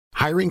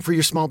Hiring for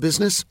your small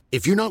business?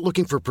 If you're not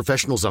looking for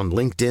professionals on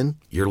LinkedIn,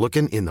 you're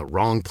looking in the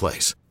wrong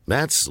place.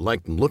 That's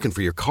like looking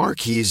for your car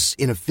keys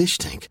in a fish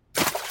tank.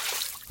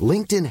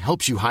 LinkedIn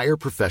helps you hire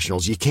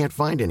professionals you can't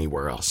find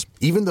anywhere else,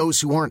 even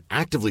those who aren't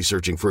actively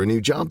searching for a new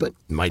job but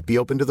might be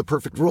open to the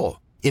perfect role.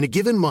 In a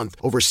given month,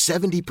 over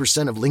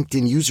 70% of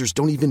LinkedIn users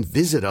don't even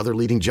visit other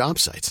leading job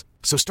sites.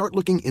 So start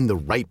looking in the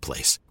right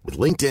place. With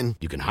LinkedIn,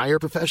 you can hire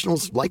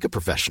professionals like a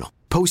professional.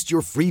 Post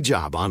your free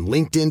job on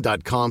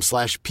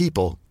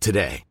linkedin.com/people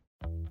today.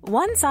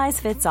 One size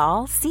fits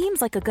all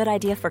seems like a good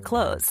idea for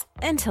clothes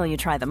until you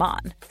try them on.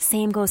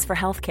 Same goes for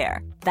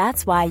healthcare.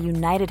 That's why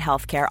United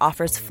Healthcare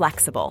offers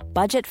flexible,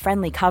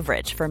 budget-friendly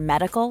coverage for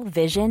medical,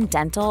 vision,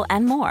 dental,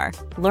 and more.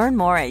 Learn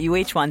more at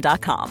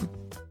uh1.com.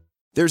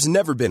 There's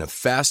never been a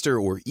faster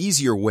or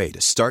easier way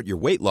to start your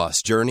weight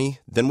loss journey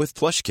than with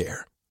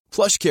PlushCare.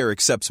 PlushCare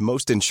accepts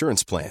most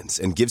insurance plans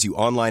and gives you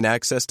online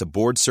access to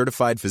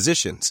board-certified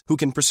physicians who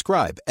can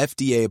prescribe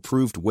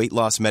FDA-approved weight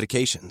loss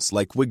medications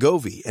like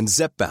Wegovy and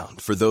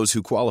Zepbound for those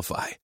who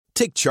qualify.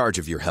 Take charge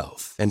of your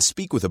health and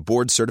speak with a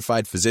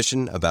board-certified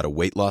physician about a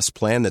weight loss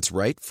plan that's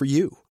right for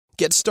you.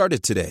 Get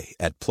started today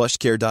at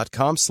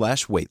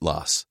plushcare.com/weight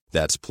loss.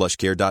 That's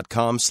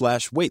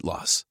plushcare.com/weight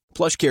loss.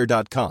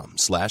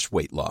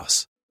 plushcare.com/weight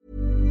loss.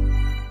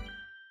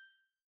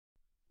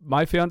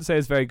 My fiance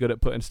is very good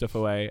at putting stuff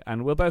away,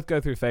 and we'll both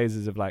go through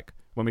phases of, like,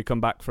 when we come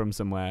back from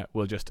somewhere,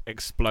 we'll just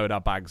explode our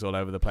bags all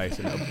over the place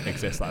and it'll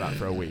exist like that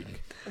for a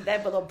week. And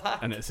then we'll unpack.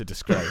 And it's a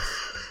disgrace.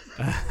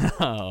 That's...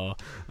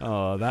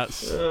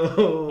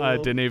 I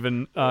didn't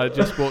even... I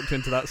just walked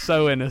into that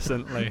so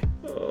innocently.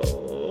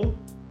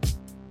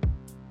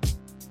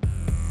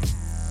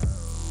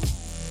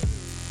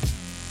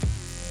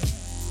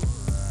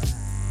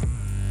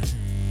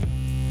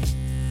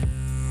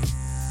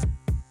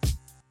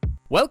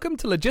 Welcome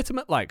to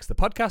Legitimate Likes, the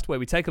podcast where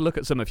we take a look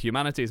at some of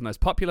humanity's most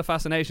popular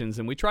fascinations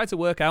and we try to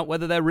work out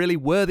whether they're really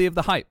worthy of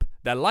the hype.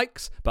 They're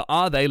likes, but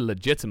are they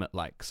legitimate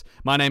likes?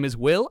 My name is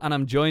Will, and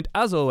I'm joined,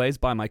 as always,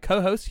 by my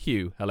co-host,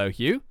 Hugh. Hello,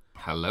 Hugh.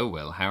 Hello,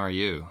 Will. How are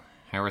you?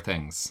 How are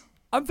things?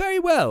 I'm very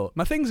well.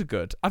 My things are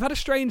good. I've had a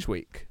strange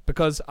week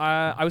because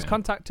I was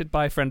contacted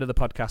by a friend of the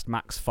podcast,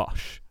 Max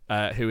Fosh,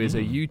 who is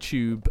a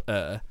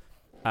YouTuber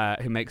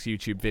who makes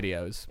YouTube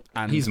videos.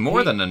 And he's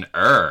more than an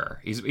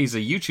He's a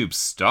YouTube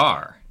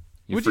star.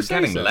 You're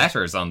forgetting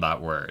letters on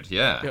that word,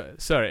 yeah.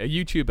 Sorry, a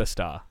YouTuber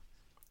star,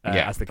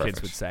 as the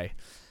kids would say.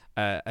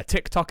 A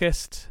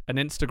TikTokist, an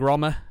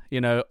Instagrammer,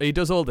 you know, he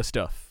does all the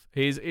stuff.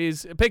 He's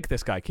big,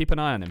 this guy. Keep an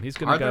eye on him. He's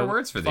going to go Are there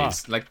words for far.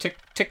 these? Like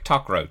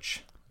TikTok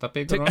roach? That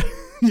big one?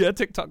 Yeah,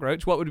 TikTok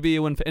roach. What would be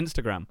your one for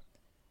Instagram?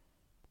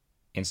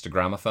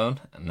 Instagramophone?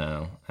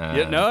 No.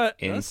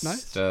 That's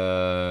nice.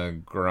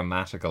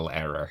 Grammatical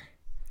error.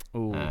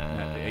 Ooh,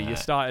 you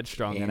started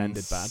strong and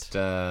ended bad.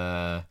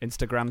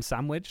 Instagram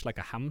sandwich, like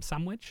a ham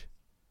sandwich?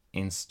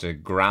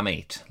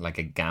 Instagrammate, like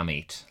a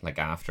gamete, like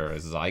after a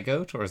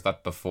zygote, or is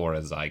that before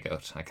a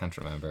zygote? I can't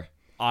remember.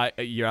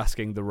 You're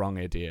asking the wrong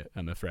idiot,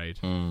 I'm afraid.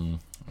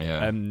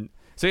 Yeah.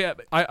 So yeah,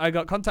 I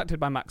got contacted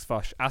by Max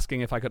Fosh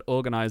asking if I could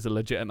organise a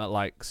legitimate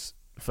likes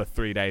for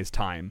 3 days'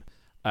 time.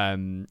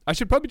 I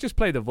should probably just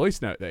play the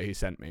voice note that he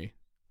sent me.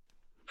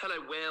 Hello,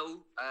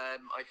 Will.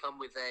 I come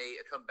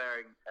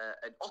bearing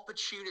an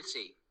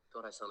opportunity.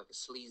 God, I sound like a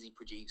sleazy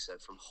producer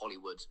from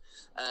Hollywood.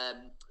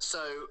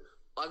 So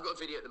I've got a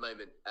video at the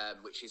moment,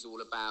 which is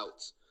all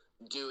about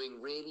doing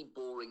really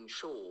boring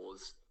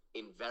chores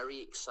in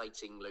very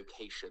exciting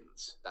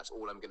locations. That's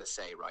all I'm going to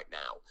say right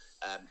now.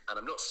 And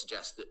I'm not to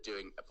suggest that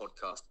doing a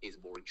podcast is a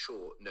boring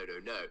chore. No.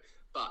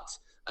 But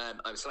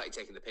I'm slightly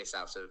taking the piss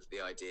out of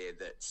the idea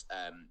that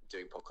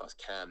doing podcasts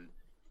can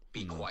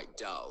be quite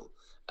dull.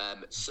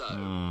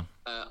 So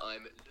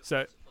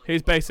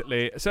he's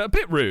basically a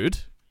bit rude,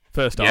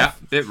 first off. Yeah,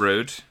 a bit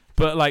rude.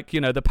 But, like,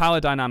 you know, the power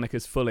dynamic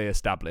is fully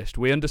established.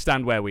 We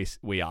understand where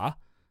we are,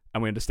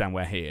 and we understand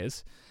where he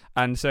is.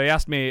 And so he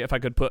asked me if I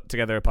could put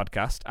together a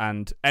podcast,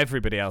 and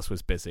everybody else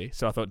was busy.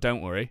 So I thought,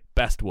 don't worry,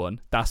 best one,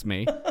 that's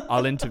me.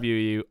 I'll interview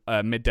you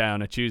midday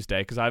on a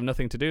Tuesday, because I have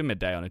nothing to do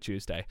midday on a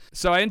Tuesday.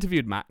 So I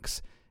interviewed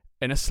Max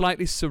in a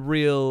slightly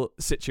surreal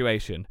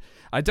situation.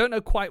 I don't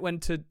know quite when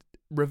to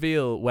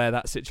reveal where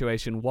that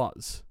situation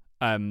was.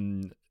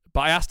 But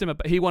I asked him,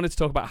 he wanted to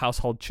talk about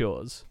household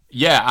chores.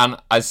 Yeah, and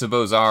I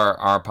suppose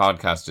our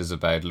podcast is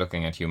about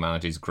looking at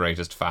humanity's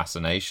greatest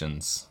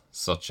fascinations,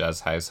 such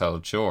as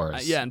household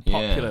chores. And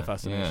popular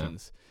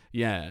fascinations.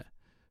 Yeah.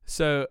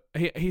 So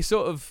he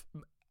sort of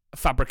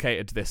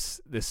fabricated this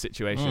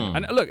situation.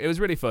 And look, it was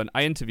really fun.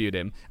 I interviewed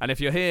him. And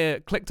if you're here,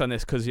 clicked on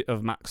this because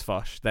of Max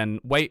Fosh, then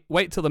wait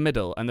till the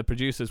middle and the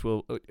producers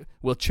will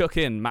chuck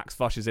in Max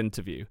Fosh's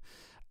interview.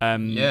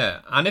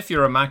 And if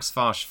you're a Max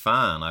Fosh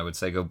fan, I would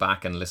say go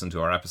back and listen to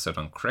our episode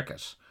on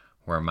cricket,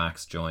 where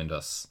Max joined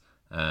us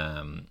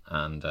and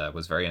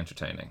was very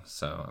entertaining.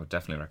 So I would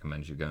definitely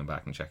recommend you going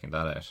back and checking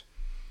that out.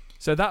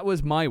 So that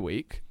was my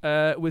week.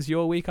 Was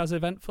your week as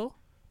eventful?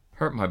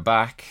 Hurt my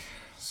back.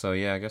 So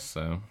yeah, I guess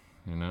so.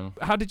 You know.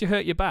 How did you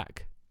hurt your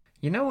back?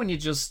 You know when you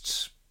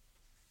just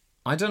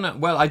I don't know.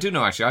 Well, I do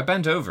know, actually. I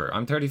bent over.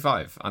 I'm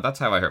 35. That's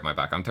how I hurt my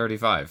back. I'm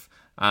 35.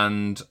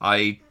 And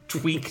I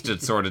tweaked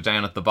it sort of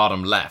down at the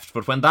bottom left.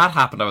 But when that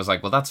happened, I was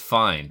like, well, that's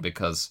fine,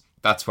 because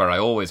that's where I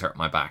always hurt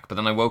my back. But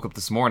then I woke up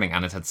this morning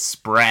and it had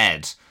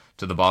spread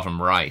to the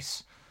bottom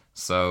right.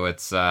 So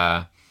it's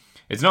not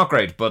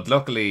great. But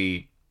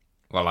luckily,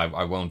 well,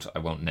 I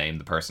won't name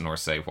the person or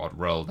say what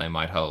role they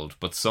might hold.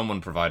 But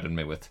someone provided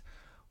me with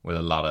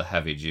a lot of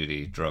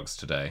heavy-duty drugs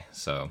today.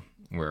 So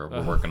we're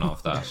working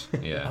off that.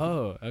 Yeah.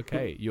 Oh,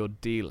 okay. Your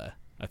dealer,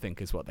 I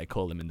think, is what they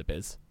call him in the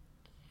biz.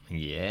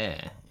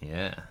 Yeah.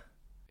 Yeah.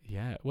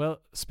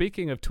 Well,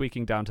 speaking of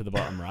tweaking down to the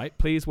bottom right,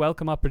 please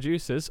welcome our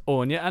producers,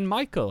 Anya and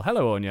Michael.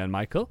 Hello, Anya and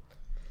Michael.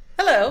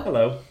 Hello.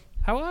 Hello.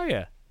 How are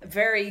you?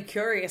 Very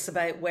curious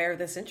about where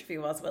this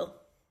interview was, Will.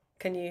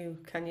 Can you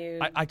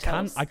I tell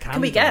can us?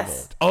 Can we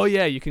guess? Oh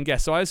yeah, you can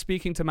guess. So I was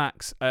speaking to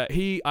Max.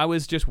 I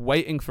was just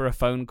waiting for a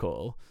phone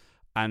call,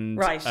 and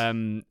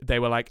Right. they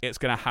were like, it's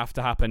gonna have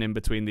to happen in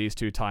between these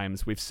two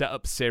times. We've set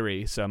up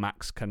Siri so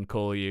Max can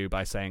call you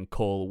by saying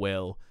call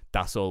Will.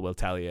 That's all we'll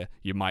tell you.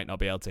 You might not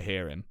be able to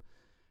hear him.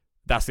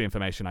 That's the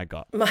information I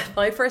got.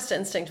 My first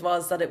instinct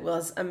was that it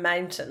was a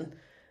mountain,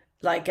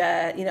 like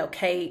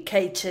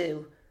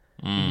K2.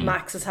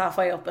 Max is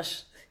halfway up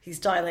it. He's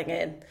dialing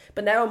in.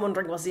 But now I'm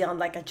wondering, was he on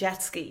like a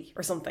jet ski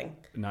or something?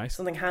 Nice.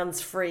 Something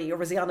hands free, or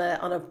was he on a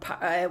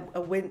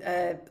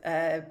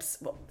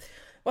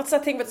what's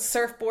that thing with the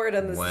surfboard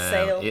and there's a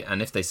sail?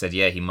 And if they said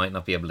he might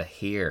not be able to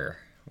hear.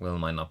 Will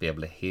might not be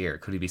able to hear.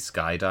 Could he be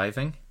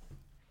skydiving?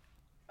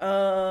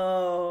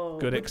 Oh,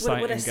 Good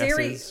exciting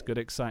guesses. Good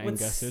exciting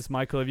guesses.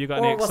 Michael, have you got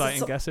any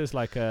exciting guesses,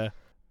 like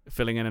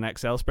filling in an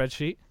Excel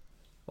spreadsheet?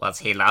 Was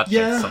he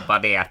lodging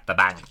somebody at the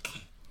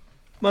bank?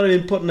 Might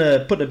have been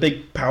putting a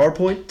big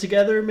PowerPoint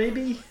together,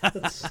 maybe.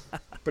 That's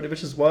pretty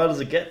much as wild as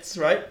it gets,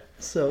 right?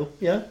 So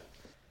yeah.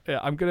 Yeah,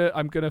 I'm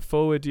gonna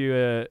forward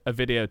you a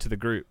video to the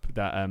group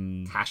that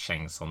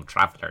Cashing some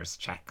travelers'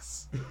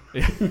 checks. So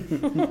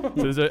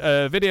there's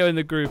a video in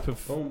the group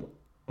of.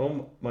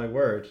 Oh my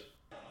word.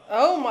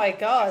 Oh my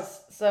God!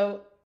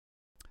 So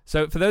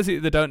for those of you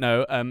that don't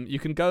know, you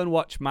can go and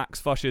watch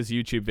Max Fosh's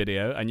YouTube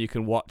video, and you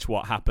can watch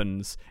what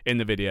happens in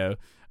the video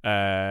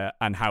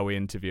and how we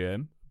interview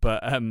him.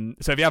 But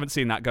so if you haven't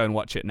seen that, go and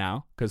watch it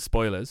now, because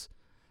spoilers.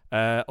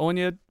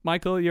 Anya,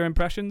 Michael, your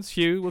impressions.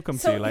 Hugh, we'll come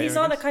to you later. So he's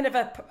on a kind of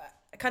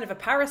a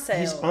parasail.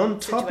 He's on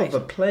top of a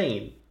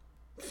plane,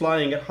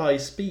 flying at high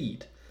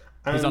speed.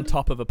 And he's on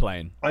top of a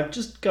plane.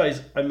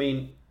 Guys, I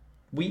mean,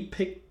 we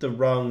picked the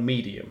wrong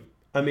medium.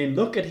 I mean,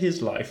 look at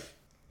his life.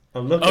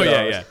 And look at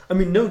ours. Yeah. I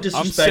mean, no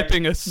disrespect to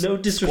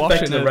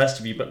the rest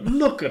of you, but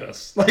look at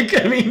us. Like,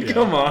 I mean,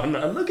 come on.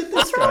 And look at this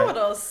What's wrong with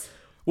us?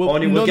 Well,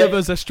 none of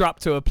us are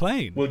strapped to a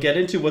plane. We'll get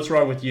into what's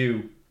wrong with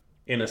you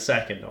in a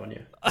second,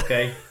 Anya.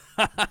 Okay?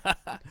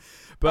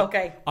 But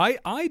okay.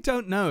 I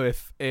don't know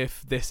if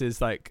this is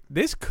like...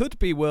 This could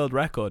be world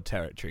record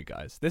territory,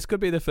 guys. This could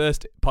be the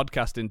first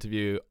podcast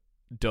interview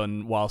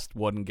done whilst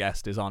one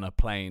guest is on a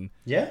plane.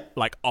 Yeah.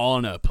 Like,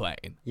 on a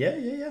plane. Yeah.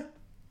 Yeah.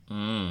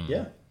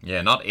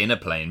 Yeah, not in a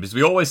plane. Because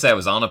we always say I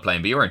was on a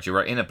plane, but you weren't. You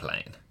were in a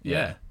plane.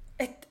 Yeah.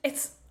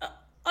 It's...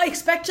 I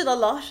expected a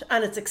lot,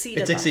 and it's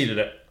exceeded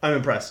it. I'm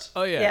impressed.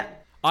 Oh, yeah.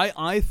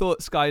 I thought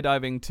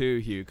skydiving too,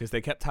 Hugh, because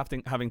they kept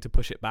having to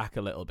push it back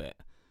a little bit.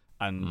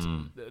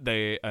 And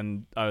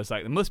I was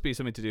like, there must be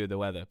something to do with the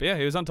weather. But yeah,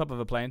 he was on top of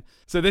a plane.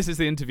 So this is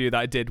the interview that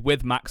I did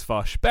with Max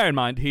Fosh. Bear in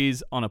mind,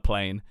 he's on a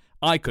plane.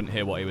 I couldn't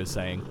hear what he was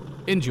saying.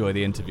 Enjoy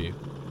the interview.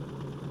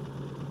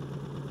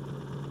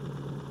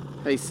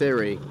 Hey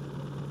Siri.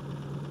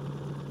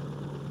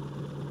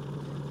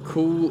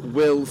 Call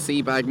Will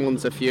Seabag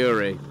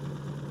Montefiore.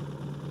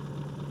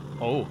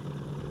 Oh,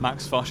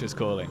 Max Fosh is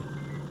calling.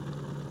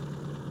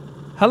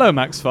 Hello,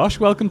 Max Fosh.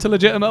 Welcome to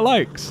Legitimate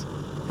Likes.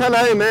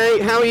 Hello,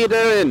 mate. How are you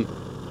doing?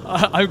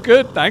 I'm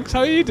good, thanks. How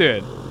are you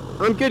doing?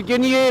 I'm good.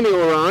 Can you hear me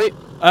all right?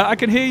 I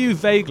can hear you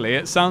vaguely.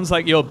 It sounds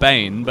like you're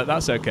Bane, but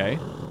that's okay.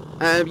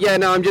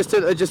 I'm just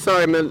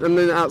sorry.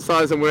 I'm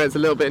outside somewhere. It's a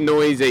little bit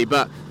noisy,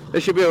 but it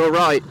should be all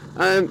right.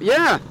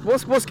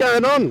 What's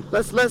going on?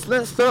 Let's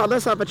start.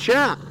 Let's have a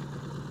chat.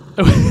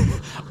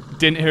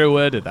 Didn't hear a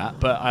word of that,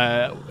 but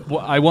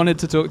I wanted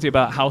to talk to you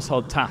about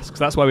household tasks.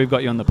 That's why we've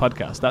got you on the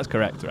podcast. That's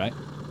correct, right?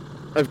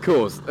 Of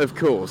course.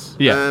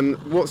 Yeah.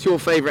 What's your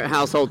favourite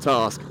household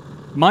task?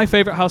 My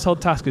favourite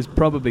household task is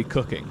probably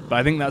cooking, but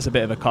I think that's a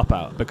bit of a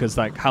cop-out because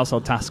like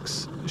household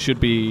tasks we should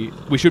be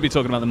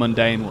talking about the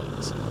mundane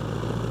ones.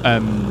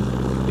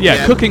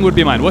 Cooking would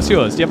be mine. What's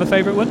yours? Do you have a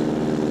favourite one?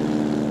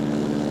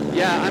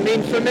 Yeah, I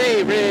mean for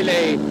me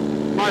really,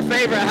 my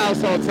favourite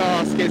household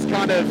task is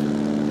kind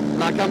of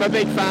like I'm a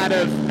big fan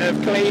of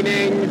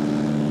cleaning.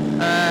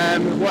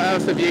 What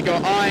else have you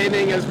got?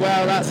 Ironing as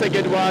well, that's a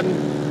good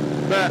one.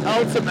 But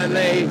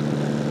ultimately,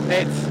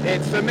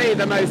 it's for me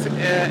the most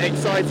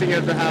exciting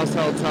of the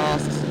household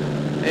tasks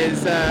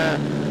is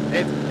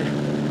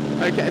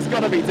it's got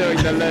to be doing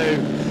the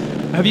loo.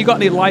 Have you got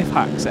any life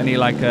hacks? Any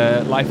life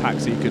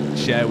hacks that you could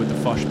share with the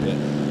Fosh bit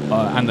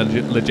and the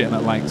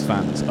Legitimate Likes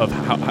fans of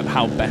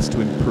how best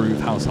to improve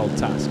household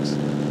tasks?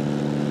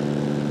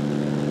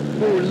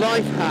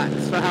 life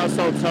hacks for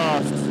household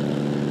tasks.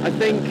 I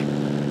think,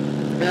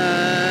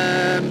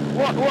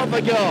 what have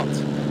I got?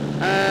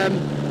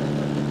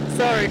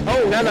 Sorry.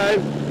 Oh, hello.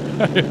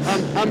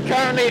 I'm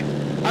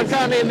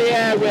currently in the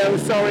air, Will.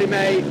 Sorry,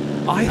 mate.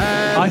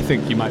 I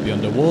think you might be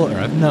underwater.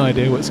 I have no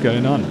idea what's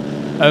going on.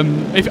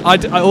 Finding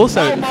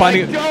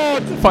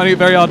it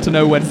very hard to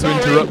know when to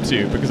interrupt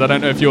you, because I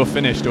don't know if you're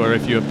finished or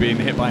if you've been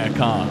hit by a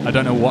car. I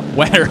don't know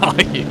where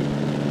are you?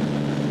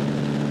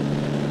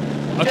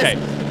 Okay,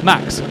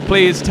 Max,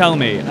 please tell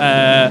me,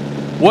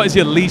 what is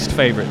your least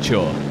favourite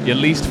chore? Your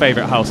least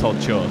favourite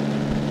household chore?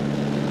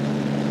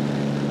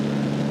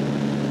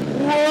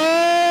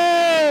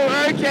 Whoa!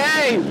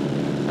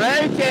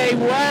 Okay,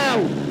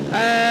 wow.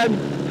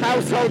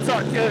 Household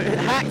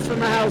hacks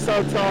from a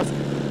household task.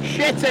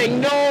 Shitting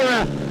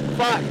Nora.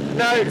 Fuck.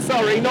 No,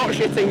 sorry, not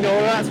shitting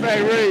Nora. That's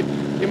very rude.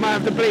 You might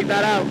have to bleep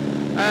that out.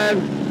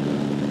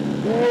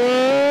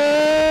 Whoa.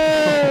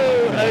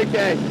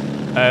 Okay.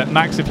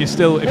 Max, if you're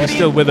still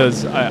with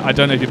us, I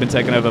don't know if you've been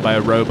taken over by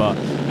a robot.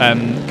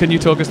 Can you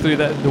talk us through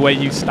the way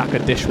you stack a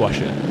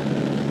dishwasher?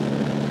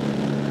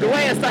 The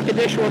way I stack a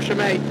dishwasher,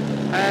 mate.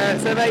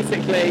 So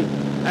basically,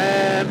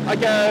 I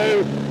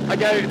go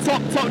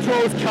top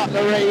drawers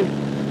cutlery.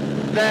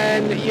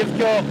 Then you've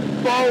got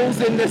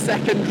bowls in the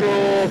second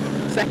drawer,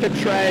 second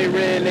tray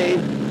really,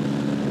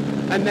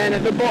 and then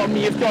at the bottom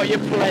you've got your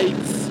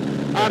plates.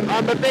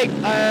 I'm a big,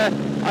 I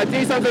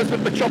do sometimes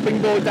put the chopping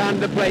board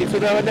down the plates,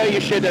 although I know you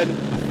shouldn't.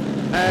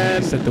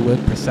 You said the word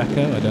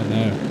prosecco? I don't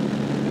know.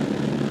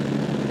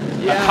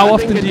 Yeah, how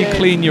often do you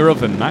clean your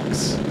oven,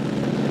 Max?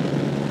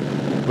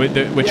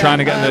 We're trying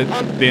to get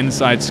the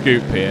inside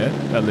scoop here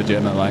at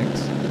Legitimate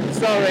Likes.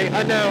 Sorry,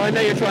 I know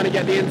you're trying to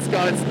get the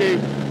inside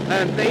scoop.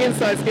 The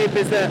inside scoop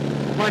is that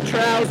my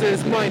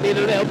trousers might need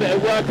a little bit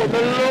of work on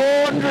the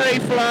laundry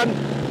front.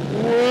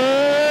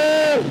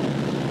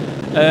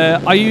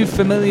 Whoa! Are you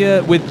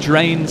familiar with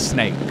drain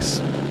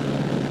snakes?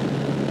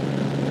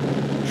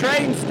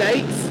 Drain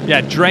snakes? Yeah,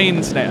 a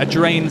drain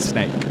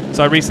snake.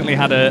 So I recently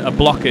had a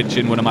blockage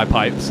in one of my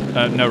pipes,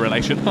 no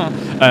relation,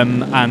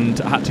 and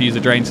had to use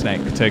a drain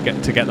snake to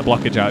get the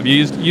blockage out. Have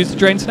you used a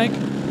drain snake?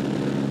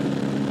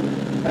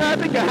 I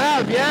think I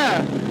have,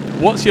 yeah.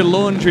 What's your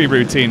laundry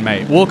routine,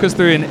 mate? Walk us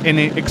through in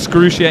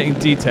excruciating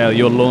detail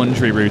your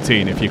laundry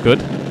routine, if you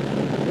could.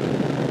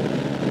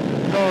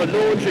 Oh,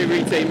 laundry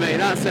routine, mate.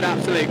 That's an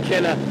absolute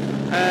killer.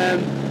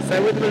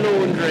 So with my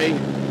laundry,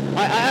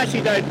 I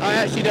actually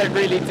don't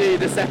really do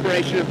the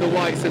separation of the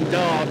whites and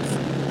darks.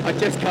 I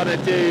just kind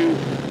of do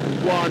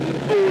one,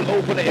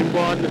 all put it in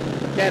one,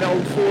 get it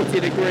on 40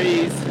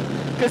 degrees.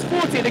 Because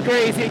 40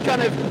 degrees, it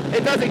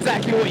does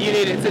exactly what you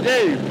need it to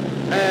do.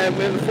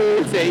 With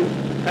 40.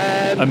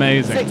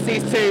 Amazing.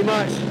 60's too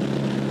much.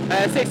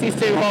 60's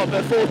too hot,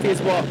 but 40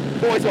 is what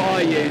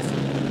I use.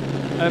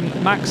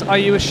 Max, are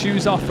you a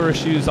shoes off or a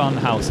shoes on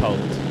household?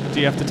 Do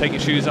you have to take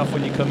your shoes off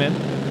when you come in?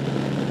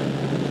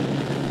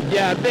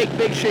 Yeah,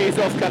 big shoes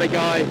off kind of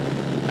guy.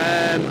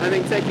 I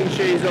think taking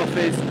shoes off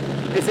is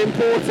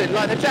important.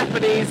 Like the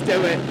Japanese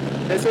do it.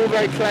 It's all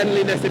very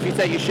cleanliness if you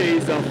take your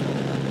shoes off.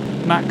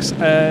 Max,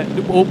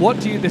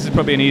 this is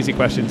probably an easy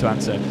question to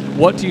answer.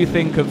 What do you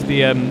think of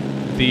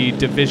the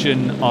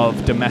division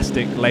of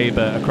domestic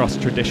labour across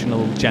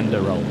traditional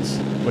gender roles?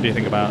 What do you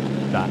think about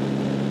that?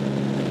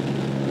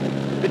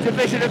 The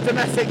division of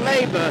domestic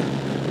labour?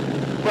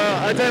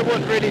 Well, I don't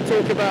want to really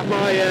talk about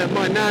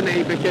my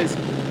nanny because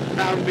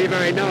that wouldn't be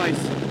very nice.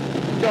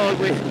 God,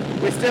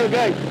 we're still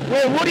going.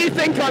 Well, what do you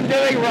think I'm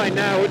doing right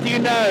now? What do you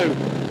know?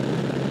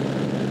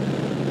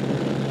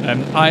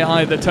 I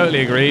either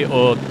totally agree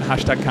or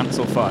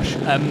 #cancel Fosh.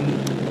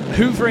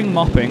 Hoovering,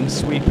 mopping,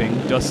 sweeping,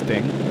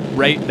 dusting,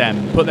 rate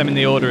them. Put them in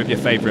the order of your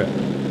favourite.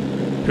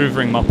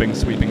 Hoovering, mopping,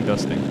 sweeping,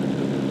 dusting.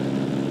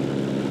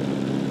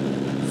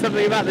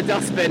 Something about the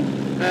dustbin.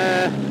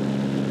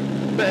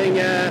 Putting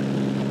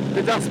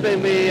the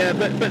dustbin,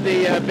 put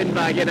the bin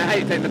bag in. I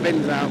hate taking the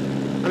bins out.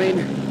 I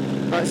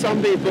mean, like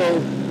some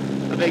people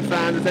are big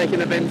fans of taking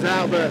the bins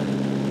out, but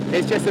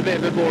it's just a bit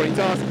of a boring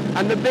task.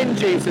 And the bin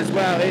juice as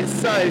well, it's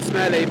so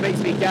smelly, it makes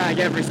me gag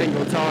every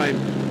single time.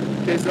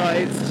 Because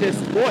it's just,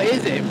 what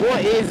is it?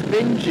 What is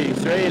bin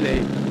juice,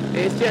 really?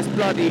 It's just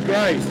bloody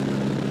gross.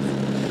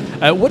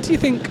 What do you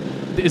think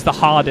is the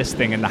hardest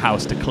thing in the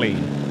house to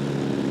clean?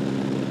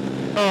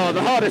 Oh,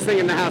 the hardest thing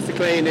in the house to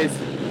clean is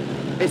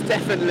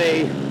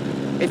definitely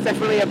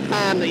a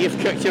pan that you've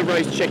cooked your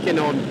roast chicken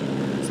on.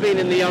 It's been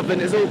in the oven,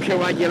 it's all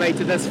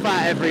coagulated, there's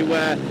fat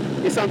everywhere.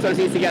 You sometimes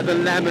need to get the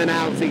lemon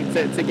out to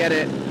get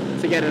it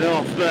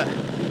off, but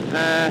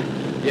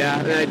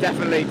yeah, no,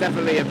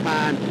 definitely a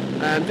pan.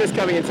 Just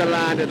coming into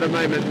land at the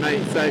moment,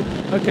 mate. So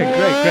okay,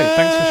 great.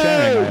 Thanks for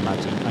sharing.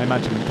 I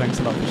imagine. Thanks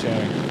a lot for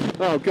sharing.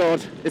 Oh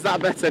God, is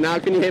that better now?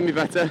 Can you hear me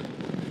better?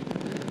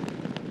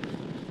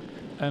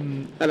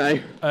 Hello.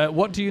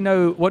 What do you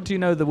know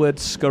the word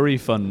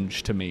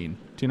scurryfunge to mean?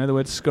 Do you know the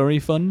word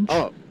scurryfunge?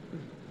 Oh,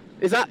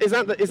 is that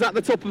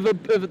the top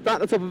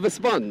of a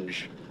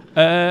sponge?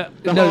 No,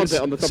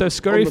 so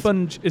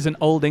scurryfunge is an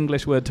old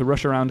English word to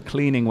rush around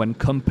cleaning when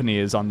company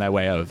is on their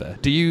way over.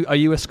 Are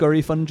you a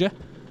scurryfunger?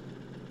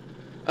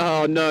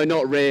 Oh no,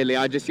 not really.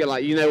 I just feel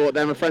like, you know what,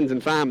 they're my friends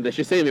and family. They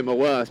should see me at my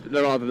worst, but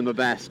they're rather than my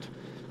best.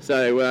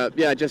 So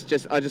I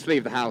just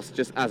leave the house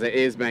just as it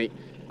is, mate.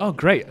 Oh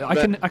great!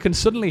 I can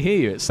suddenly hear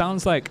you. It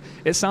sounds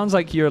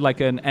like you're like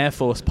an Air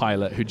Force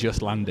pilot who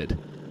just landed.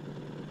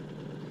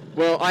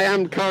 Well, I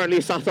am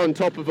currently sat on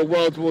top of a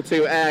World War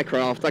II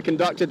aircraft. I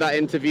conducted that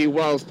interview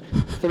whilst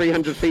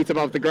 300 feet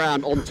above the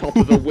ground on top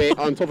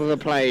of a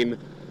plane.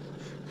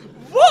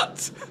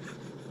 What?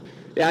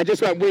 Yeah, I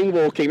just went wing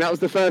walking. That was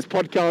the first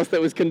podcast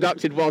that was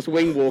conducted whilst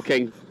wing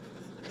walking.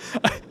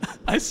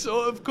 I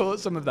sort of caught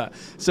some of that.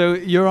 So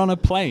you're on a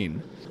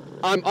plane?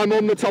 I'm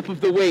on the top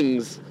of the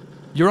wings.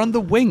 You're on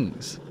the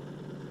wings?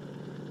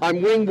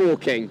 I'm wing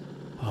walking.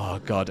 Oh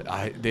God,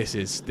 this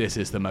is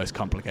the most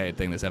complicated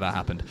thing that's ever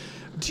happened.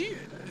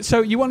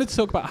 So you wanted to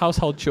talk about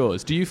household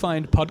chores. Do you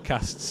find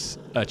podcasts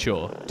a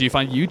chore? Do you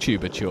find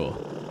YouTube a chore?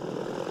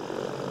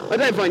 I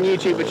don't find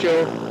YouTube a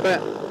chore,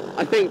 but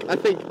I think.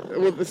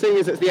 Well, the thing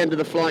is, it's the end of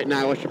the flight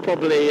now. I should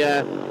probably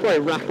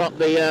wrap up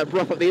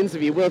the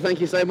interview. Will, thank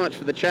you so much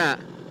for the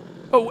chat.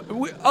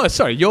 Oh,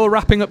 sorry. You're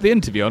wrapping up the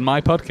interview on my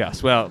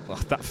podcast. Well,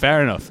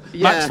 fair enough.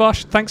 Yeah, Max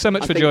Fosh, thanks so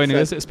much for joining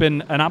us. It's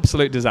been an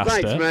absolute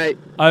disaster. Thanks, mate.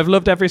 I've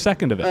loved every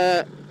second of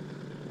it.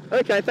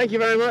 Okay, thank you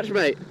very much,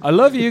 mate. I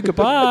love you.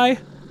 Goodbye.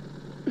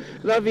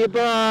 Love you.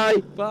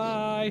 Bye.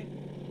 Bye.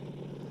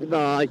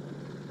 Bye. I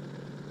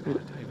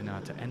don't even know how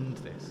to end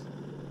this.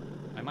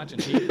 I imagine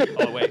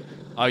Oh, wait.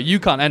 Oh, you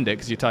can't end it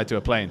because you're tied to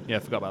a plane. Yeah,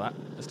 forgot about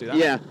that. Let's do that.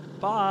 Yeah.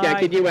 Bye. Yeah,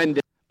 can you end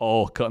it?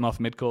 Oh, cut him off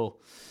mid-call.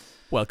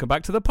 Welcome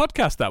back to the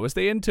podcast. That was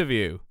the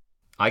interview.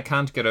 I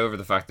can't get over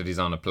the fact that he's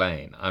on a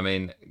plane. I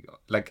mean,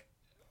 like,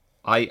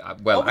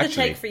 what would it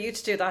take for you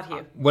to do that,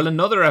 Hugh? Well,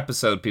 another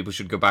episode people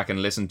should go back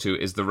and listen to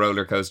is the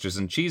Roller Coasters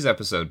and Cheese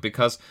episode,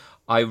 because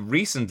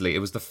it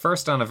was the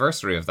first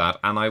anniversary of that,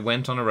 and I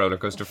went on a roller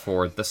coaster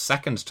for the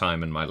second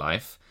time in my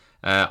life,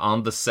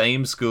 on the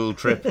same school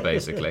trip,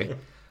 basically.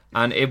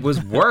 And it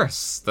was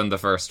worse than the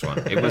first one.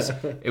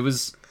 It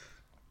was.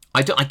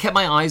 I kept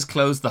my eyes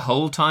closed the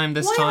whole time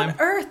this time. Why on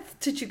earth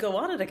did you go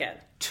on it again?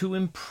 To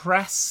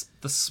impress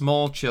the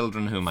small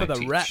children whom I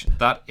teach. Rep.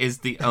 That is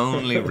the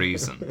only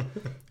reason.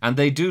 And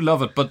they do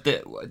love it. But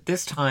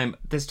this time,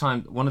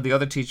 one of the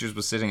other teachers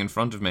was sitting in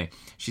front of me.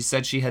 She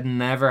said she had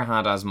never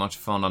had as much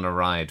fun on a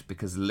ride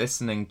because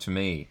listening to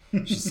me,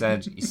 she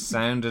said, you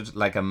sounded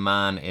like a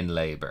man in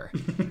labour.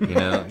 You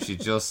know, she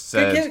just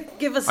said...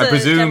 Give us I a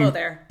presume demo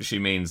there. She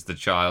means the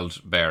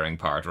childbearing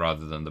part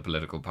rather than the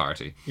political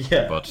party.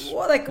 Yeah. But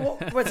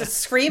what was it,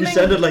 screaming? You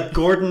sounded like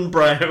Gordon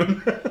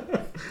Brown.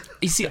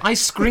 You see, I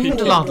screamed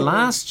a lot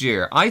last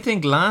year. I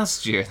think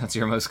last year, that's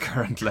your most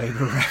current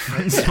Labour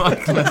reference,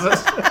 Michael, is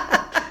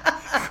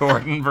it?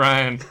 Gordon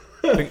Brown.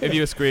 I think if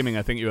you were screaming,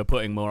 I think you were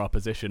putting more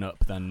opposition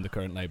up than the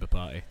current Labour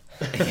Party.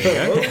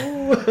 There you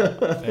go.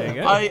 There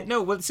you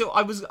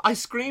go. I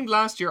screamed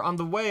last year on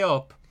the way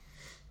up.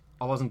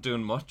 I wasn't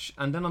doing much.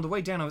 And then on the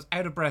way down, I was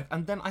out of breath.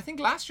 And then I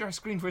think last year I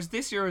screamed, whereas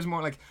this year it was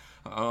more like,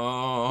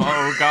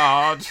 oh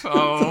God.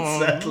 Oh.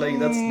 That's unsettling.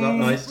 That's not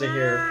nice to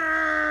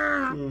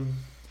hear.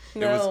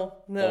 No.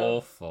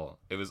 Awful.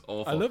 It was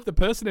awful. I love the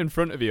person in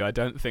front of you. I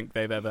don't think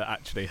they've ever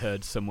actually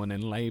heard someone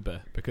in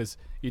labour, because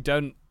you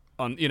don't,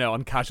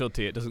 on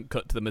Casualty, it doesn't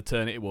cut to the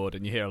maternity ward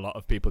and you hear a lot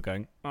of people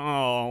going,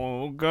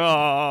 oh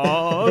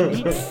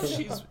God.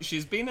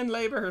 She's been in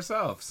labour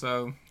herself,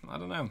 so I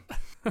don't know.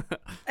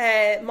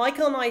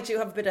 Michael and I do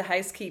have a bit of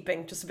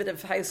housekeeping, just a bit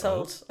of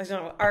household,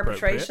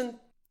 arbitration.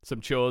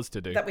 Some chores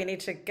to do. That we need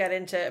to get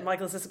into.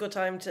 Michael, is this a good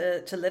time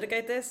to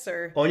litigate this?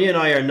 Or Anya and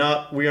I are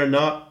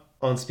not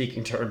on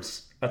speaking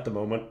terms at the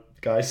moment,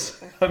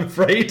 guys. I'm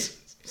afraid.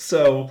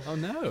 So, oh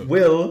no.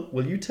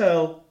 Will you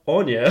tell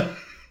Anya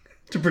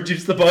to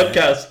produce the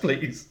podcast,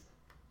 please?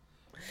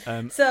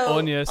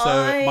 Anya,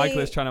 Michael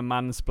is trying to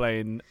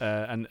mansplain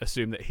and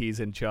assume that he's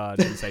in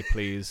charge and say,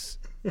 please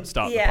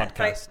start the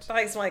podcast.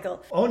 Thanks,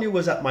 Michael. Anya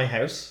was at my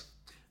house.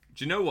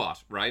 Do you know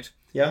what, right?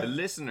 Yeah. The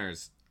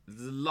listeners,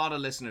 there's a lot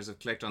of listeners have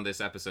clicked on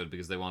this episode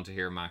because they want to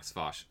hear Max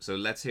Fosh. So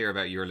let's hear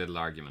about your little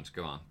argument.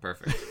 Go on.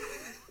 Perfect.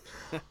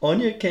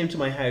 Anya came to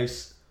my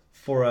house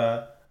for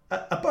a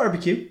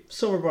barbecue,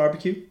 summer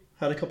barbecue.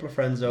 Had a couple of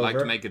friends over. I'd like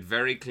to make it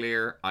very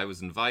clear, I was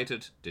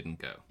invited, didn't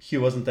go. Hugh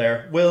wasn't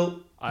there.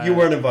 Will, you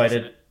weren't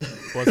invited.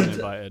 Wasn't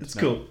invited. It's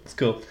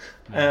cool.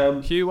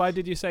 No. Hugh, why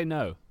did you say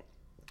no?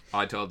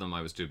 I told them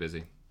I was too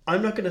busy.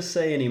 I'm not going to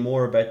say any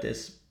more about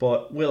this,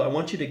 but Will, I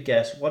want you to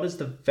guess, what is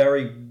the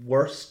very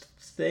worst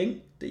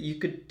thing that you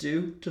could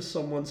do to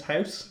someone's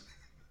house?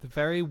 The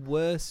very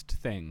worst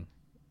thing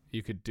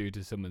you could do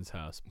to someone's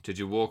house. Did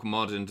you walk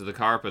mud into the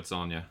carpets,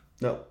 Anya?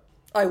 No.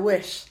 I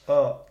wish.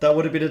 Oh, that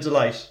would have been a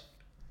delight.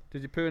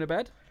 Did you poo in a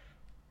bed?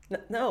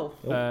 No.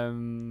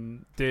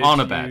 On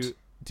a bed.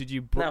 Did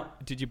you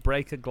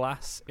break a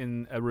glass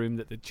in a room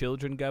that the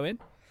children go in?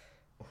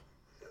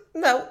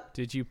 No.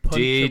 Did you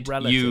punch a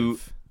relative? Did you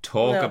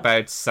talk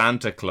about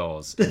Santa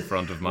Claus in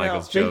front of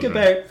Michael's children? Think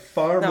about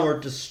far more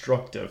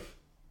destructive.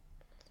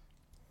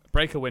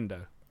 Break a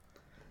window.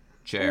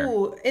 Chair.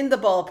 Ooh, in the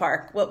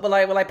ballpark. Will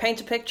I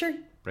paint a picture?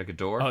 Break a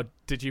door. Oh,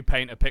 did you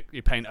paint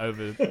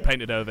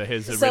painted over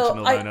his original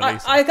Mona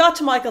Lisa? I got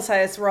to Michael's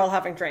house. We're all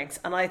having drinks,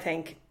 and I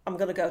think I'm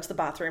going to go to the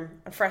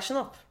bathroom and freshen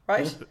up.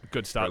 Right?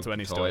 Good start to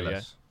any story.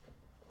 Yeah.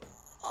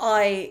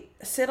 I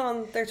sit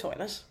on their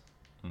toilet,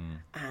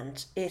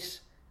 and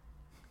it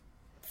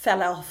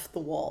fell off the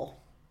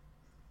wall.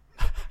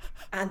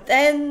 And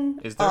then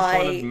is their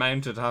toilet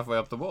mounted halfway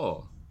up the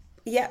wall?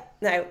 Yeah.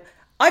 Now,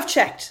 I've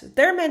checked.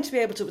 They're meant to be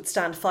able to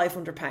withstand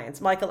 500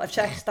 pounds. Michael, I've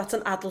checked. That's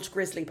an adult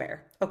grizzly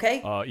bear.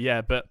 Okay? Oh,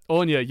 yeah, but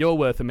Anya, you're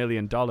worth $1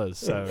 million,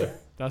 so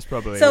that's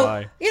probably so,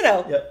 why. You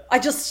know, I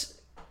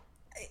just...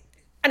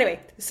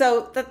 Anyway,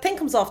 so the thing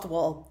comes off the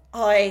wall.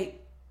 I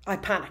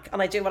panic,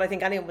 and I do what I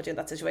think anyone would do in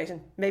that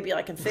situation. Maybe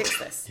I can fix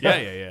this.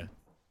 Yeah.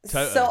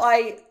 Totally. So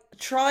I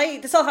try...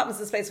 This all happens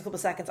in the space of a couple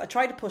of seconds. I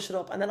try to push it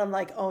up, and then I'm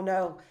like, oh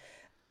no,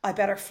 I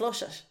better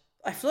flush it.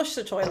 I flush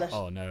the toilet.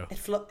 Oh no! It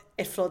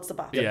floods the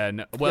bathroom. Yeah.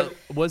 No. Well,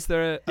 was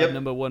there a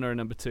number 1 or a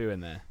number 2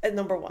 in there?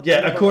 Number 1.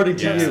 Yeah, according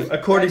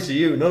to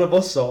you, none of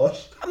us saw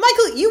it.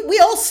 Michael, we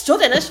all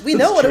stood in it. We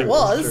know what it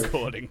was.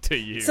 According to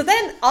you. So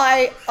then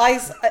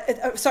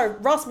sorry,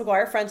 Ross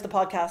McGuire, friend of the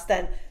podcast.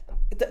 Then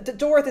the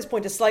door at this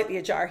point is slightly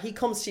ajar. He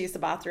comes to use the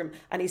bathroom,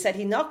 and he said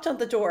he knocked on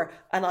the door,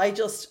 and I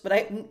just,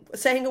 without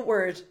saying a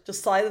word,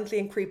 just silently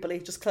and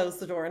creepily, just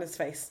closed the door in his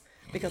face.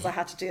 Because I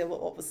had to deal with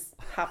what was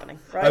happening.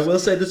 Right? I will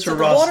say this for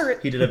Ross.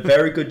 He did a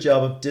very good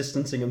job of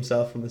distancing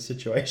himself from the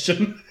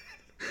situation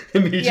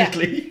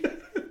immediately.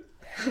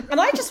 Yeah. And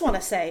I just want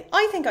to say,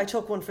 I think I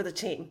took one for the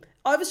team.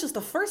 I was just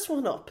the first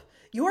one up.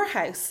 Your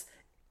house,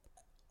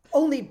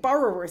 only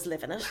borrowers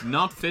live in it.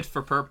 Not fit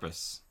for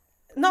purpose.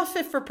 Not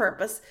fit for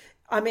purpose.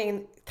 I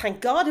mean, thank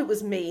God it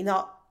was me,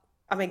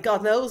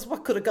 God knows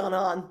what could have gone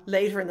on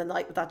later in the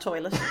night with that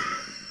toilet.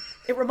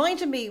 It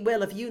reminded me,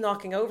 Will, of you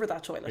knocking over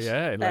that toilet.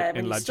 Yeah,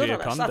 in La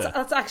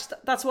Gioconda.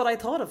 That's what I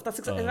thought of. That's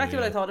exactly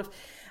what I thought of.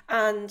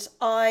 And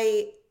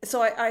I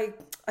sort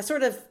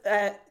of,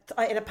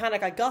 in a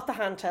panic, I got the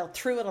hand towel,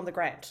 threw it on the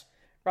ground,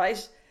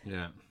 right?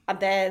 Yeah. And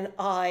then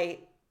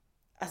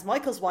as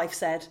Michael's wife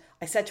said,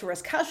 I said to her,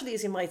 as casually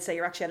as you might say,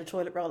 you're actually at a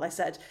toilet roll, I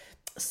said,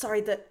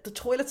 sorry, the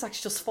toilet's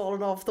actually just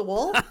fallen off the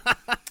wall.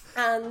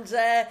 And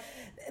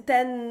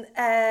then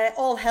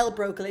all hell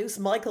broke loose.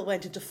 Michael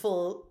went into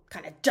full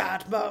kind of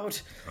dad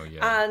mode. Oh,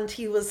 yeah. And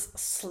he was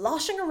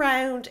sloshing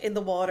around in the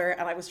water,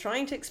 and I was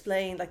trying to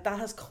explain, like, that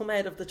has come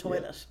out of the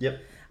toilet.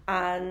 Yep.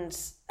 And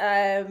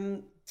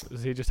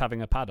was he just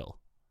having a paddle?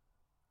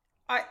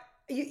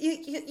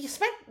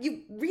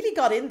 You really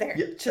got in there.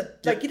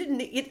 Like, you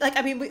didn't, like,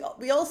 I mean,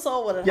 we all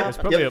saw what had happened. It's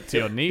probably up to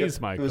your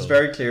knees, Michael. It was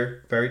very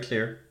clear.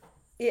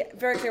 Yeah,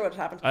 very clear what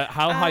had happened.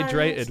 How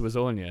hydrated was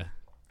Anya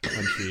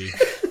when she...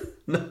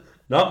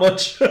 Not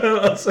much,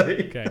 I'll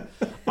say. Okay.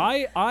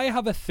 I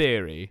have a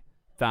theory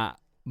that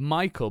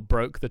Michael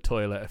broke the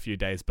toilet a few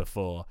days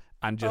before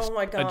and just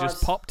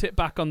popped it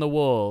back on the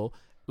wall,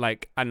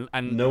 like, and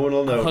no one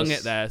will notice. Hung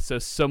it there so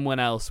someone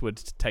else would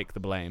take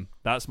the blame.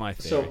 That's my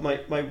theory. So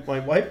my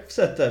wife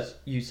said that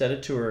you said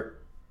it to her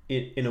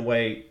in a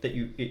way that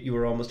you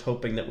were almost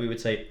hoping that we would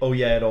say, oh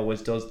yeah, it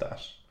always does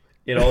that.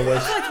 It always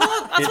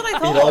That's what I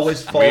thought. It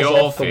always falls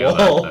off the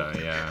wall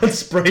and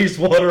sprays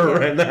water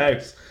around the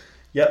house.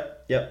 Yep.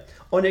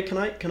 Anya, can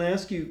I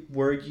ask you,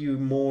 were you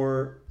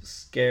more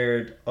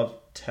scared of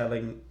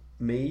telling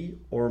me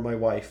or my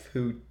wife?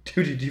 Who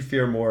did you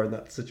fear more in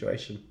that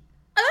situation?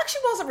 I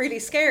actually wasn't really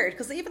scared,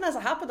 because even as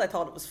it happened, I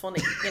thought it was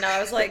funny. You know, I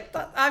was like,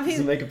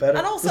 doesn't make it better.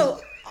 And also,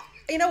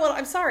 you know what?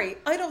 I'm sorry.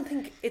 I don't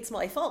think it's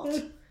my fault.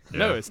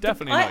 No, it's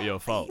definitely not your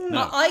fault.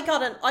 No. I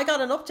got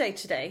an update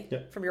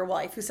today from your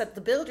wife, who said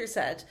the builder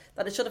said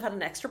that it should have had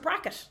an extra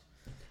bracket.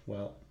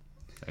 Well,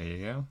 there you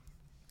go.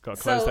 Got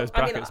to close those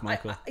brackets,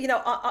 Michael.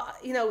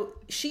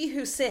 She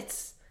who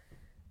sits.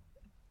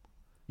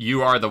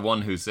 You are the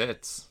one who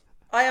sits.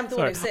 I am the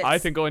one who sits. I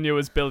think Anya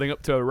was building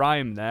up to a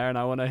rhyme there, and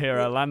I want to hear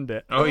her land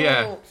it. Oh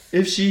yeah.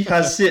 If she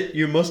has sit,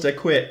 you must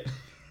acquit.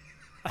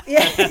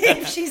 Yeah,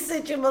 if she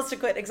sit, you must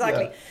acquit.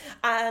 Exactly.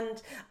 Yeah.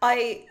 And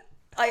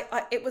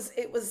it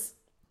was.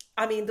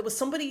 I mean, there was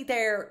somebody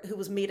there who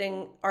was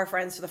meeting our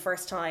friends for the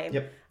first time,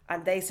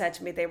 and they said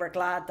to me they were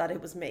glad that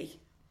it was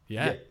me.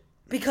 Yeah.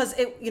 Because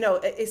and when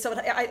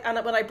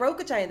I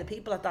broke it down, the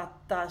people at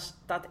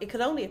that it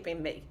could only have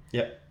been me.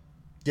 Yeah.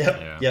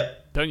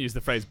 Don't use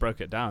the phrase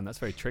 "broke it down." That's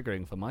very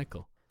triggering for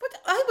Michael. But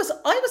I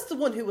was the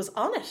one who was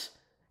on it.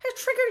 How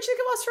triggering do you think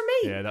it was for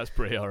me? Yeah, that's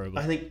pretty horrible.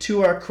 I think,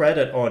 to our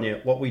credit,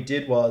 Anya, what we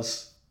did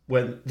was,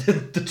 when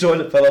the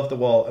toilet fell off the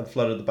wall and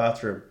flooded the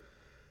bathroom,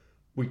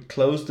 we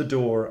closed the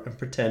door and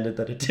pretended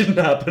that it didn't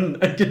happen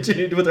and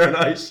continued with our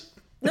night.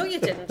 No,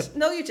 you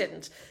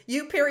didn't.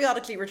 You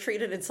periodically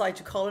retreated inside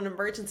to call an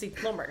emergency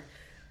plumber,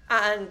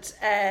 and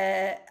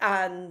I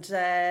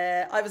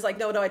was like,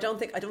 no, I don't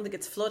think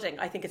it's flooding.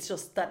 I think it's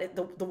just that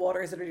the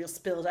water is literally just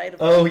spilled out of it.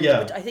 Oh yeah.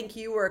 But I think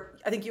you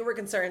were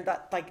concerned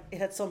that, like,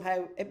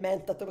 it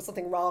meant that there was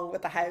something wrong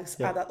with the house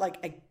and that, like,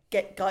 a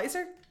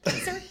geyser.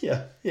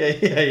 Yeah.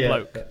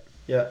 Bloke.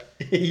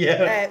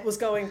 was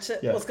going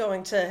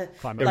to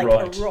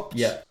erupt.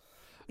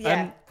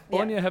 Yeah.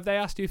 Anya, have they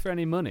asked you for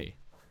any money?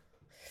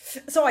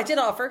 So I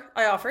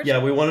offered.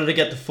 Yeah, we wanted to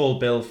get the full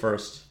bill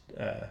first.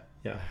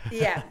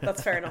 Yeah,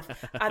 that's fair enough.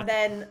 And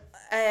then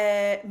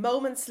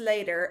moments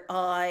later,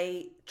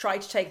 I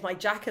tried to take my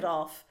jacket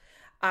off,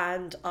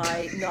 and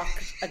I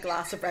knocked a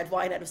glass of red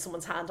wine out of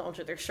someone's hand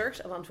onto their shirt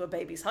and onto a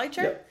baby's high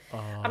chair.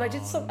 And I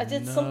did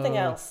something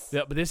else.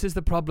 Yeah, but this is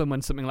the problem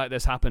when something like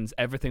this happens.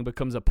 Everything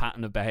becomes a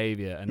pattern of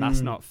behaviour, and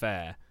that's not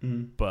fair.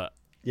 But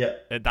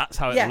that's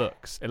how it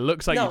looks. It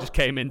looks like you just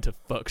came in to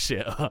fuck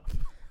shit up.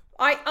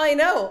 I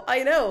know.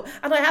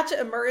 And I had to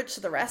emerge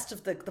to the rest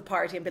of the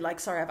party and be like,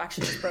 sorry, I've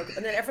actually just broken.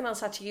 And then everyone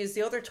else had to use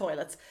the other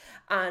toilets.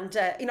 And,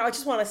 I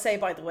just want to say,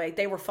 by the way,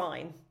 they were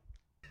fine.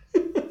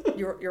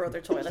 Your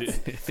other toilets.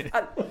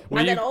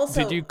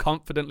 Did you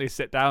confidently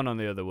sit down on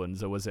the other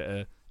ones, or was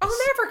it I'll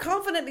never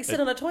confidently sit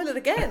on a toilet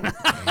again.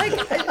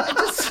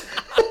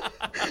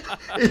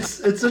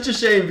 It's such a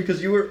shame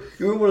because you were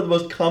one of the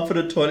most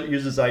confident toilet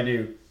users I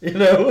knew,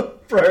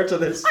 prior to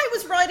this. I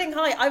was riding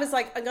high. I was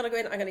like, I'm going to go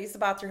in, I'm going to use the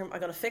bathroom, I'm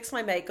going to fix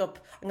my makeup,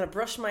 I'm going to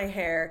brush my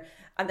hair,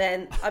 and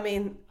then,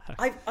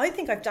 I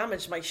think I've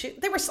damaged my shoes.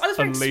 I was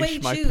wearing suede shoes.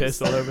 Unleash my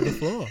piss all over the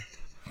floor.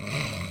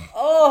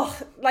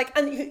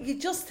 And you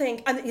just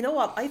think, and you know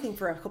what? I think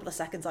for a couple of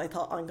seconds I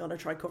thought, I'm going to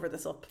try cover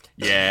this up.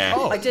 Yeah.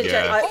 I did.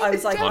 Yeah. I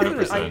was like,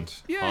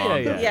 100%. Yeah.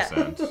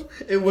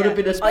 It would have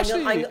been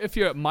especially if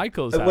you're at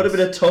Michael's house. It would have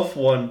been a tough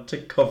one to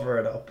cover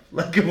it up.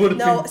 It would have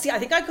been... see, I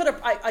think I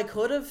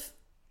could have,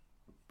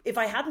 if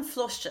I hadn't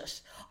flushed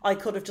it, I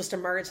could have just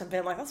emerged and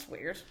been like, that's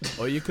weird.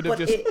 Or you could have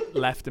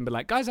left and been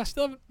like, guys, I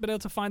still haven't been able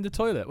to find the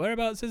toilet.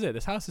 Whereabouts is it?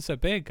 This house is so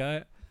big.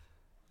 I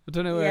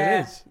don't know where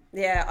it is.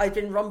 Yeah, I'd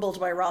been rumbled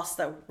by Ross,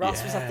 though.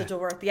 Ross was at the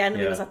door. The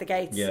enemy was at the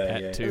gates. Yeah.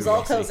 It was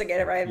all closing in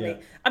around me.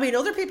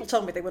 Other people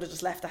told me they would have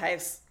just left the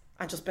house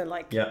and just been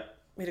like, we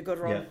had a good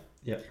run.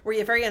 Yeah. Were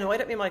you very annoyed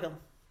at me, Michael?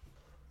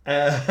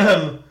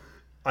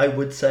 I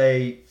would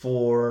say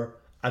for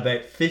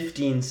about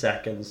 15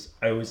 seconds,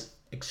 I was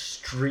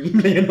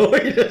extremely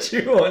annoyed at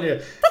you,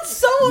 Anya. That's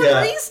so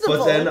unreasonable.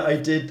 But then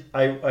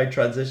I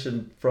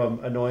transitioned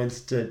from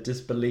annoyance to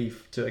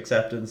disbelief to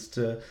acceptance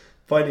to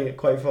finding it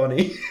quite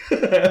funny,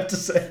 I have to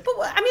say.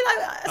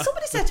 But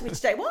somebody said to me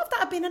today, what if that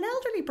had been an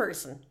elderly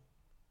person?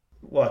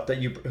 What,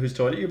 whose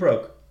toilet you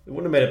broke? It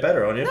wouldn't have made it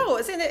better, on you. No,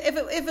 if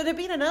it had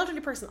been an elderly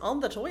person on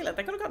the toilet,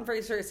 they could have gotten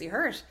very seriously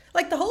hurt.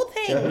 Like the whole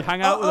thing. Yeah. You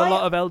hang out with a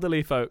lot of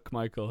elderly folk,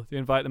 Michael. You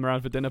invite them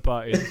around for dinner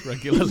parties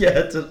regularly.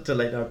 to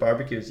late night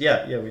barbecues.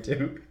 Yeah, we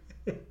do.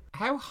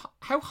 How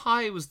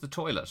high was the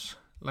toilet?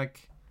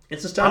 Like,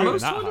 it's a standard. Are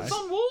most toilets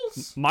on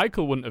walls?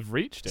 Michael wouldn't have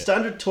reached it.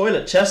 Standard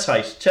toilet, chest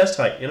height.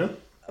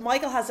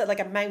 Michael has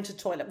a mounted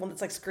toilet, one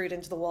that's screwed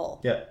into the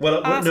wall. Yeah. Well,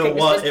 is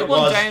this the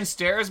one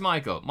downstairs,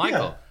 Michael?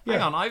 Michael,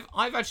 hang on.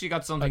 I've actually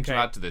got something to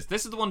add to this.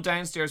 This is the one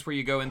downstairs where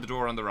you go in the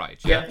door on the right.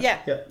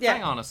 Yeah.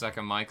 Hang on a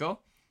second, Michael.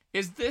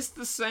 Is this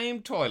the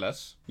same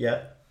toilet?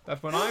 Yeah.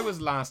 That when I was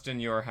last in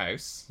your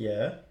house.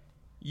 Yeah.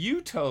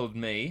 You told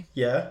me.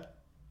 Yeah.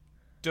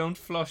 Don't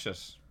flush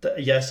it.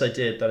 Yes, I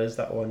did. That is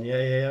that one.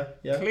 Yeah.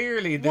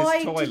 Clearly,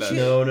 this toilet.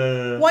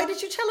 No. Why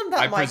did you tell him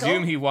that, Michael? I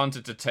presume he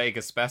wanted to take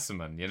a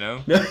specimen. So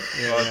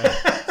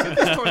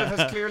this toilet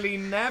has clearly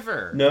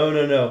never.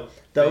 No.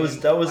 That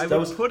was. I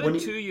would put it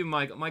to you,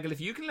 Michael. Michael, if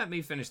you can let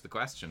me finish the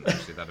question,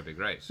 actually, that'd be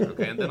great.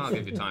 Okay, and then I'll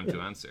give you time to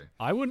answer.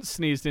 I once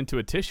sneezed into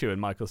a tissue, and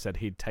Michael said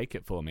he'd take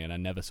it for me, and I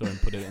never saw him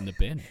put it in the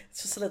bin.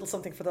 It's just a little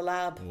something for the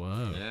lab.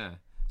 Whoa. Yeah.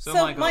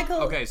 So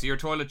Michael. Okay, so your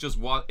toilet just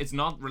it's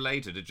not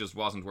related. It just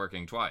wasn't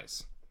working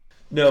twice.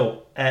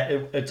 No,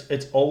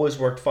 it's always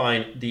worked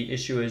fine. The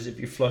issue is if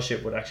you flush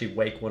it would actually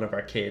wake one of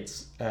our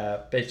kids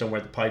based on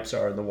where the pipes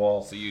are in the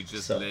wall. So you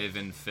just live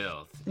in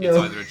filth. No. It's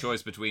either a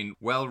choice between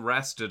well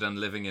rested and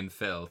living in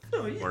filth,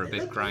 or a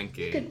bit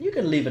cranky. You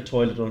can leave a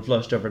toilet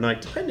unflushed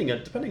overnight, depending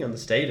on the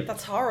state of it.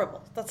 That's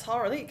horrible.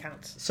 You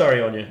can't.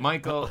 Sorry, Anya.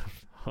 Michael.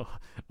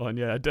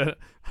 Anya, I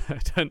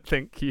don't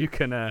think you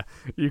can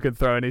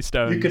throw any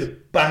stones. You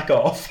could back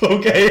off,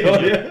 okay,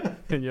 Anya?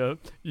 In your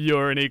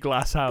urine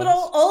glass house. But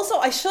also,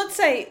 I should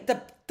say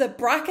the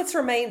brackets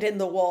remained in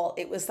the wall.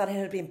 It was that it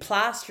had been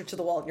plastered to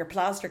the wall, and your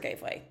plaster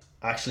gave way.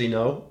 Actually,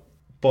 no.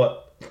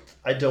 But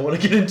I don't want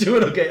to get into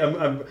it. Okay,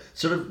 I'm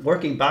sort of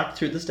working back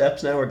through the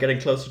steps now. We're getting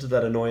closer to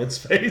that annoyance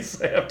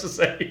phase, I have to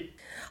say.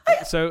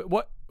 So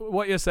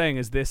what you're saying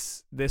is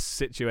this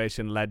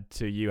situation led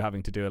to you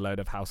having to do a load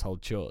of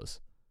household chores.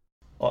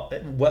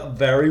 Well,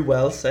 very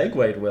well segued,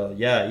 Will.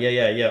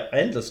 Yeah.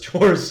 Endless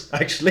chores,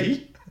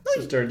 actually.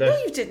 No,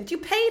 you didn't. You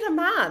paid a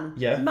man.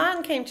 Yeah. A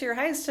man came to your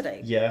house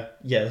today. Yeah,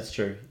 that's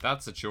true.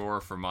 That's a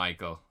chore for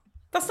Michael.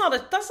 That's not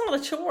a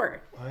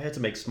chore. I had to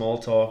make small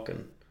talk,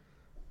 and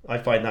I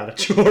find that a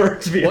chore,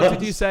 to be honest. What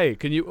did you say?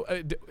 Can you?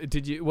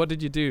 What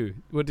did you do?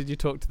 What did you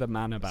talk to the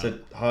man about? I said,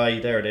 hi,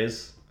 there it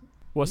is.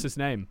 What's his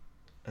name?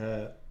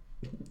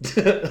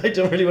 I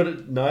don't really want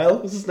to. Niall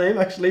was his name,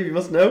 actually. You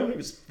must know. It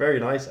was very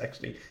nice,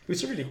 actually. It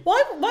was really.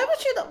 Why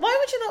would you not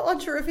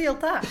want to reveal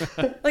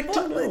that? Like,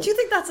 what, do you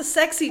think that's a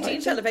sexy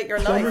detail about your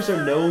plumbers life?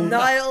 Are known.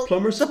 Niall,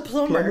 plumbers, the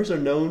plumber. Plumbers are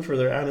known for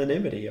their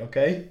anonymity.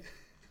 Okay.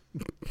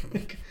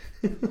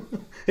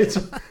 it's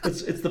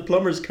the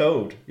plumber's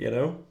code, you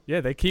know.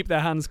 Yeah, they keep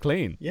their hands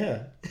clean.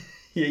 Yeah.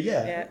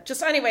 Yeah.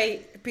 Just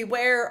anyway,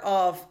 beware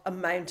of a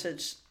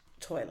mounted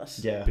toilet.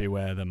 Yeah.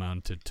 Beware the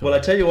mounted toilet. Well,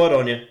 I tell you what,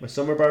 Anya, my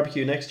summer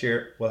barbecue next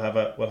year, we'll have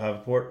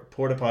a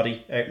porta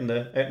potty out in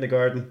the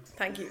garden.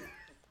 Thank you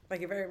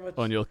very much.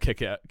 And you'll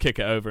kick it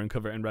over and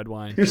cover it in red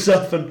wine.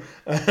 Yourself and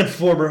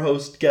former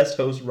guest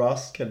host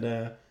Ross can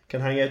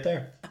hang out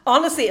there.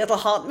 Honestly, it'll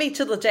haunt me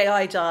till the day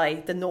I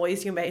die. The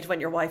noise you made when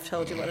your wife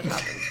told you what had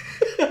happened.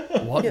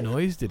 What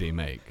noise did he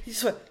make? He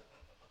just went,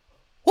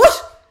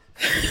 "What?"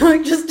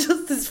 Like just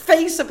his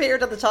face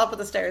appeared at the top of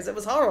the stairs. It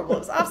was horrible. It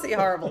was absolutely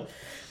horrible.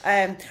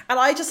 And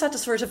I just had to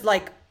sort of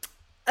like,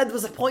 and there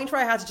was a point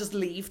where I had to just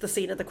leave the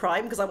scene of the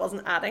crime because I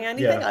wasn't adding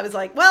anything. I was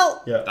like,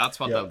 well, that's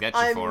what they'll get you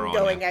I'm for.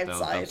 Going Anya.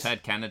 outside. They'll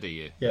Ted Kennedy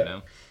you. Yeah. You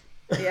know.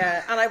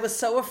 Yeah, and I was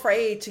so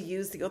afraid to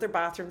use the other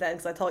bathroom then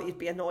because I thought you'd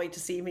be annoyed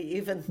to see me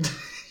even.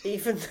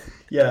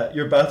 Yeah,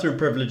 your bathroom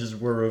privileges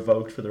were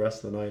revoked for the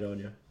rest of the night,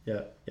 Anya.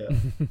 Yeah.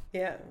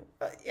 Yeah.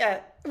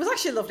 It was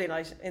actually a lovely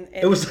night.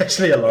 It was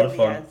actually a lot of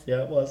fun.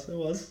 Yeah, it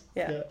was.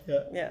 Yeah.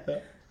 Yeah.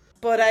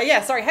 But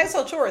sorry,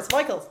 household chores,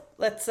 Michael.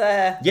 Let's.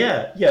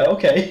 Yeah.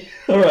 Okay.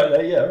 All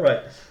right. Yeah.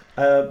 Right.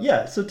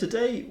 So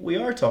today we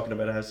are talking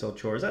about household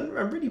chores, and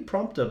I'm really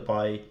prompted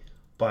by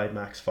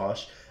Max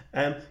Fosh.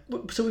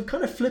 So we've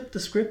kind of flipped the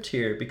script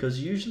here because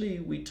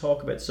usually we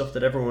talk about stuff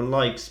that everyone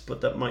likes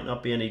but that might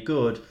not be any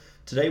good.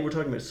 Today we're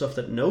talking about stuff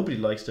that nobody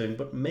likes doing,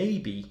 but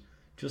maybe,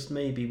 just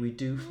maybe, we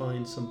do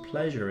find some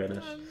pleasure in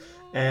it.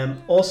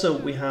 Also,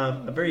 we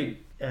have a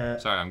very...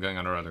 Sorry, I'm going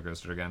on a roller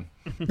coaster again.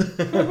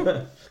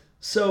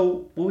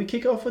 So, will we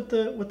kick off with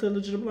the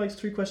Legitimate Likes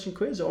 3-question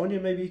quiz? Anya,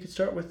 maybe you could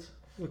start with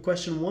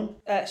question 1.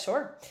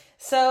 Sure.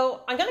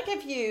 So, I'm going to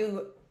give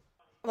you...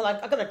 Well,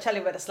 I'm going to tell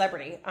you about a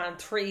celebrity and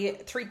three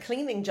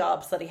cleaning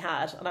jobs that he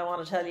had, and I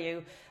want to tell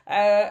you.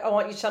 I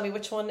want you to tell me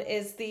which one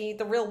is the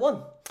real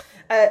one.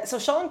 So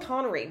Sean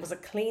Connery was a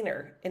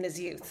cleaner in his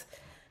youth,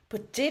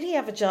 but did he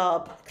have a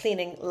job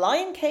cleaning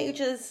lion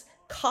cages,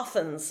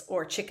 coffins,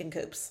 or chicken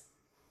coops?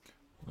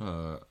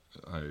 I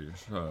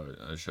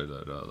say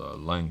that the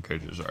lion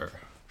cages are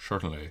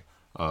certainly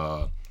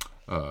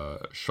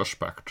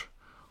suspect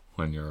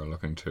when you're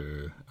looking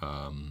to.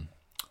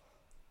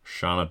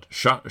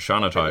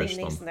 Sanitize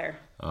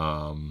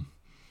them.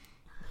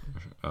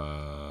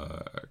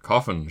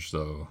 Coffins,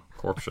 though,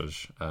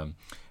 corpses.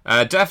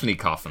 Definitely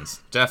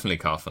coffins.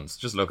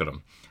 Just look at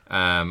them.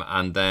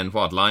 And then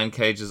what? Lion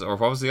cages, or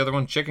what was the other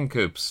one? Chicken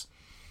coops.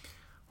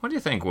 What do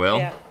you think, Will?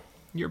 Yeah.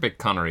 You're a big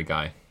Connery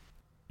guy.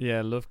 Yeah,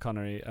 I love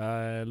Connery.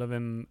 I love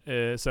him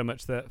so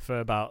much that for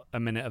about a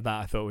minute of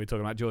that, I thought we were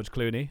talking about George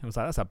Clooney. I was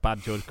like, that's a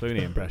bad George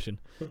Clooney impression.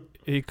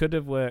 He could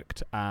have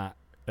worked at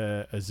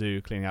a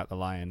zoo cleaning out the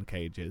lion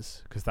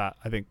cages, because that,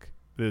 I think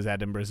there's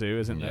Edinburgh Zoo,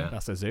 isn't there?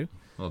 That's a zoo.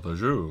 Well, the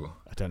zoo.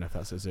 I don't know if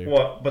that's a zoo.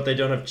 What? But they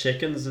don't have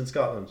chickens in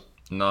Scotland?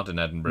 Not in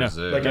Edinburgh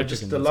Zoo. Like,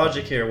 the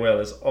logic here, Will,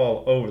 is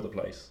all over the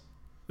place.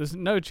 There's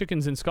no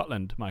chickens in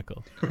Scotland,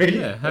 Michael. Really?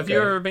 Yeah. Have you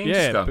ever been to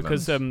Scotland?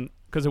 Yeah,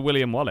 because of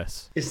William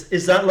Wallace.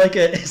 Is that like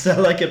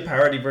a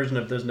parody version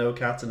of There's No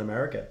Cats in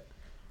America?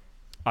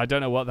 I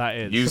don't know what that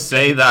is. You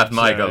say that,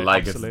 Michael,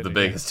 like it's the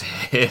biggest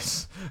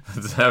hit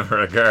that's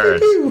ever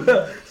occurred.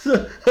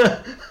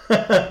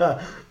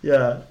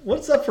 Yeah.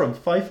 What's that from?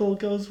 Feifel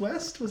Goes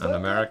West? Was An that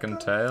American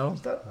Tale?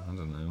 Was that I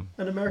don't know.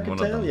 An American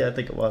Tale? Yeah, I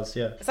think it was,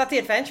 yeah. Is that The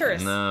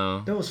Adventurers?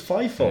 No. No, it was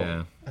Feifel.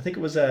 Yeah. I think it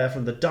was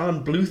from the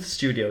Don Bluth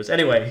Studios.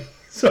 Anyway,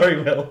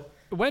 sorry, Will.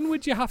 When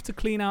would you have to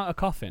clean out a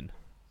coffin?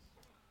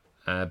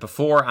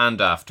 Before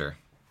and after.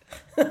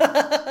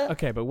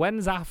 Okay, but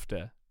when's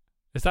after?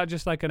 Is that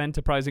just like an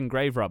enterprising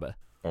grave robber?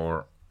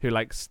 Or who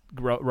robs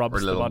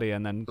the body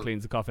and then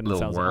cleans the coffin and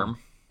sells it? A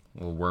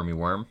little wormy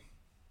worm.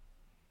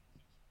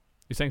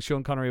 You're saying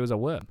Sean Connery was a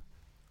worm?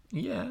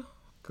 Yeah,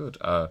 good.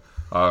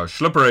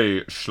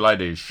 Slippery,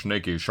 slidey,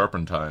 snaky,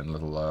 serpentine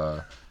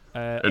little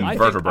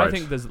invertebrate. I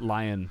think there's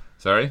lion.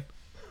 Sorry?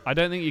 I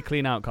don't think you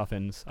clean out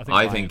coffins.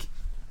 I think...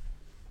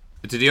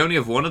 Did he only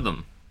have one of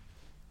them?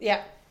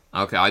 Yeah.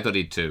 Okay, I thought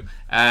he'd 2.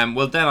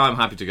 Well, then I'm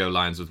happy to go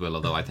lions with Will,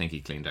 although I think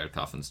he cleaned out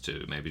coffins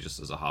too, maybe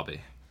just as a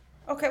hobby.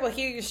 Okay, well,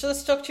 Hugh, you should have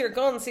stuck to your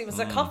guns. He was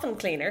a coffin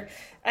cleaner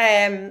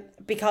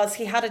because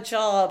he had a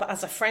job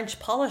as a French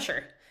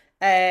polisher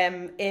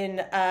in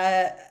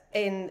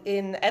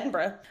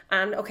Edinburgh,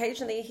 and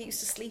occasionally he used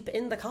to sleep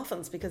in the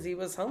coffins because he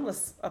was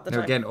homeless at the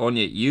time. Again,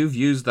 Anya, you've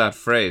used that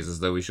phrase as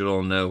though we should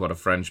all know what a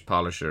French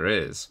polisher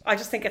is. I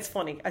just think it's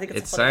funny. I think it's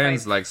it a funny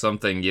sounds phrase. like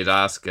something you'd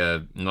ask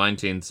a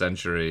 19th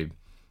century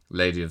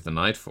lady of the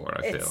night for.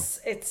 I feel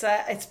it's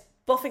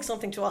buffing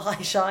something to a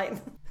high shine.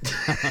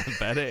 I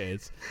bet it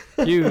is.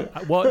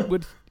 What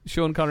would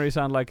Sean Connery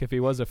sound like if he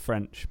was a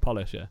French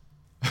polisher?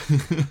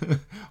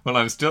 Well,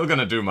 I'm still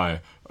gonna do my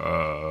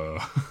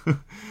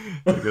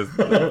because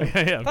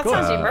yeah, that's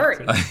Andy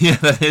Murray. Yeah,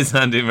 that is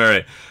Andy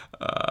Murray.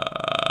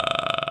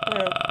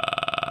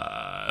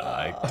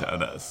 Like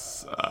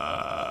tennis.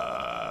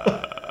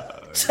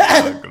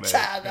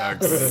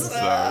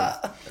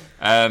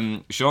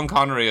 Sean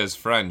Connery is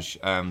French.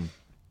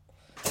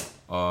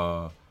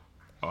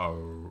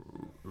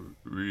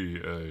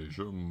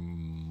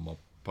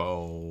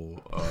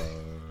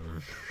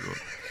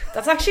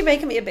 That's actually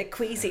making me a bit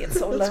queasy. It's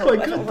so low.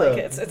 Quite I don't good, like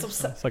it.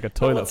 It's like a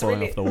toilet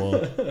falling off the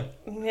wall.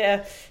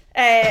 Yeah.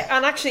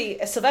 And actually,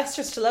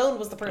 Sylvester Stallone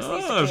was the person who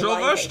used to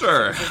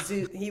Sylvester.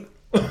 He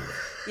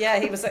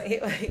was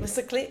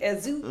a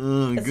zoo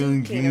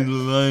cleaner.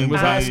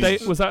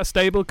 Was that a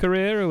stable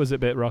career, or was it a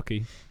bit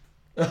rocky?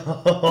 That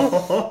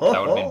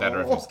would have been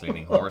better if he was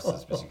cleaning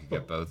horses, but you could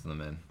get both of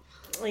them in.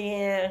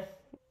 Yeah.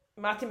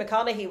 Matthew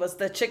McConaughey was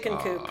the chicken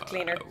coop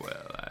cleaner.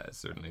 Well, I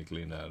certainly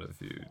cleaned out a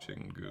few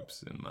chicken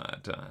coops in my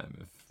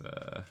time.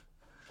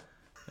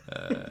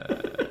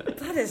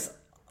 That is...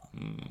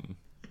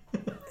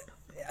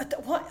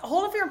 What?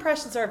 All of your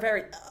impressions are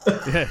very...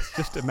 Yeah, it's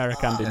just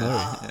American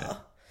Murray.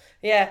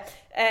 Yeah.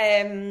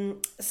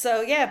 So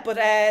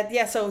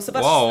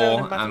Sylvester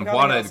Whoa, Stallone and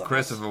what did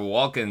Christopher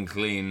Walken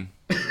clean?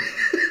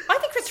 I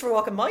think Christopher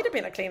Walken might have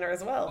been a cleaner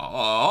as well.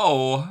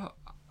 Oh,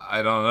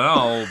 I don't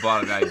know,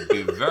 but I'd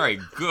be very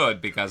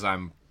good because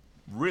I'm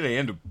really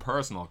into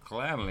personal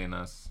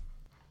cleanliness.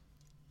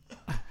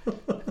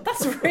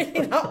 That's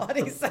really not what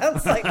he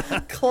sounds like.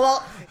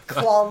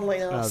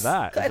 Cleanliness.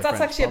 Oh,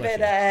 that's actually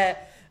a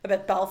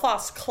bit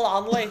Belfast.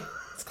 Clonly.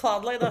 It's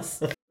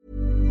cleanliness.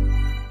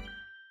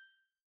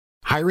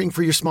 Hiring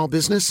for your small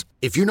business?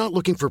 If you're not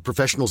looking for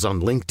professionals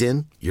on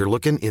LinkedIn, you're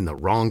looking in the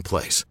wrong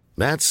place.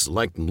 That's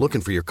like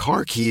looking for your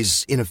car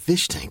keys in a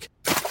fish tank.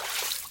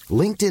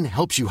 LinkedIn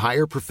helps you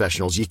hire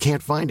professionals you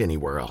can't find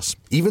anywhere else,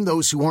 even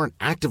those who aren't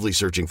actively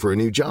searching for a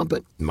new job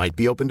but might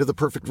be open to the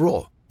perfect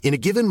role. In a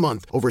given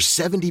month, over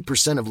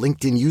 70% of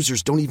LinkedIn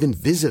users don't even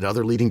visit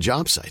other leading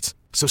job sites.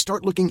 So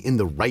start looking in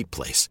the right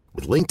place.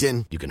 With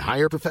LinkedIn, you can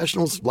hire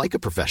professionals like a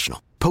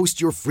professional.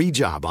 Post your free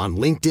job on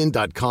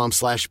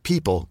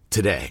linkedin.com/people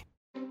today.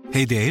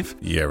 Hey, Dave.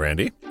 Yeah,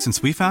 Randy.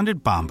 Since we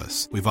founded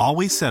Bombas, we've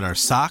always said our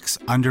socks,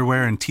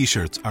 underwear, and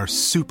T-shirts are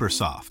super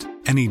soft.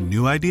 Any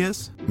new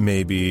ideas?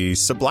 Maybe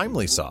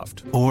sublimely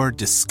soft. Or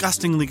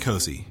disgustingly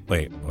cozy.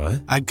 Wait,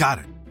 what? I got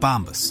it.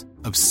 Bombas.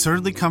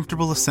 Absurdly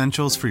comfortable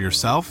essentials for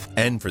yourself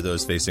and for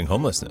those facing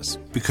homelessness.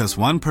 Because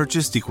one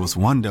purchased equals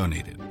one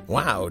donated.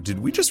 Wow, did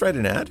we just write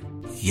an ad?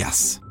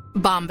 Yes.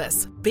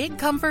 Bombas. Big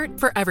comfort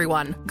for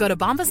everyone. Go to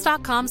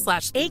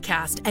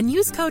bombas.com/ACAST and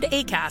use code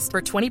ACAST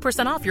for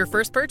 20% off your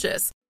first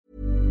purchase.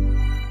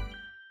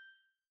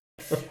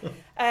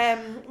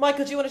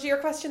 Michael, do you want to do your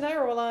question now,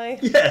 or will I?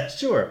 Yeah,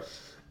 sure.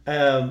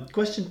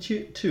 Question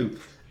two.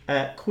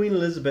 Queen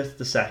Elizabeth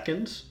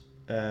II,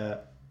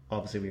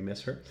 obviously we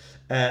miss her,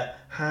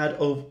 had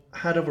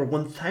over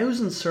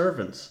 1,000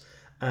 servants,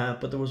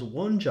 but there was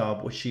one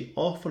job which she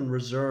often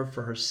reserved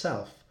for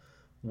herself.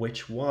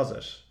 Which was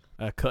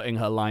it? Cutting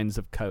her lines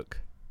of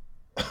coke.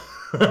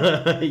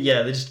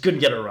 Yeah, they just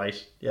couldn't get it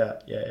right. Yeah.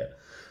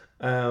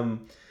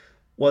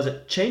 Was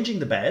it changing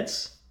the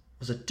beds?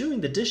 Was it doing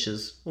the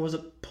dishes? Or was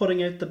it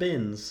putting out the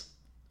bins?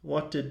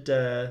 What did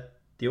the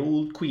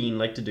old Queen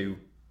like to do?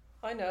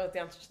 I know the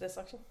answer to this,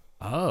 actually.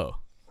 Oh,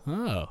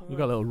 we've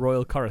got a little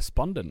royal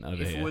correspondent over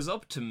here. If it was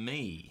up to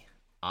me,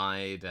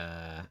 I'd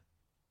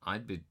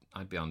be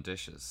on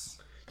dishes.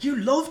 You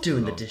love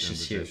doing the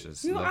dishes, Hugh.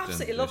 You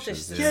absolutely love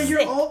dishes. Yeah,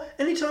 you're all.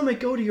 Anytime I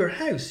go to your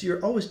house,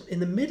 you're always in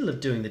the middle of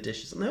doing the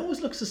dishes, and they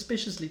always look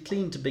suspiciously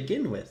clean to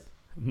begin with.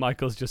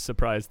 Michael's just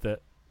surprised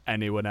that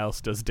anyone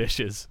else does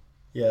dishes.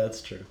 Yeah,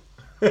 that's true.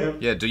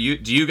 Yeah, do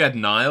you get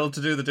Niall to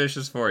do the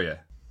dishes for you?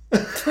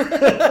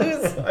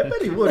 I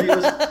bet he would.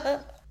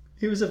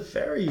 He was a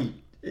very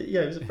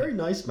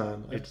nice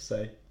man, I have to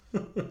say.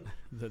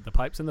 The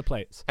pipes and the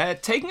plates.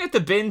 Taking out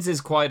the bins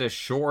is quite a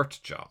short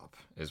job,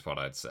 is what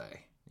I'd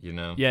say. You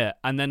know? Yeah,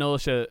 and then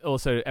also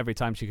every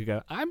time she could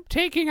go, "I'm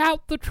taking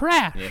out the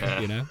trash."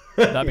 Yeah. You know,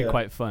 that'd be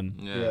quite fun.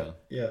 Yeah.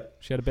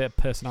 She had a bit of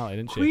personality,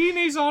 didn't she?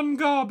 Queenie's on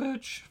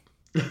garbage.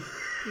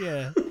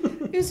 Yeah.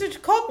 Is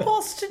it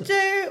compost to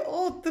do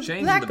or the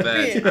changing black the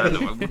beds?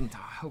 bin? I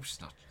hope she's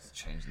not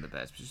changing the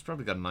beds. But she's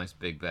probably got a nice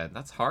big bed.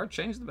 That's hard.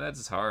 Changing the beds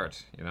is hard.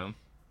 You know.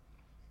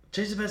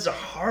 Changing the beds is a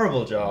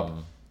horrible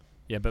job.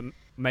 Yeah, but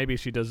maybe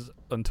she does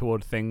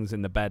untoward things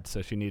in the bed,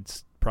 so she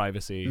needs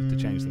privacy to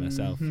change them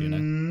herself. You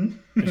know,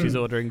 if she's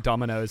ordering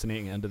Domino's and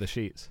eating it under the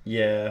sheets.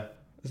 Yeah,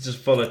 it's just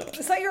full of.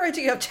 Is that your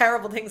idea of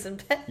terrible things in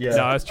bed? Yeah.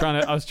 No, I was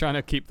trying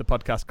to keep the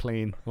podcast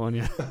clean, weren't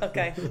you?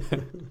 Okay.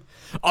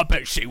 I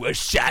bet she was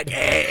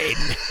shagging.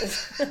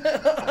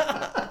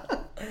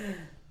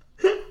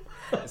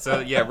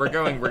 So yeah, we're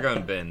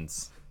going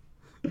bins.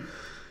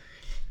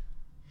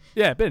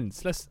 Yeah,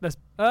 bins. Let's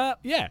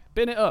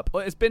bin it up.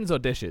 It's bins or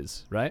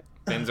dishes, right?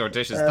 Bins or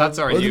dishes. That's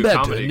our new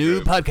comedy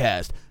group.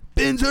 podcast.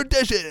 Bins or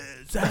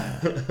dishes.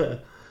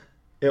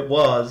 It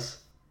was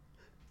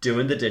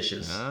Doing the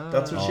dishes.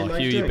 That's what she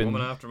likes doing. Been,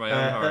 woman after my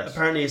own heart.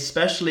 Apparently,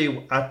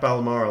 especially at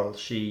Balmoral,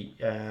 she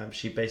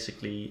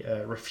basically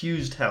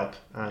refused help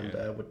and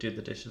would do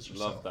the dishes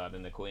herself. Love that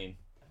in the Queen.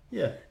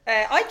 Yeah.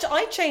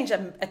 I change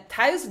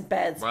 1,000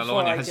 beds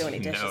before I do any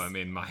dishes. No, I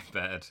mean my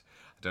bed.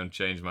 I don't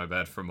change my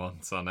bed for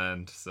months on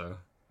end. So.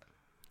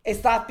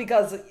 Is that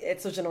because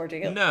it's such an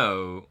ordeal?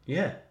 No.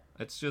 Yeah.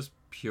 It's just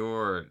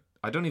pure.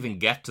 I don't even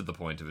get to the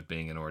point of it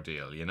being an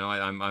ordeal. You know,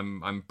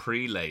 I'm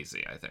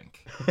pre-lazy, I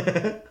think.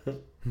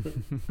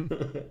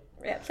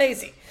 Yeah,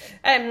 lazy.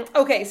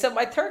 Okay, so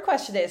my third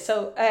question is: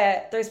 so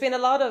there's been a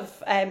lot of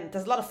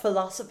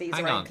philosophies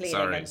around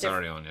cleaning.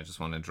 Sorry, Anya. I just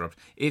want to interrupt.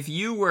 If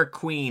you were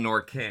queen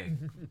or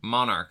king,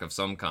 monarch of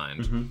some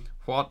kind,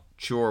 what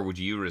chore would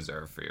you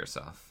reserve for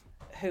yourself?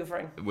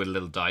 Hoovering with a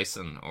little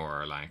Dyson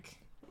or like.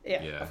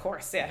 Yeah, of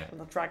course. Yeah, I'm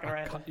not dragging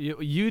around.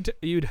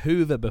 You'd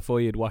hoover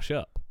before you'd wash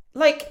up.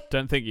 Like,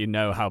 don't think you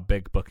know how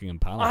big Buckingham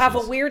Palace is. I have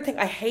a weird thing.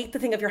 I hate the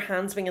thing of your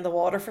hands being in the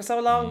water for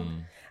so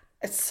long.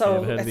 It's so.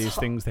 Have you heard of these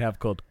things they have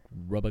called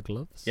rubber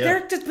gloves?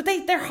 Yeah.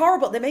 They're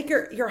horrible. They make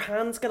your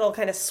hands get all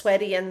kind of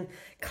sweaty and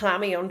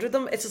clammy under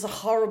them. It's just a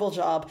horrible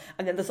job.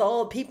 And then there's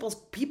all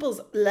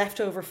people's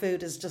leftover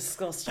food is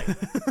disgusting,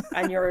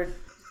 and you're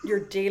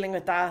dealing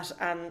with that,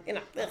 and you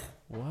know. Ugh.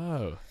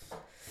 Whoa,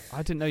 I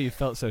didn't know you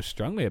felt so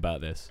strongly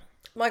about this.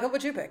 Michael, what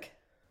would you pick?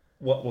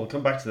 Well, we'll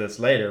come back to this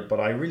later,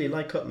 but I really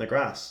like cutting the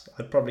grass.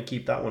 I'd probably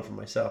keep that one for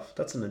myself.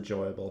 That's an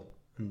enjoyable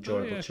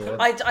chore.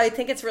 I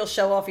think it's real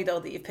show-offy, though,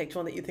 that you've picked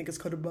one that you think is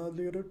kind of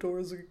manly and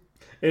outdoorsy.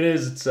 It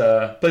is.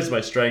 It's plays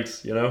my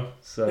strengths, you know?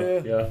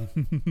 So,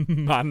 yeah.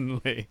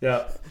 Manly.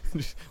 Yeah.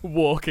 Just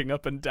walking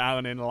up and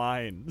down in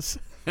lines.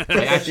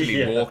 I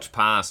actually walked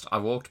past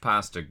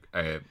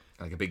a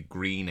big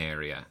green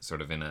area,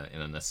 sort of in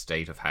an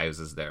estate of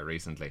houses there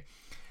recently.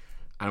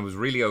 And it was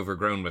really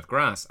overgrown with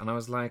grass. And I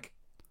was like,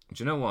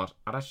 do you know what?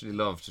 I'd actually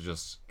love to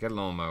just get a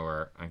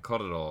lawnmower and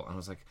cut it all. And I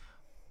was like,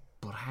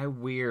 but how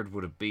weird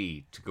would it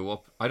be to go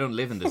up? I don't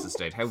live in this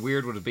estate. How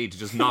weird would it be to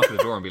just knock at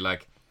the door and be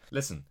like,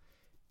 listen,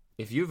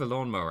 if you have a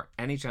lawnmower,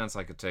 any chance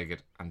I could take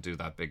it and do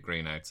that big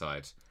green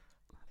outside?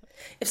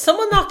 If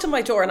someone knocked on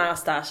my door and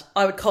asked that,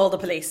 I would call the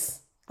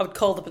police. I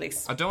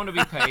don't want to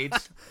be paid. I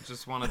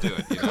just want to do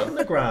it. You know? Cutting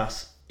the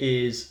grass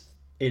is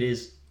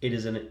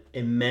an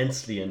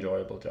immensely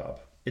enjoyable job.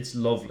 It's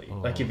lovely. Oh.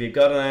 Like if you've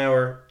got an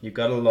hour, you've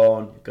got a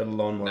lawn, you've got a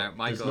lawnmower. Now,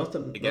 Michael, there's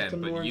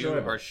nothing more you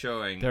enjoyable. Are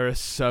showing there are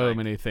so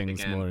many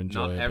things more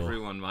enjoyable. Not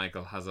everyone,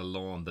 Michael, has a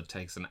lawn that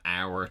takes an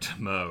hour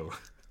to mow.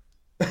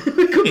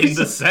 In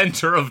the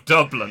centre of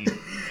Dublin.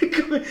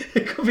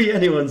 It could be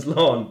anyone's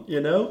lawn,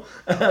 you know.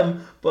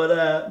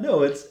 But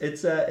no,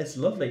 it's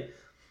lovely.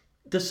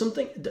 There's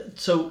something.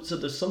 So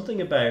there's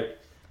something about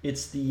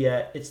it's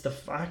the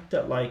fact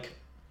that like.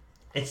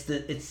 It's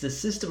the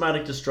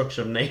systematic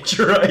destruction of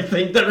nature, I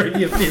think, that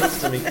really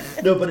appeals to me.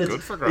 No, but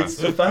it's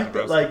the fact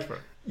that like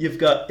if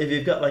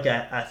you've got like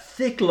a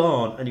thick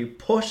lawn and you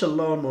push a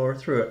lawnmower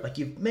through it, like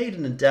you've made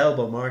an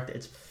indelible mark.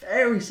 It's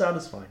very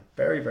satisfying,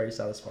 very very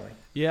satisfying.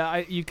 Yeah,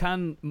 you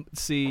can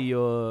see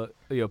your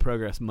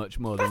progress much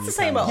more than you can. That's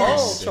the same with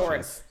all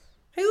chores.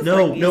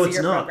 No, it's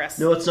not. Progress?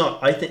 No, it's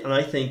not. I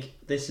think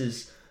this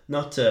is.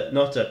 Not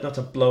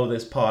to blow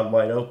this pod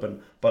wide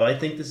open, but I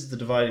think this is the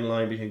dividing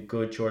line between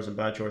good chores and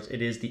bad chores.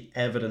 It is the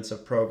evidence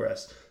of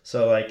progress.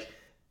 So like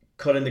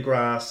cutting the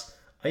grass,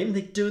 I even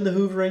think doing the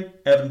hoovering,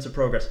 evidence of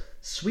progress.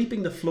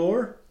 Sweeping the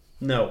floor,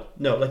 no.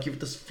 Like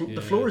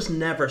the floor is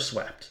never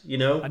swept, you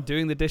know. And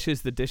doing the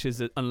dishes,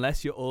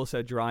 unless you're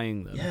also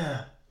drying them.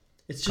 Yeah,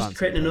 it's just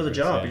creating another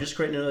job. Yeah. You're just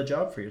creating another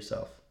job for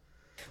yourself.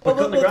 But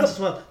cutting the grass as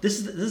well.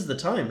 This is the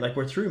time. Like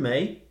we're through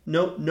May.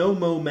 No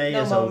mow May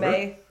is over.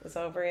 May is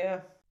over. Yeah.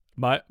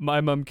 My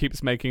mum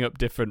keeps making up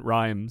different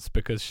rhymes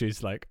because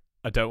she's like,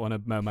 I don't want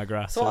to mow my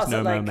grass, so it's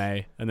no mow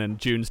May. And then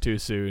June's too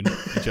soon,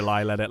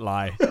 July let it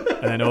lie.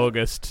 And then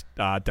August,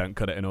 don't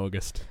cut it in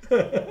August.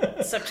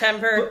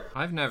 September.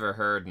 I've never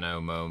heard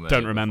no mow May.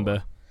 Don't remember.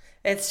 Before.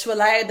 It's to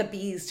allow the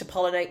bees to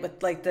pollinate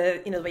with like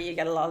the way you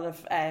get a lot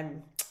of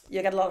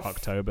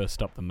October,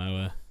 stop the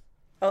mower.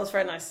 Oh, it's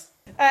very nice.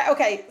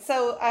 Okay,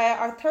 so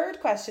our third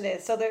question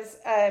is, so there's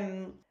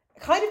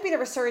kind of been a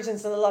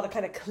resurgence in a lot of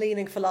kind of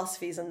cleaning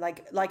philosophies, and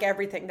like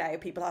everything now,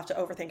 people have to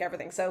overthink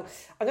everything. So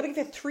I'm going to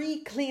give you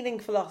 3 cleaning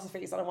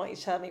philosophies, and I want you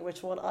to tell me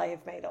which one I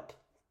have made up.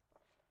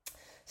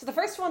 So the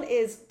first one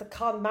is the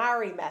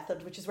KonMari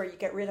method, which is where you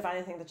get rid of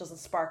anything that doesn't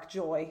spark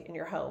joy in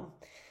your home.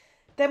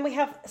 Then we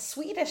have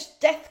Swedish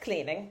death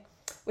cleaning,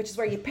 which is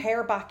where you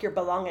pare back your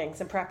belongings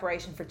in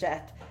preparation for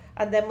death.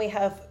 And then we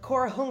have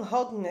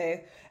Korhunghognu,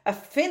 a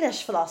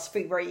Finnish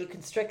philosophy where you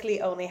can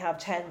strictly only have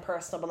 10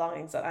 personal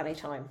belongings at any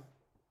time.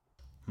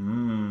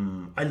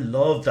 I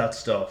love that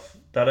stuff.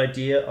 That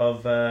idea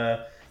of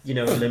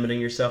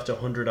limiting yourself to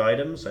 100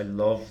 items. I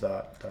love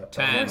that.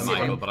 10,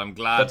 Michael, but I'm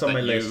glad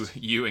that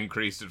you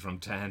increased it from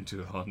 10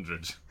 to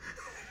 100.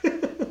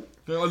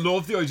 I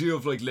love the idea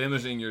of like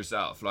limiting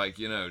yourself, like,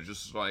 you know,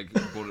 just like,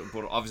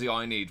 but obviously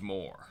I need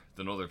more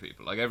than other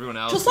people. Like everyone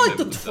else. Just like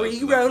the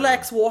 3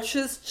 Rolex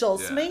watches,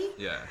 just me.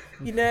 Yeah.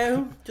 You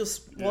know,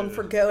 just one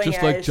for going just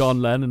out. Like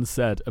John Lennon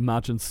said,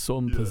 imagine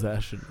some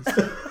possessions.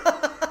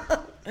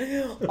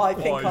 I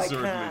think I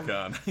certainly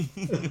can.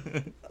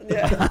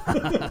 Yeah.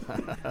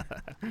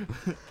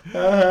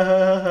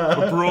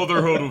 A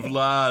brotherhood of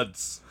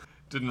lads.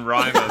 Didn't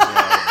rhyme as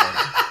well.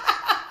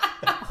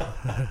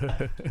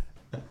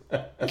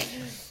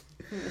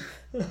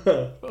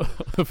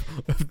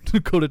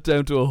 I've cut it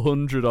down to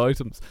 100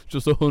 items.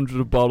 Just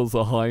 100 bottles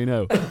of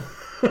Hino.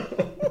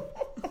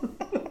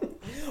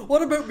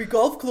 What about me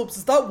golf clubs?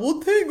 Is that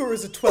one thing or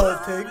is it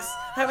 12 things?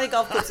 How many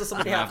golf clubs does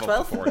somebody have?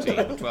 12? 14.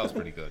 12's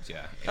pretty good,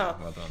 yeah.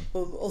 Well done.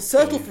 I'll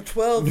settle for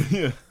 12.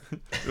 Yeah.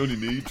 You only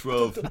need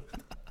 12.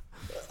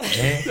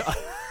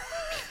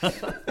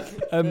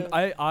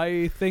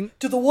 I think...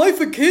 Do the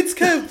wife and kids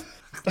count?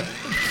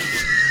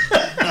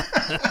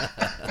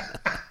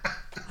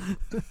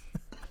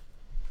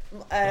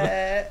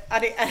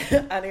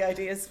 Any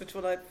ideas which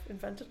one I've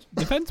invented?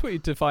 Depends what you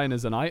define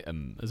as an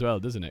item as well,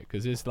 doesn't it?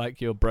 Because it's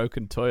like your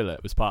broken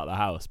toilet was part of the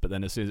house, but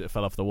then as soon as it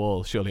fell off the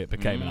wall, surely it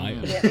became an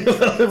item. Yeah.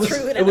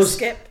 Threw it in a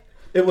skip.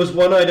 It was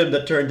one item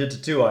that turned into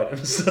 2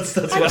 items. That's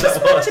what I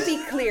just want to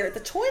be clear.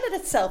 The toilet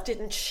itself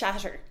didn't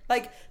shatter.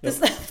 Like, there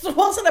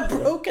wasn't a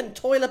broken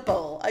toilet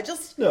bowl. It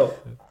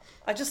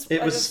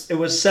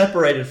was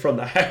separated from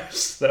the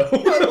house, though.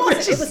 No, it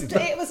wasn't.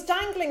 It was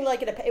dangling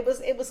like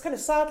it was kind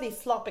of sadly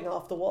flopping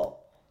off the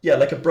wall. Yeah,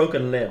 like a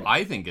broken limb.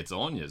 I think it's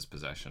Anya's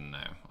possession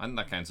now. I think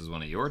that counts as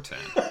one of your 10.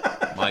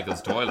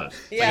 Michael's toilet.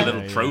 It's like a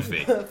little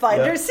trophy.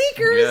 Finders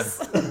seekers.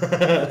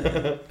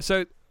 Yeah.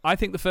 So I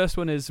think the first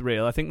one is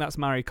real. I think that's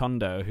Marie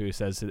Kondo who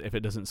says if it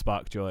doesn't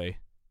spark joy,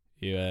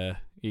 you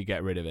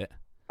get rid of it.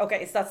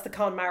 Okay, so that's the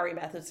KonMari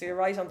method. So you're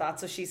right on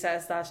that. So she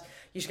says that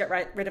you should get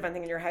rid of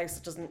anything in your house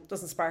that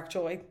doesn't spark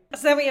joy.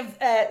 So then we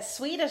have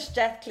Swedish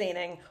death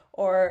cleaning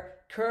or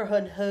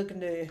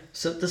Kurhunhugnu.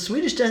 So the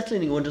Swedish death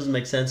cleaning one doesn't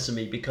make sense to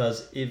me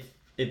because if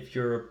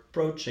you're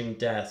approaching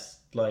death,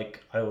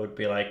 like I would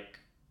be like,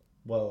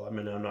 well, I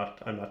mean, I'm not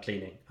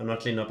cleaning. I'm not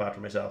cleaning up after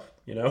myself.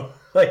 You know,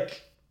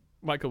 like.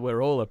 Michael,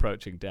 we're all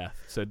approaching death.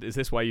 So is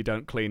this why you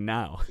don't clean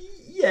now?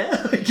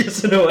 Yeah, I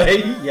guess in a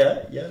way.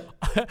 Yeah.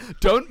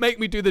 Don't make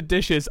me do the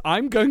dishes.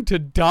 I'm going to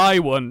die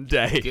one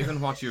day.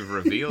 Given what you've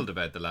revealed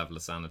about the level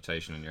of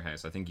sanitation in your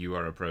house, I think you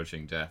are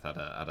approaching death at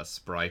a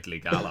sprightly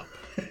gallop.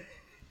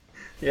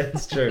 Yeah,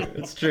 it's true.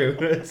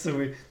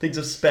 Things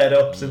have sped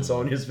up since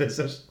Anya's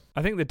visit.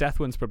 I think the death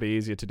one's probably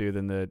easier to do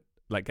than the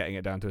getting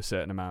it down to a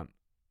certain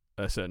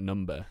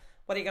number.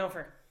 What are you going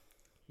for?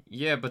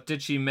 Yeah, but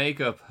did she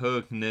make up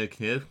her? Maybe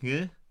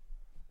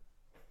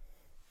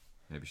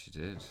she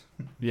did.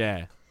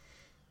 Yeah.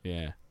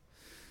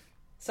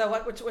 So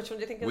which one do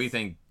you think is? We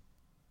think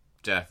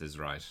death is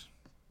right.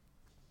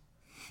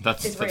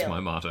 That's my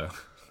motto.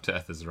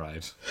 Death is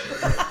right.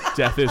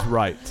 Death is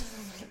right.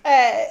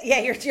 Yeah,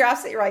 you're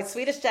absolutely right.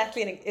 Swedish death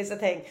cleaning is a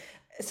thing.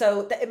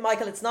 So,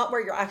 Michael, it's not where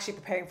you're actually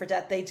preparing for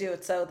death. They do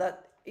it so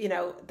that, you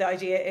know, the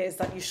idea is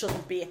that you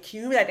shouldn't be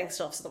accumulating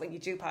stuff so that when you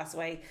do pass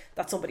away,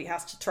 that somebody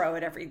has to throw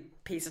out every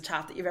piece of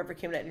chat that you've ever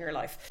accumulated in your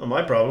life. Not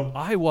my problem.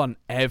 I want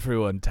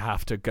everyone to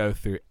have to go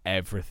through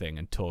everything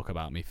and talk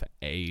about me for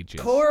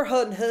ages.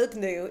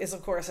 Kurhunhugnu is,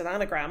 of course, an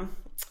anagram.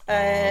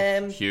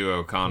 Hugh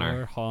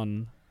O'Connor.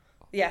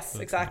 Yes,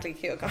 exactly,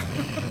 Hugh O'Connor.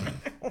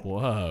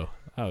 Whoa.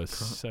 That was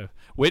so...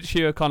 Which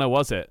Hugh O'Connor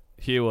was it?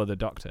 Hugh or the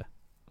doctor?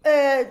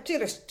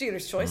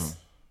 Dealer's choice.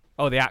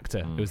 Oh, the actor.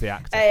 It was the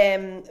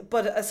actor.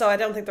 But so I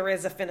don't think there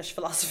is a Finnish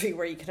philosophy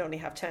where you can only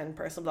have 10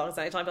 personal belongings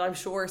at any time, but I'm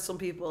sure some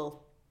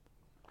people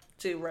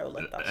do roll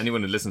like that.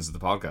 Anyone who listens to the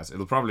podcast,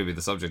 it'll probably be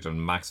the subject of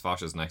Max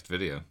Fosh's next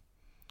video.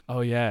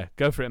 Oh, yeah.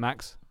 Go for it,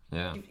 Max.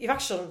 Yeah. You've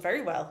actually done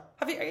very well.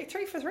 Are you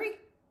 3 for 3?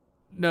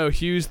 No,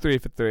 Hugh's 3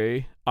 for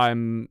 3.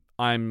 I'm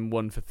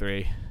 1 for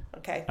 3.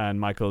 Okay. And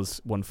Michael's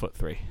 1 foot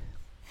 3.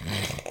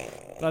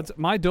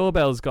 My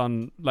doorbell's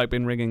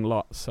been ringing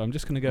lots, so I'm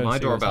just going to go. My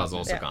doorbell's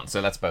also gone,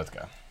 so let's both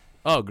go.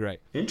 Oh, great.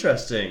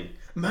 Interesting.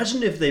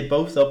 Imagine if they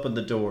both opened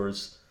the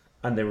doors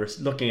and they were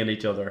looking at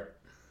each other.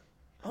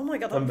 Oh my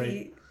god, that'd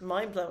be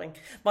mind-blowing.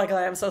 Michael,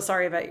 I am so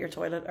sorry about your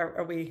toilet.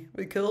 Are we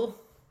cool?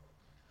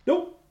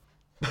 Nope.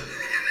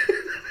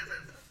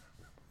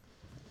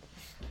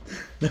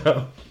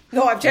 No.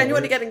 No, I'm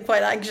genuinely getting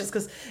quite anxious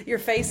because your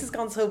face has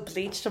gone so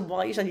bleached and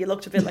white and you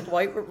looked a bit like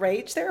white with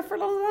rage there for a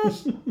lot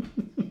of that.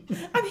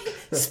 I mean,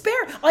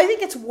 I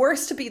think it's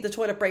worse to be the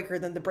toilet breaker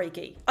than the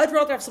breakee. I'd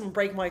rather have someone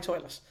break my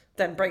toilet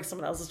than break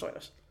someone else's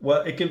toilet.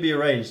 Well, it can be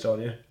arranged,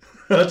 Anya.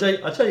 I'll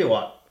tell you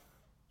what.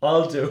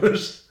 I'll do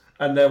it,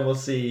 and then we'll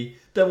see.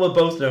 Then we'll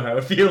both know how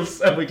it feels,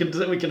 and we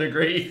can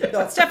agree.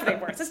 No, it's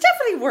definitely worse. It's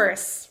definitely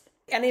worse.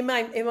 And in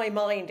my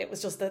mind, it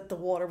was just that the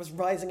water was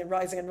rising and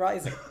rising and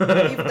rising.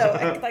 Even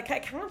though I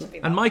can't be.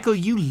 And Michael,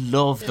 you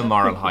love the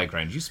moral high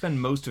ground. You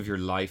spend most of your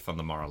life on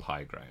the moral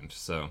high ground,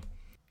 so.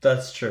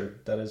 That's true.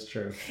 That is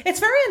true. It's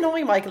very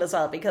annoying, Michael, as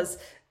well, because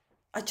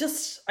I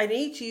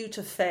need you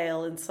to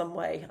fail in some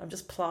way. I'm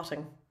just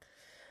plotting.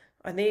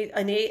 I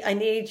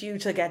need you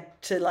to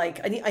get to like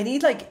I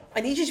need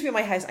you to be in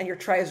my house and your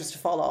trousers to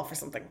fall off or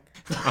something.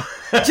 Do you know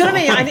what I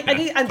mean?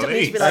 I need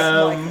to be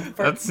like Michael.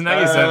 That's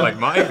now you sound like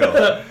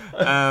Michael.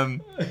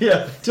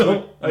 Yeah,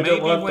 I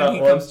don't want when he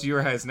comes to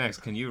your house next,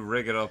 can you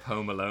rig it up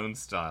Home Alone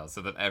style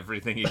so that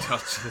everything he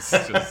touches,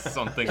 just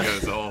something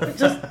goes off?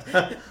 Just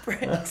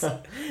breaks.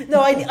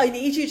 No, I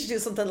need you to do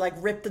something like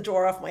rip the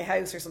door off my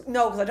house or something.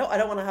 No, because I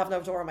don't want to have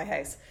no door in my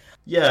house.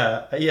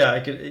 Yeah,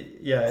 I could.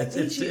 Yeah,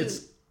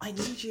 I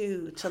need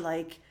you to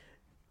like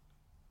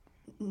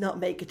not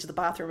make it to the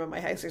bathroom in my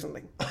house or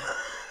something.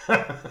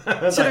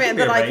 That could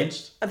be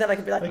arranged. And then I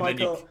could be like, and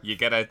Michael, then you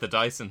get out the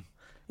Dyson.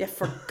 Yeah,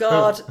 for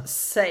God's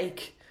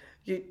sake,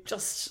 you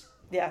just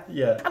yeah.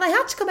 And I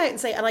had to come out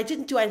and say, and I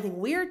didn't do anything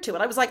weird to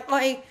it. I was like,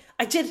 I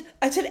did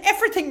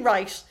everything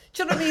right.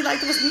 Do you know what I mean? Like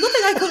there was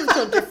nothing I could have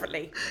done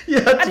differently. You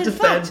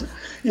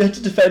had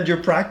to defend your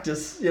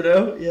practice, you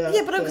know? Yeah.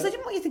 Yeah, but because I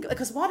didn't want you to think,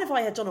 because what if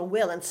I had done a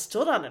will and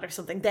stood on it or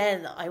something?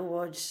 Then I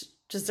would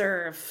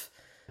deserve,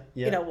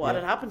 what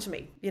had happened to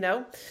me, you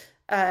know?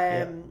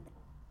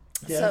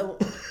 So,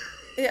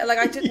 yeah, like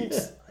I didn't,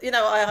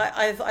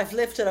 I've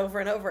lived it over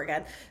and over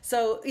again.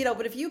 So,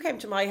 but if you came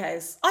to my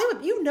house, I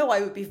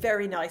would be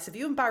very nice. If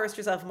you embarrassed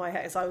yourself in my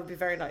house, I would be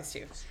very nice to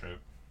you. That's true.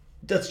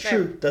 That's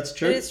true. That's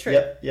true. It is true.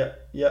 Yeah.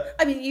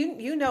 I mean,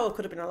 it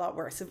could have been a lot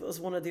worse if it was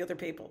one of the other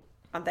people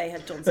and they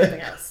had done something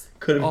else.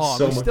 Could have been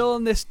so much. Still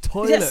on this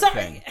toilet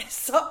thing.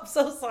 So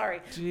sorry.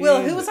 Jeez,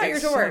 Will, who was at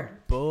your door?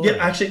 Yeah,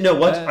 actually, no.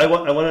 What I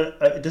want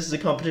to. This is a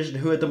competition.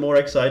 Who had the more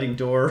exciting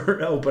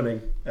door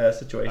opening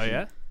situation? Oh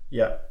yeah.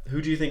 Yeah.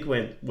 Who do you think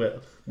win?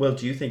 Will,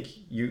 do you think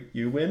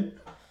you win?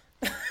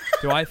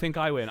 Do I think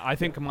I win? I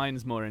think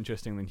mine's more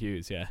interesting than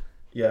Hugh's. Yeah.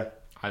 Yeah.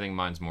 I think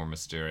mine's more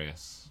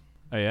mysterious.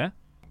 Oh yeah.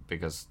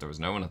 Because there was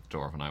no one at the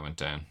door when I went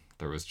down.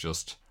 There was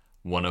just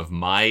one of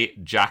my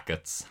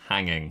jackets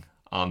hanging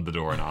on the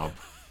doorknob.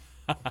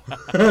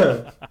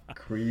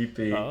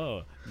 Creepy.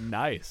 Oh,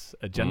 nice.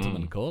 A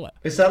gentleman call it.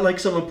 Is that like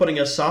someone putting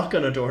a sock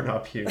on a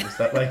doorknob, Hugh? Is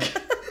that like...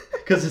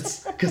 Because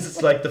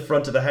it's like the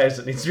front of the house.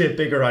 It needs to be a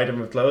bigger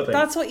item of clothing.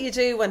 That's what you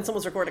do when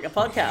someone's recording a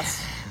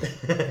podcast.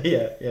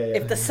 Yeah.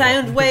 If the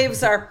sound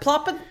waves are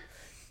plopping,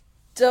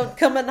 don't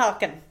come a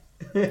knocking.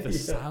 The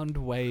sound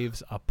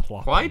waves are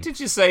plopping. Why did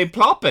you say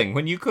plopping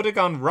when you could have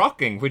gone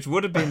rocking, which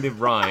would have been the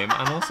rhyme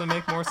and also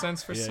make more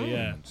sense for sound?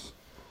 Yeah.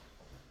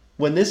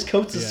 When this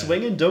coat's a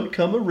swinging, don't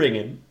come a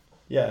ringing.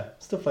 Yeah,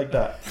 stuff like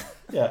that.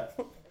 Yeah.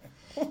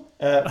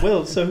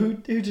 Will, so who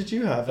did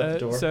you have at the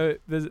door? So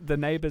the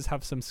neighbours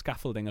have some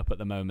scaffolding up at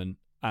the moment,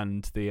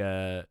 and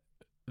the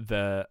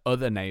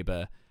other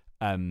neighbour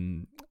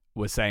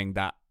was saying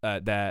that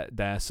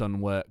their son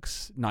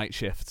works night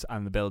shifts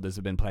and the builders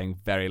have been playing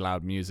very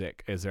loud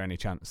music. Is there any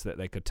chance that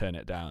they could turn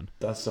it down?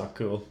 That's not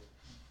cool.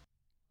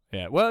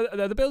 Yeah, well,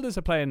 the builders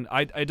are playing.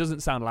 It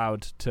doesn't sound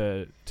loud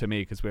to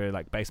me because we're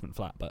like basement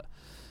flat, but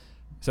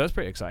so that's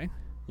pretty exciting.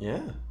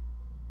 Yeah.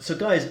 So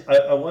guys,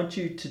 I want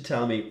you to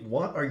tell me,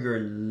 what are your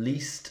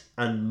least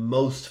and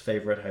most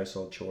favourite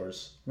household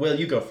chores? Will,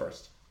 you go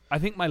first. I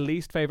think my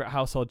least favourite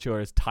household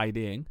chore is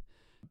tidying,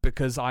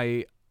 because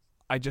I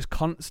just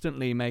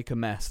constantly make a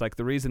mess. Like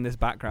the reason this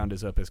background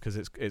is up is because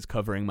it's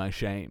covering my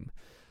shame.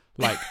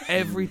 Like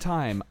every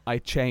time I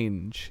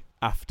change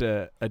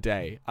after a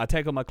day, I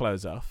take all my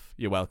clothes off.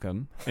 You're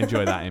welcome.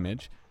 Enjoy that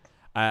image.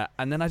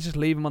 And then I just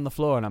leave them on the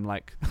floor and I'm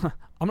like,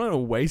 I'm not going to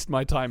waste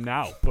my time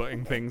now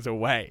putting things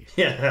away.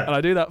 Yeah. And I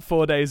do that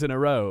 4 days in a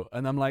row.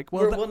 And I'm like,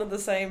 well, we're one and the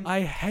same.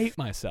 I hate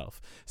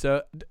myself.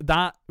 So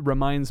that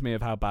reminds me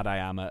of how bad I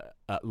am at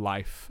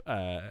life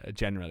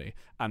generally.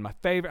 And my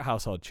favourite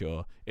household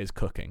chore is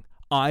cooking.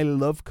 I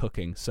love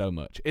cooking so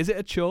much. Is it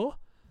a chore?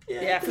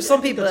 Yeah, for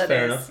some people it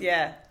is.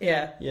 Yeah.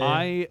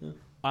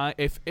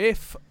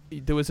 If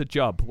there was a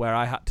job where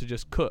I had to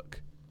just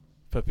cook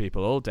for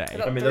people all day.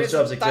 I mean, those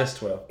jobs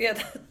exist, Will.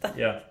 Yeah.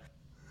 Yeah.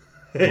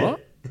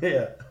 What?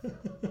 Yeah.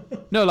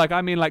 No, like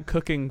I mean, like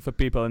cooking for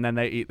people and then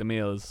they eat the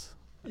meals,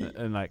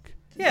 and like.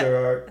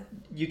 Yeah.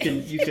 You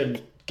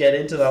can get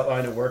into that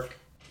line of work.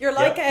 You're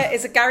like,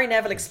 is it Gary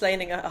Neville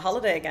explaining a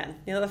holiday again?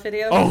 You know that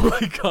video? Oh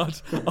my god!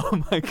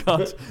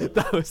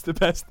 That was the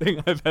best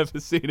thing I've ever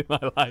seen in my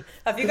life.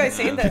 Have you guys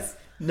seen this?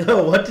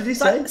 No, what did he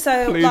say?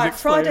 So like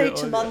Friday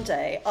to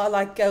Monday, I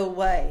like go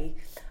away,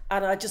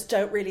 and I just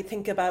don't really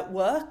think about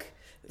work.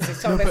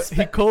 So but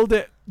he called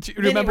it. Do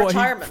you remember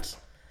retirement?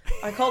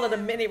 I call it a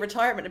mini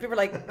retirement, and people are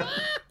like,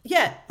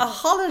 "Yeah, a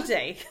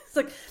holiday." It's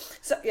like,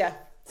 so yeah.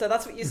 So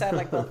that's what you sound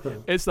like,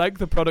 Will. It's like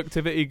the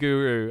productivity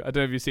guru. I don't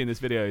know if you've seen this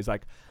video. He's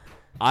like,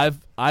 I've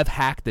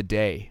hacked the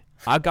day.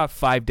 I've got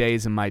 5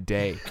 days in my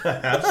day.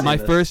 My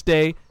first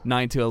day,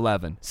 9 to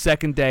 11.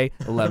 Second day,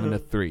 11 to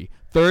 3.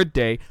 Third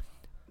day,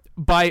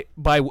 by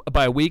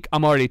a week,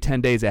 I'm already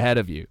 10 days ahead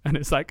of you. And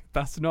it's like,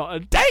 that's not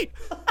a day.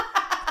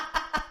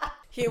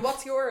 Hugh,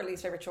 what's your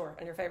least favourite chore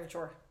and your favourite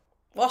chore?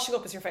 Washing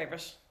up is your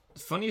favourite.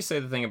 It's funny you say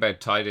the thing about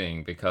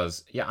tidying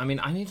because, I'm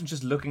even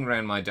just looking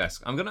around my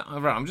desk. I'm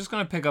just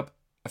going to pick up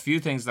a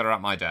few things that are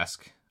at my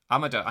desk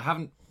Amanda, I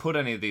haven't put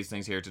any of these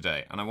things here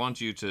today, and I want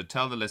you to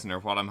tell the listener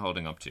what I'm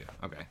holding up to you.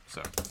 Okay,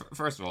 so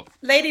first of all,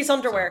 ladies'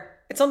 underwear.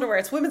 It's underwear.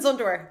 It's women's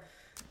underwear.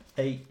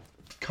 A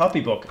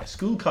copybook, a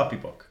school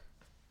copybook.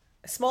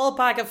 A small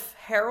bag of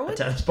heroin. A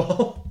tennis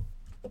ball.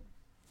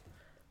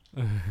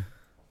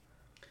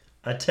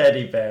 A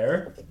teddy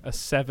bear. A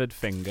severed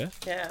finger.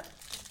 Yeah.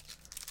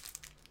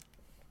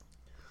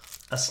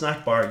 A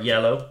snack bar,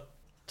 yellow.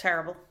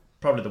 Terrible.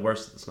 Probably the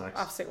worst of the snacks.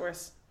 Absolute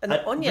worst. An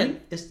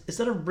onion. Is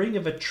that a ring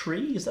of a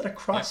tree? Is that a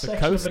cross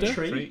section of a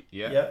tree?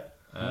 Yeah.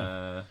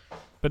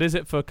 But is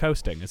it for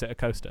coasting? Is it a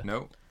coaster?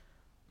 No.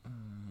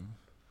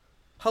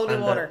 Holy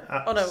water.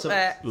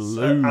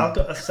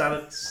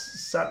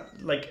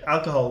 Like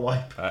alcohol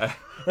wipe.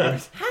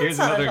 Here's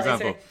another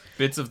example.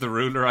 Bits of the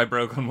ruler I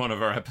broke on one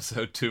of our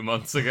episodes 2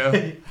 months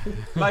ago.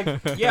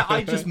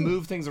 I just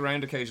move things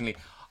around occasionally.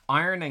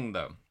 Ironing,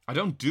 though. I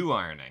don't do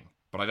ironing,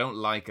 but I don't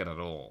like it at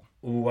all.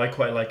 Ooh, I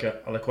quite like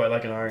it. I quite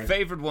like an iron.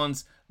 Favorite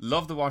ones,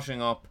 love the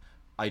washing up.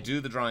 I do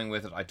the drying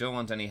with it. I don't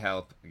want any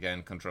help.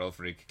 Again, control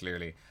freak,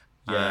 clearly.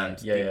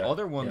 The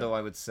other one, though,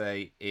 I would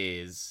say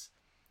is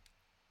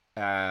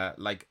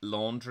like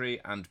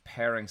laundry and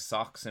pairing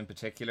socks in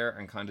particular,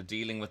 and kind of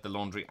dealing with the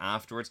laundry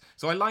afterwards.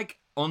 So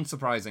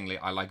unsurprisingly,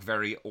 I like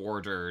very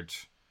ordered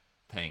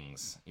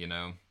things, you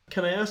know.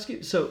 Can I ask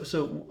you, so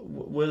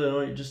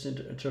Will, just in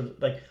terms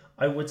of, like,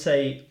 I would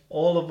say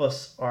all of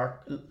us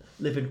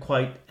live in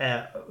quite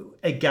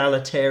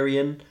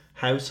egalitarian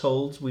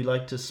households. We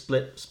like to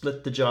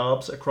split the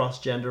jobs across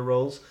gender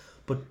roles.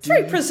 But it's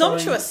very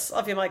presumptuous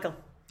of you, Michael.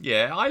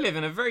 Yeah, I live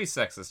in a very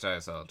sexist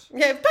household.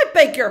 Yeah, I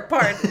beg your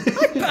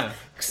pardon.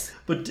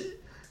 But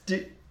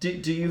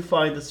do you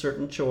find that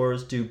certain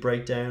chores do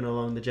break down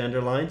along the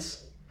gender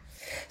lines?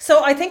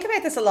 So I think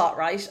about this a lot,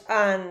 right?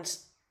 And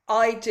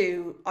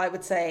I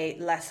would say,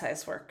 less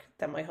housework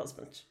than my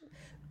husband.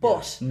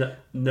 But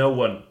no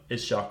one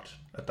is shocked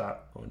at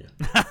that, Anya.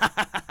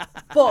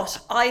 But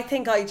I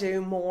think I do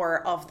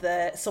more of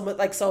I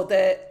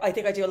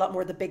think I do a lot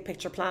more of the big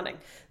picture planning.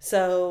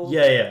 So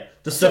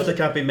the stuff that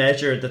can't be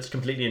measured, that's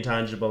completely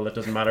intangible, that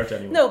doesn't matter to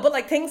anyone. No, but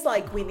like things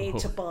like we need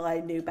to buy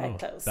new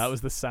bedclothes. That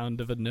was the sound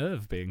of a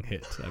nerve being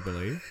hit, I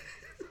believe.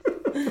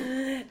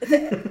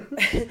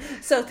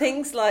 So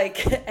things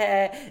like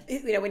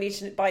we need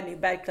to buy new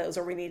bedclothes,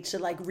 or we need to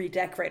like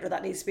redecorate, or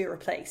that needs to be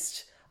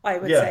replaced. I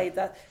would say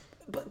that.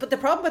 But the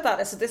problem with that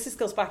is, so this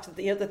goes back to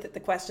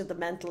the question of the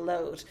mental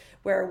load,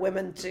 where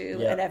women do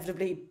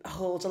inevitably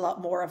hold a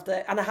lot more of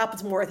and it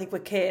happens more, I think,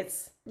 with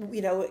kids.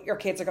 You know, your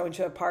kids are going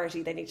to a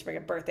party, they need to bring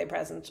a birthday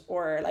present,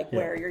 or like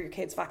where your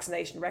kids'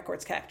 vaccination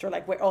records kept, or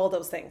like where all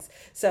those things.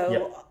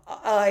 So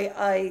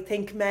I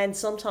think men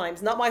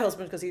sometimes, not my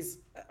husband, because he's,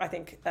 I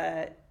think,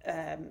 a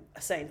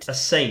saint. A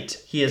saint.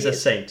 He is a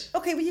saint.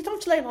 Okay, well, you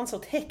don't lay it on so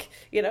thick,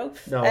 you know.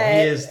 No, he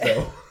is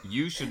though.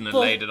 You shouldn't have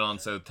laid it on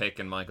so thick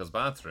in Michael's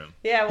bathroom.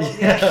 Yeah,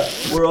 well,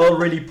 we're all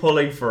really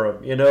pulling for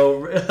him, you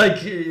know,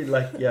 like.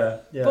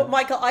 But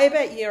Michael, I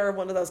bet you're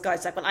one of those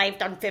guys like, well, I've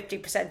done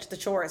 50% of the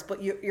chores,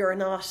 but you're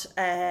not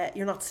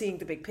seeing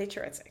the big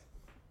picture, I'd say.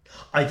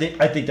 I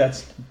think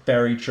that's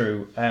very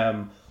true.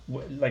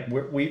 Like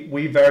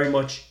we very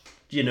much,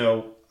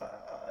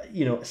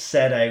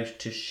 set out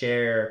to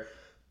share.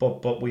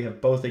 But we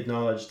have both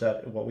acknowledged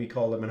that what we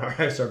call them in our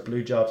house are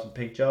blue jobs and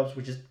pink jobs,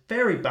 which is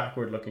very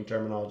backward looking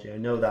terminology. I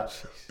know that.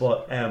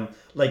 But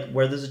like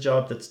where there's a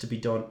job that's to be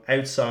done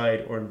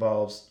outside or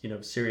involves,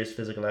 serious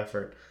physical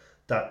effort,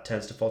 that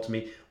tends to fall to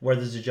me. Where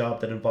there's a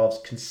job that involves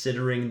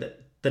considering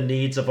the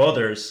needs of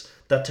others,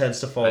 that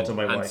tends to fall to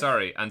my wife.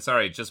 And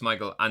sorry, just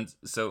Michael. And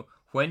so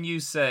when you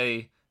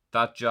say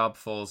that job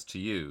falls to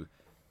you,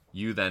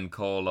 you then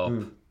call up,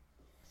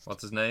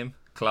 what's his name?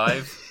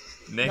 Clive?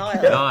 Nick?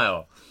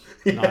 Niall.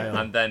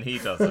 And then he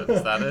does it.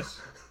 Is that it?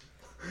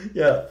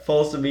 Yeah,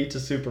 falls to me to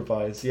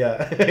supervise.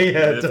 Yeah,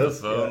 it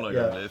does. The phone like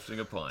I'm lifting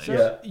a pint.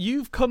 So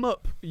you've come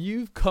up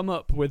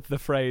with the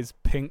phrase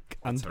 "pink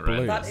and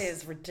blue." That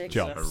is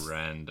ridiculous.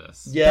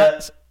 Horrendous. Yeah,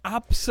 that's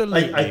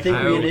absolutely. I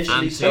think we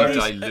initially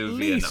started. At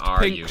least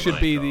pink should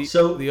be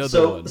the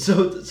other one.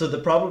 So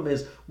the problem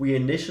is we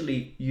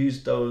initially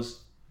used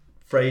those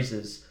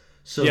phrases.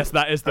 So yes,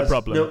 that is the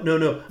problem.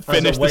 No.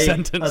 Finish the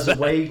sentence. As a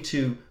way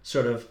to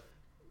sort of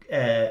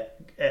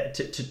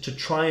to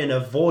try and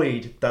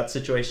avoid that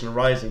situation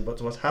arising. But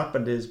what's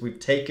happened is we've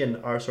taken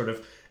our sort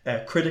of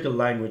critical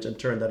language and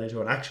turned that into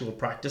an actual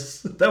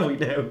practice that we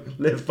now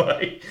live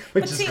by.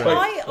 I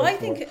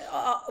think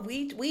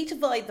we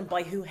divide them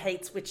by who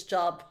hates which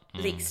job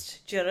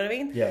least. Do you know what I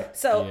mean? Yeah.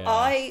 So yeah.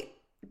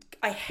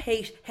 I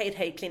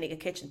hate cleaning a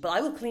kitchen, but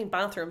I will clean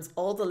bathrooms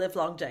all the live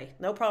long day.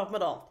 No problem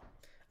at all.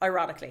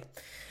 Ironically.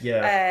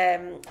 Yeah.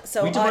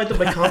 So we divide them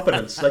by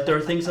competence. Like there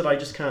are things that I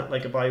just can't,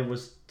 like if I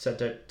was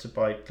sent out to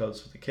buy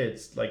clothes for the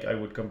kids, like I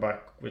would come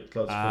back with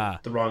clothes for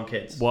the wrong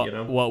kids.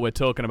 What we're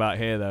talking about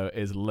here though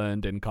is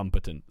learned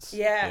incompetence.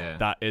 Yeah.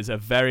 That is a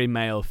very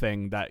male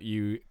thing that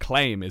you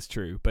claim is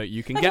true, but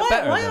you can get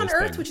better at Why those on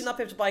earth things. would you not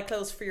be able to buy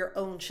clothes for your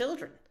own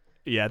children?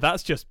 Yeah,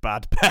 that's just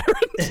bad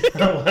parenting.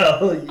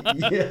 Well,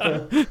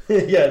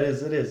 yeah,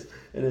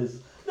 it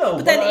is. No,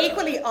 but then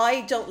equally,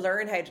 I don't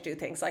learn how to do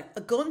things. Like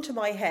a gun to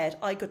my head,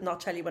 I could not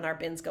tell you when our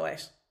bins go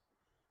out.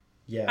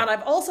 Yeah. And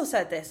I've also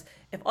said this,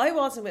 if I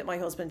wasn't with my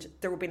husband,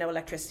 there would be no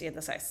electricity in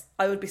this house.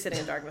 I would be sitting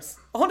in darkness.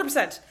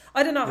 100%.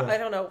 I don't know.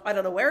 Yeah. I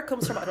don't know where it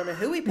comes from. I don't know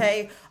who we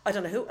pay. I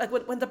don't know who. Like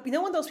when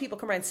those people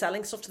come around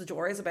selling stuff to the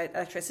doors about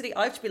electricity,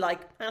 I have to be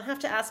like, I'll have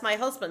to ask my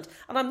husband.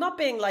 And I'm not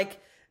being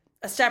like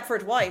a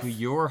Stepford wife.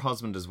 Your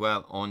husband as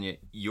well, Anya.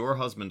 Your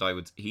husband,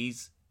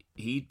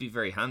 he'd be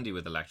very handy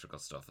with electrical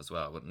stuff as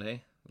well, wouldn't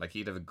he? Like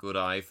he'd have a good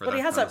eye for that. But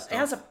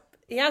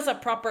he has a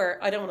proper,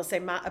 I don't want to say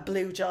a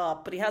blue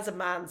job, but he has a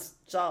man's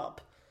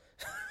job.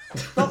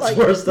 Not like,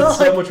 worse. That's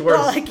so much worse.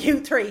 Not like you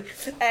three.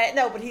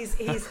 No, but he is.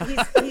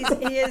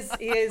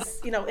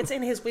 You know, it's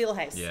in his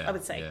wheelhouse. Yeah, I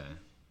would say.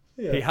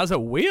 Yeah. He has a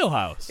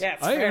wheelhouse. Yeah,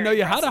 I didn't know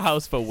you had a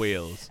house for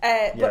wheels.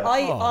 But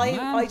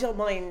I don't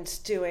mind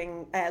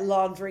doing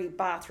laundry,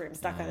 bathrooms,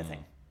 that kind of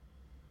thing.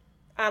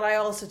 And I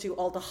also do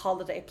all the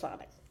holiday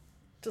planning.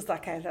 Does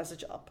that count as a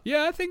job?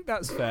 Yeah, I think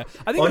that's fair.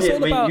 I think it's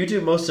all about... you do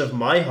most of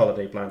my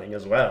holiday planning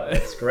as well.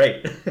 It's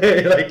great.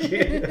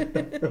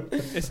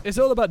 It's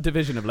all about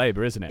division of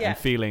labour, isn't it? Yeah. And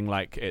feeling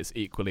like it's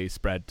equally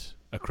spread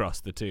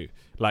across the two.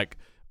 Like,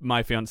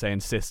 my fiance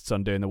insists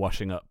on doing the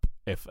washing up.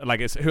 If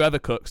it's whoever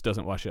cooks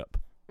doesn't wash up.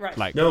 Right.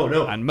 Like,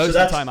 no. And most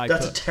of the time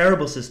that's a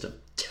terrible system.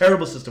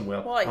 Terrible system,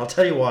 Will. Why? I'll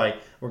tell you why.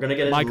 We're going to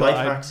get into life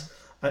hacks.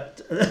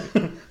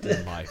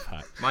 Life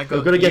hack. Michael,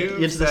 we're going to get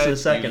into this in a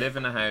second. You live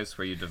in a house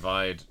where you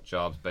divide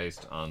jobs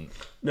based on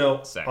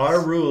sex. Our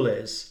rule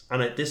is,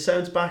 and this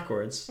sounds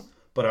backwards,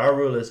 but our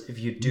rule is if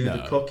you do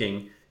the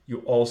cooking, you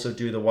also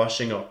do the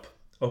washing up.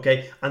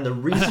 Okay? And the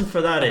reason for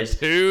that is...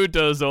 Who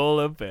does all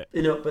of it?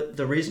 But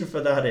the reason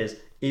for that is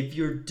if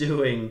you're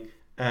doing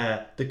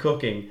the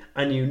cooking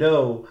and you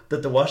know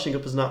that the washing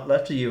up is not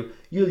left to you,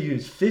 you'll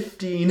use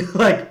 15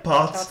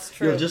 pots. That's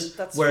true.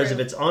 If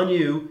it's on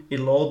you,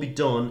 it'll all be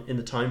done in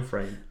the time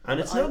frame,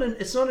 and it's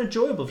not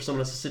enjoyable for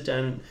someone else to sit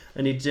down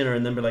and eat dinner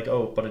and then be like,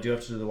 oh, but I do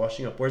have to do the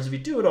washing up. Whereas if you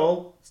do it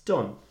all, it's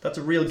done. That's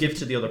a real gift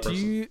to the other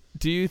person.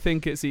 Do you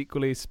think it's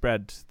equally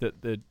spread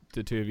that the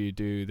two of you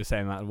do the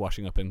same amount of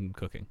washing up and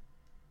cooking?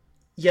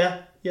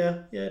 Yeah,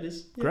 it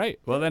is. Yeah. Great.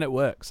 Well, then it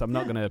works. I'm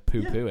not going to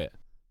poo-poo it.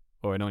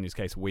 Or in Anya's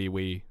case,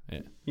 we. Yeah.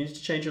 You need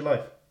to change your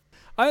life.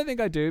 I don't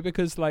think I do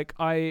because,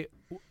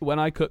 when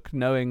I cook,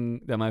 knowing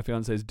that my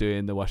fiance is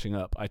doing the washing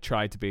up, I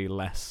try to be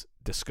less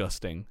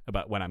disgusting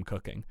about when I'm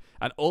cooking.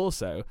 And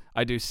also,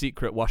 I do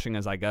secret washing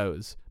as I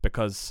goes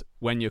because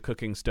when you're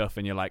cooking stuff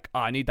and you're like, oh,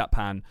 I need that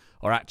pan,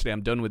 or actually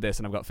I'm done with this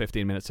and I've got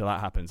 15 minutes till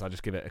that happens, I'll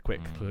just give it a quick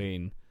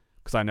clean.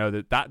 Because I know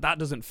that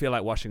doesn't feel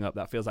like washing up.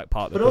 That feels like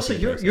part of the But also,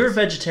 you're a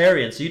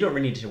vegetarian, so you don't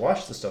really need to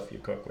wash the stuff you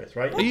cook with,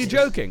 right? Are you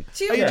joking?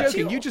 Are you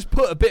joking? You just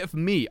put a bit of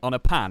meat on a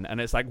pan,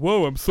 and it's like,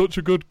 whoa, I'm such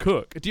a good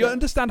cook. Do you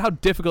understand how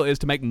difficult it is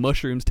to make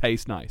mushrooms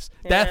taste nice?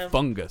 Yeah. They're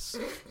fungus.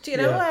 Do you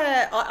know,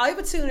 I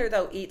would sooner,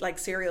 though, eat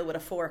cereal with a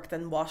fork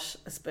than wash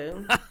a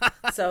spoon.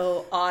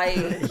 So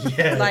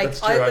that's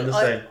true. I'm the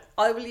same.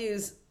 I will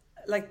use,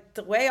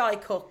 the way I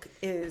cook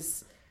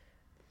is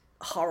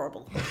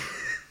horrible.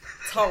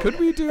 Could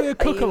we do a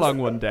cook-along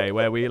one day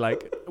where we,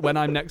 when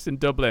I'm next in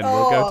Dublin,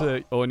 we'll go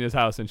to Anya's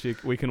house and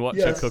we can watch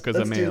her cook as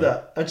a meal? Let's do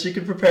that. And she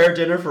can prepare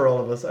dinner for all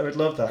of us. I would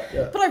love that,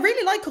 yeah. But I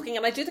really like cooking,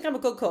 and I do think I'm a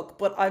good cook,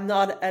 but I'm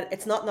not.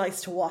 It's not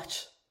nice to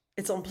watch.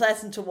 It's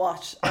unpleasant to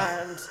watch,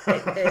 and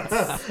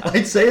it's...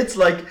 I'd say it's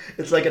like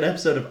an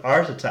episode of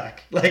Art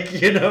Attack.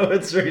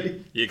 It's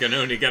really... You can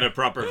only get a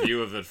proper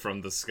view of it from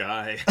the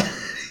sky.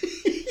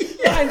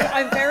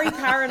 I'm very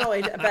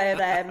paranoid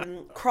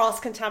about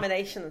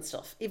cross-contamination and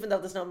stuff, even though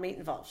there's no meat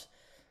involved.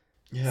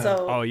 Yeah.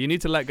 So, you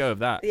need to let go of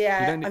that.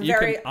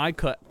 Yeah, I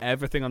cut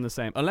everything on the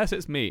same, unless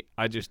it's meat.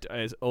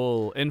 It's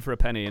all in for a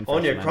penny.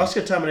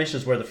 Cross-contamination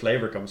is where the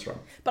flavour comes from.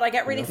 But I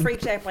get really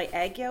freaked out by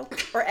egg yolk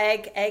or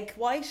egg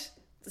white.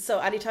 So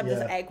anytime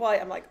there's egg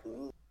white, I'm like,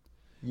 ooh.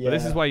 Yeah. Well,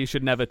 this is why you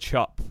should never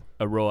chop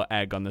a raw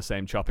egg on the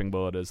same chopping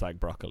board as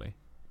broccoli.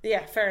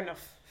 Yeah, fair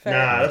enough.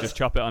 Just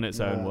chop it on its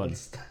own one.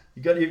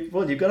 You've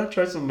got to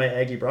try some of my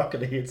eggy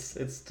broccoli. It's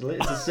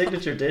a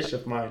signature dish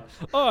of mine.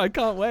 Oh, I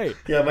can't wait.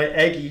 Yeah, my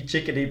eggy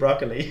chickeny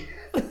broccoli.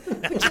 But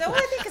you know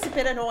what I think is a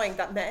bit annoying?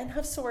 That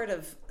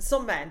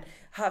some men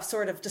have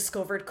sort of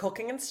discovered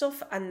cooking and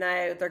stuff, and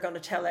now they're going to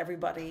tell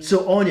everybody.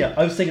 So Anya,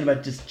 I was thinking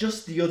about this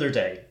just the other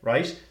day,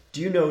 right? Do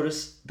you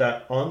notice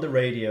that on the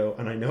radio,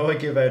 and I know I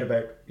give out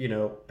about,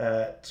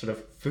 sort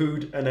of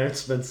food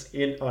announcements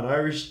on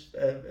Irish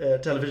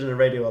television and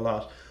radio a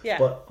lot,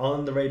 but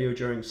on the radio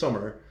during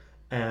summer,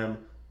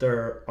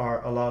 there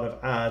are a lot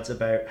of ads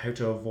about how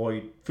to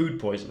avoid food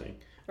poisoning.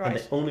 Right. And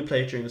they only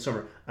play it during the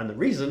summer. And the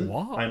reason,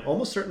 I'm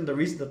almost certain the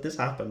reason that this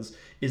happens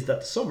is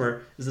that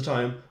summer is the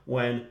time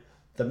when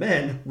the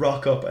men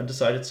rock up and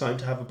decide it's time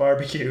to have a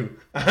barbecue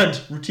and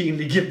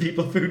routinely give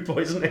people food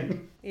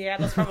poisoning. Yeah,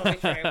 that's probably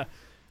true.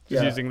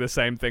 Using the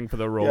same thing for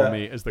the raw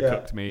meat as the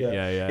cooked meat.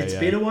 Yeah. It's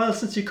been a while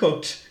since you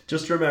cooked.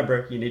 Just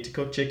remember, you need to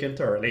cook chicken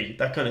thoroughly.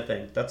 That kind of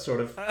thing. That's sort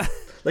of...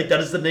 that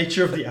is the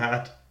nature of the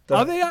ad.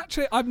 Are they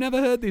actually? I've never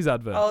heard these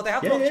adverts. Oh, they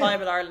have the whole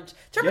time in Ireland.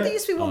 Do you remember there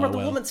used to be one where the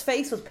woman's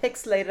face was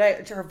pixelated out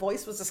and her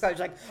voice was described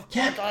like,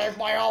 I gave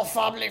my whole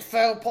family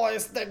food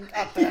poisoning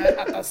at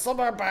the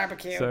summer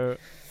barbecue. So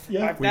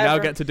now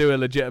get to do a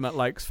legitimate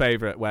likes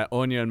favourite where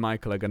Anya and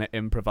Michael are going to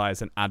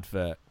improvise an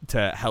advert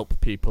to help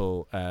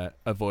people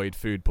avoid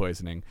food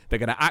poisoning. They're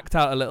going to act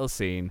out a little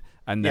scene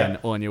and then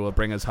Anya will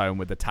bring us home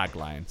with the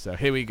tagline. So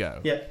here we go.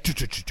 Yeah.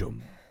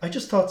 I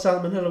just thought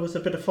salmonella was a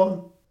bit of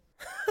fun.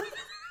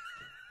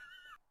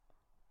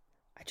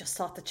 I just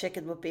thought the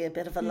chicken would be a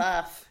bit of a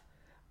laugh.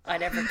 I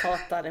never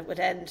thought that it would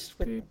end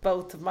with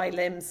both of my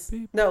limbs.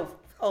 No,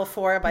 all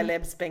 4 of my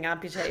limbs being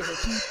amputated.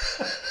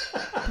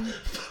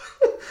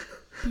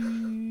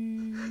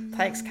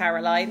 Thanks,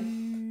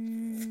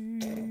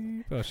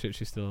 Caroline. Oh shit,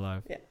 she's still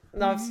alive. Yeah.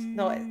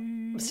 No,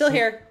 I'm still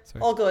here.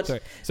 Sorry. All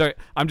good. Sorry.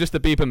 I'm just the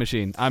beeper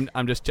machine.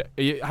 I'm just.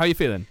 How are you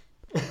feeling?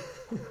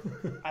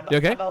 You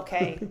okay? I'm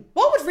okay.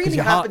 What would really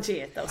happen to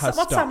you though?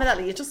 What's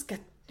salmonella? You just get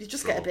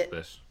a bit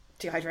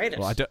dehydrated.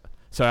 Well,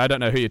 I don't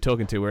know who you're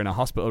talking to. We're in a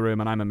hospital room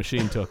and I'm a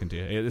machine talking to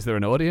you. Is there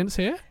an audience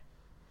here?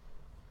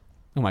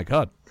 Oh my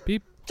god.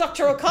 Beep.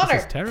 Dr. O'Connor.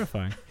 This is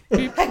terrifying.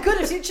 My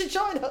goodness, you should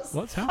join us.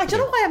 What's happening? I don't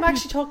know why I'm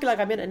actually talking like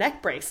I'm in a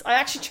neck brace. I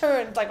actually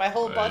turned like my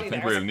whole body there.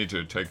 I think we'll need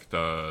to take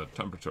the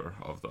temperature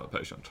of the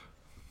patient.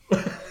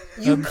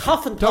 You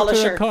coffin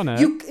polisher. Dr. O'Connor.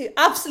 You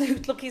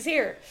absolute look, he's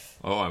here.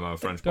 Oh, I'm a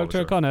French Dr.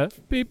 polisher. O'Connor,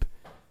 beep.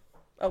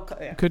 Oh,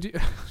 yeah. Could you...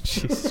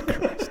 Jesus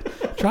Christ.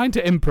 Trying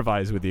to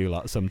improvise with you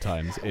lot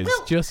sometimes is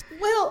just...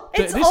 Well,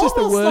 it's this almost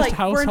is the worst like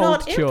household we're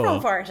not chore.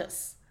 improv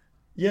artists.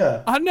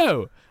 Yeah. I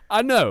know.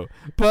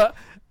 But,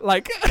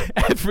 like,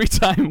 every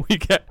time we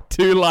get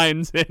 2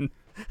 lines in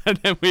and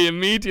then we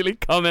immediately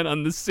comment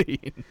on the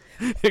scene,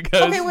 it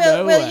goes okay,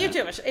 well, you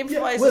do it.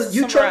 Improvise. Well,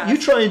 you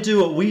try and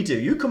do what we do.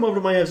 You come over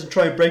to my house and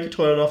try and break a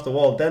toilet off the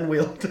wall. Then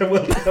we'll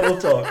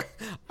talk.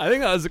 I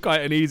think that was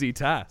quite an easy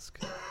task.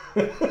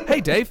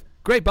 Hey, Dave,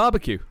 great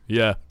barbecue.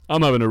 Yeah,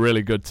 I'm having a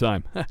really good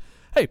time.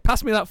 Hey,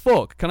 pass me that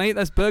fork. Can I eat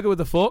this burger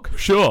with a fork?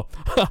 Sure.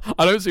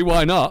 I don't see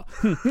why not.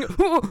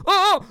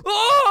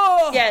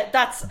 Yeah,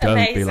 that's don't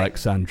amazing. Be like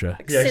Sandra.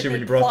 He actually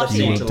really brought that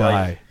scene to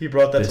life. He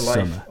brought that to life.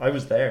 Summer. I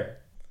was there.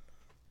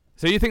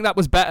 So you think that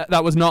was better?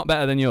 That was not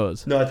better than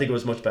yours? No, I think it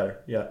was much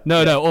better. Yeah.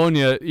 No,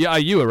 Anya. Yeah,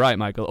 you were right,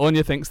 Michael.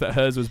 Anya thinks that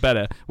hers was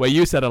better. Where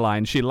you said a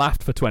line, she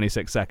laughed for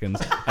 26 seconds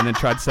and then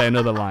tried to say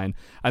another line,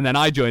 and then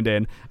I joined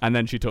in, and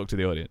then she talked to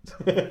the audience.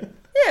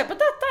 Yeah, but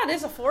that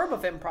is a form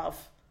of improv.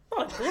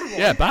 Not a good one.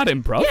 Yeah, bad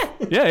improv.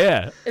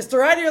 Yeah. Is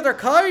there any other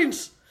kind?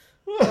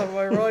 Am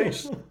I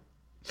right?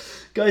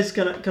 Guys,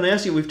 can I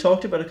ask you? We've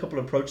talked about a couple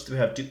of approaches that we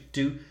have.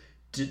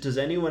 Does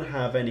anyone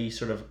have any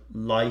sort of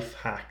life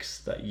hacks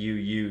that you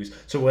use?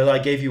 So, I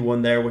gave you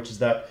one there, which is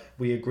that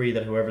we agree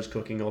that whoever's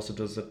cooking also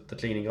does the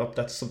cleaning up.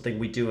 That's something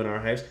we do in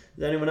our house.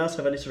 Does anyone else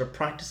have any sort of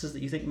practices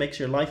that you think makes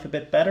your life a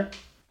bit better?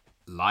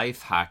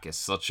 Life hack is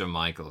such a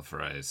Michael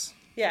phrase.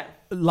 Yeah.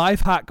 Life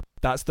hack,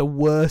 that's the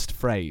worst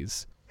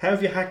phrase. How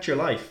have you hacked your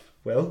life,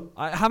 Will?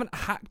 I haven't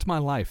hacked my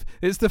life.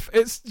 It's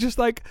just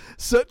like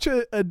such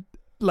a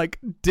like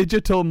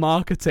digital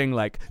marketing,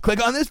 like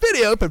click on this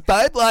video for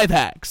 5 life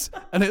hacks,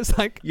 and it's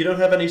like you don't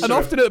have any and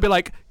often it'll be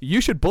like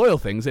you should boil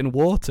things in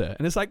water,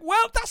 and it's like,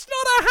 well, that's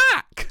not a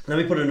hack. Let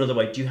me put it another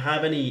way. Do you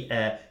have any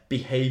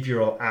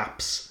behavioral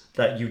apps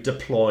that you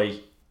deploy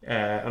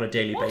on a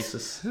daily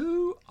basis?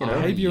 Who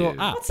behavioral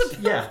apps?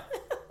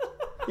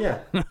 Yeah.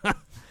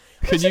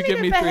 Can you give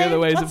me 3 other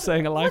ways of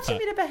saying a life hack? What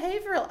do you mean a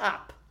behavioral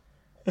app?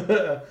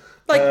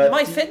 Like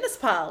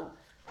MyFitnessPal.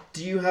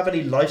 Do you have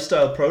any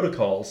lifestyle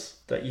protocols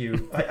that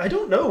you... I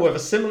don't know of a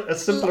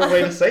simpler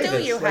way to say this.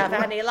 Do you have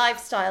any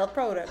lifestyle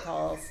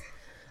protocols?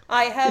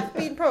 I have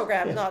been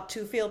programmed not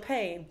to feel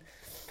pain.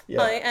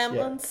 Yeah, I am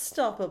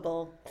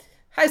unstoppable.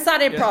 How's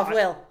that improv,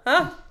 Will?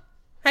 Huh?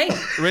 Hey?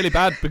 Really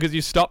bad, because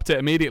you stopped it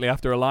immediately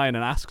after a line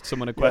and asked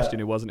someone a question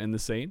who wasn't in the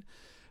scene.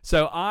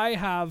 So I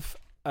have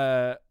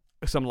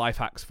some life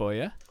hacks for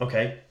you.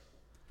 Okay.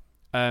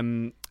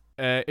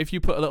 If you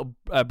put a little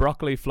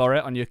broccoli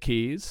floret on your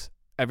keys...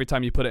 Every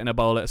time you put it in a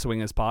bowl at a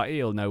swingers party,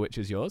 you'll know which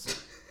is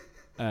yours.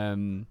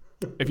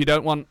 If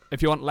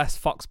you want less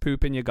fox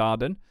poop in your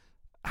garden,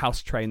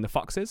 house train the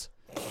foxes.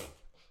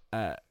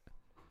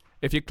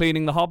 If you're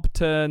cleaning the hob,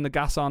 turn the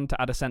gas on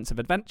to add a sense of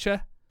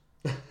adventure.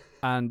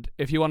 And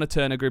if you want to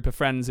turn a group of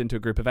friends into a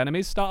group of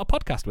enemies, start a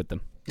podcast with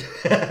them.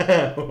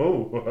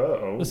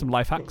 There's some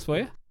life hacks for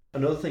you.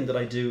 Another thing that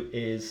I do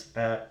is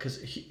because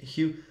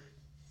Hugh,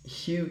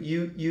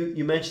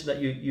 you mentioned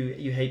that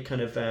you hate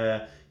kind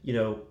of.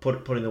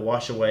 Putting the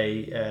wash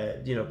away,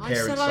 pairing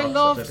socks. I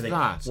love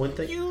that. One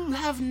thing you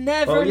have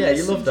never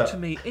listened to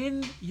me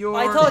in your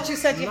I thought you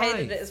said you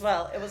hated it as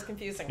well. It was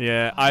confusing.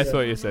 Yeah, I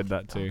thought you said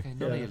that too. Okay,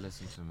 none of you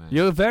listen to me.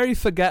 You're very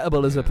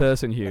forgettable as a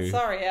person, Hugh.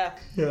 Sorry, yeah.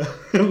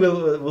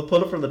 We'll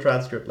pull it from the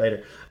transcript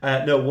later.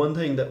 No, one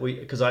thing that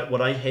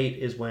what I hate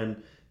is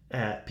when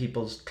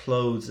people's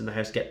clothes in the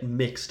house get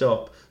mixed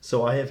up.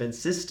 So I have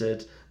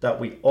insisted that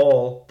we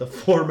all, the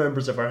 4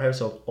 members of our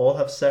household, all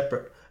have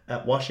separate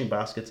washing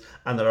baskets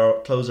and that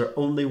our clothes are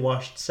only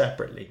washed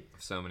separately.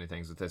 So many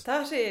things with this.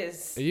 That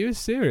is. Are you a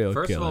serial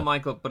killer? First of all,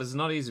 Michael, but it's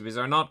not easy because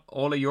are not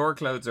all of your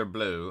clothes are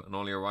blue and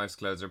all your wife's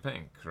clothes are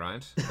pink,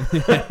 right?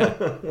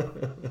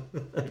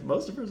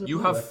 Most of hers are You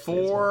blue, have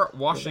actually, 4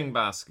 washing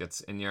baskets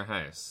in your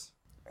house.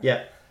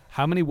 Yeah.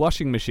 How many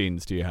washing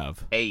machines do you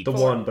have? 8. The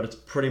one, but it's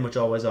pretty much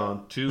always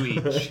on. 2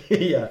 each.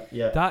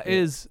 yeah. That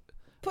is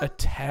a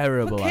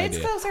terrible idea.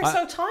 Kids' clothes are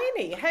so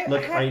tiny.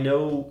 I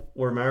know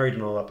we're married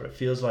and all that, but it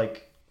feels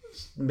like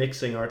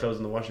mixing our clothes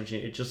in the washing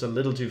machine, it's just a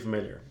little too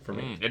familiar for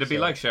me. It'd be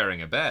like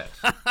sharing a bed.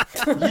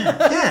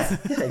 yeah,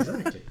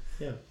 exactly.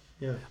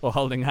 Yeah. Or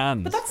holding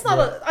hands. But that's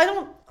not I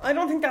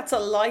don't think that's a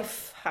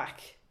life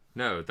hack.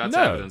 No, that's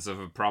evidence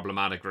of a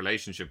problematic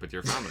relationship with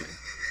your family.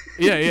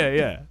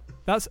 Yeah.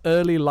 That's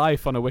early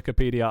life on a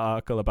Wikipedia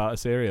article about a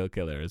serial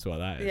killer is what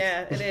that is.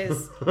 Yeah, it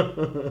is.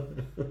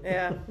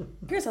 Yeah.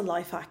 Here's a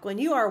life hack. When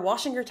you are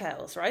washing your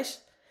towels, right?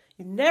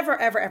 You never,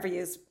 ever, ever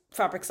use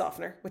fabric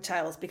softener with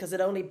towels because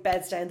it only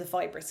beds down the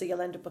fibre. So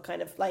you'll end up with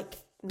kind of like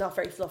not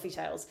very fluffy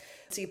towels.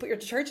 So you put your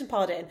detergent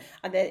pod in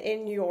and then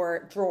in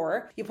your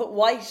drawer, you put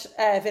white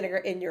vinegar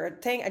in your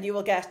thing and you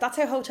will get, that's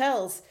how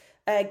hotels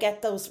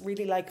get those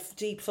really like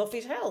deep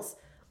fluffy towels.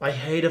 I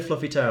hate a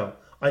fluffy towel.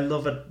 I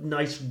love a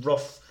nice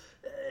rough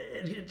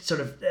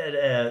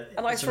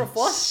a nice rough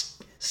what?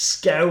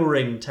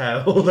 Scouring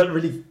towel that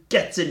really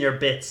gets in your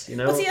bits, you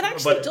know. Well, see, it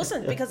actually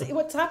doesn't, because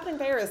what's happening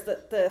there is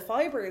that the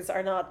fibres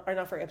are not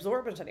very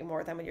absorbent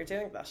anymore than when you're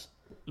doing that.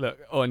 Look,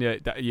 Anya,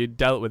 you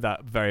dealt with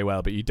that very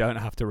well, but you don't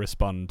have to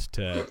respond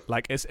to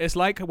like it's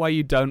like why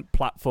you don't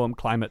platform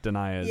climate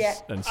deniers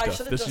and stuff.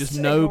 There's just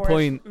no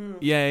point.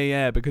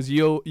 Yeah, because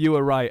you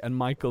were right, and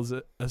Michael's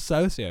a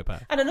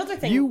sociopath. And another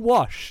thing, you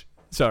wash.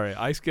 Sorry,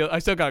 I still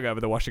can't go over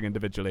the washing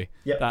individually.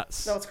 Yeah,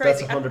 that's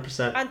crazy. That's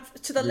 100%. And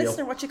to the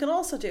listener, what you can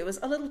also do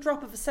is a little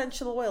drop of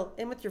essential oil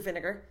in with your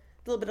vinegar,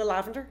 a little bit of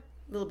lavender,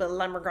 a little bit of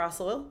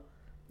lemongrass oil,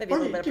 maybe a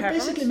little bit of peppermint.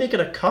 You're basically making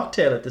a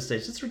cocktail at this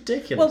stage. It's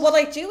ridiculous. Well, what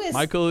I do is,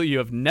 Michael, you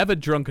have never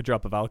drunk a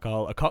drop of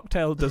alcohol. A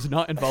cocktail does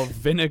not involve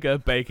vinegar,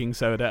 baking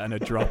soda, and a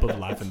drop of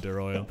lavender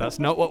oil. That's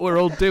not what we're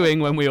all doing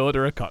when we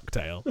order a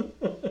cocktail.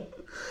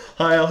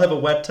 Hi, I'll have a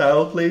wet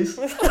towel, please.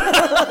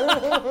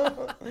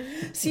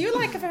 So you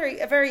like a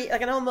very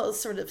like an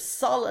almost sort of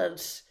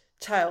solid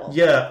towel.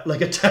 Yeah,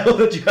 like a towel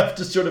that you have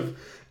to sort of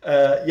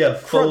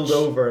fold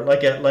over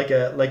like an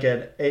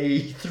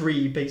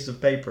A3 piece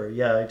of paper.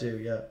 Yeah, I do.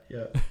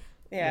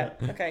 Yeah.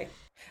 Okay.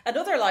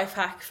 Another life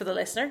hack for the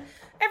listener.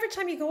 Every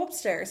time you go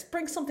upstairs,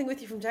 bring something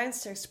with you from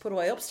downstairs to put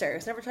away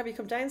upstairs. And every time you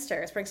come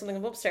downstairs, bring something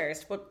from upstairs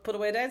to put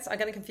away downstairs. I'm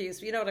getting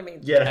confused, but you know what I mean.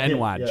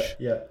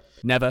 Yeah.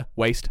 Never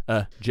waste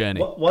a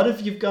journey. What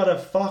if you've got a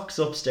fox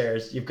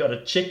upstairs, you've got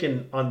a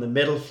chicken on the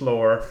middle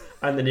floor,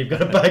 and then you've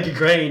got a bag of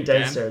grain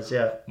downstairs?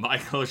 Yeah.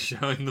 Michael's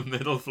showing the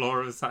middle floor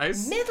of his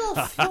house. Middle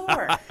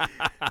floor?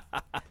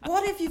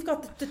 What if you've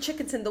got the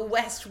chickens in the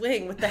west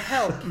wing with the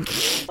help?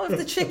 What if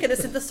the chicken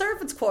is in the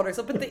servants' quarters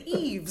up in the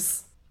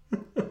eaves?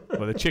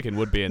 Well, the chicken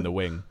would be in the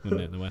wing,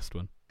 wouldn't it, in the west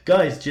one?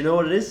 Guys, do you know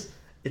what it is?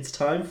 It's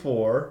time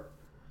for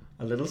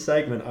a little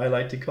segment I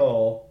like to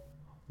call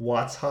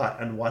What's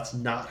Hot and What's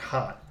Not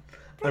Hot.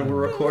 And we're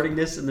recording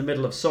this in the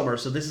middle of summer,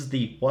 so this is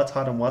the What's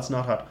Hot and What's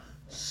Not Hot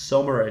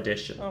summer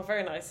edition. Oh,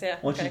 very nice, yeah.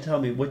 I want you to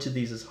tell me which of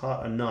these is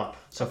hot and not.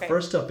 So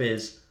first up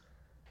is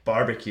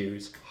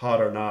barbecues,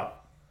 hot or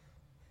not?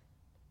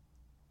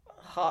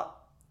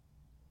 Hot.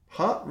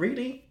 Hot?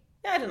 Really?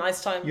 Yeah, I had a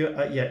nice time.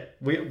 Yeah.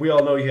 We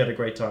all know you had a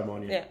great time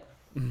on you. Yeah.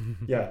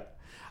 Yeah.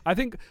 I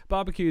think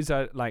barbecues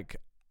are like,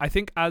 I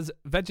think as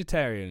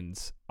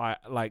vegetarians,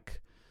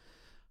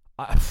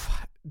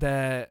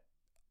 they're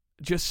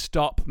just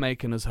stop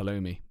making us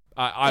halloumi.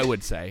 I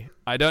would say.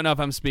 I don't know if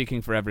I'm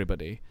speaking for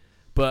everybody,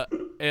 but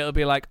it'll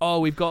be like, oh,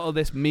 we've got all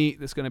this meat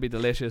that's going to be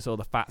delicious, all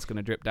the fat's going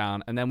to drip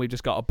down, and then we've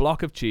just got a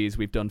block of cheese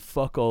we've done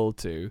fuck all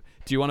to.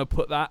 Do you want to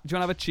put that? Do you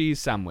want to have a cheese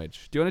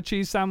sandwich? Do you want a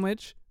cheese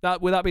sandwich?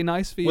 Would that be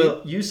nice for you?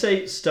 Well, you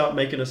say stop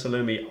making us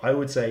halloumi. I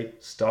would say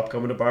stop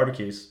coming to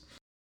barbecues.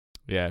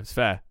 Yeah, it's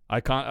fair.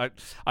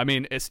 I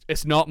mean,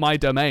 it's not my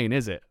domain,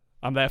 is it?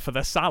 I'm there for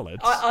the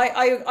salads.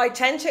 I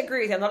tend to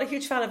agree with you. I'm not a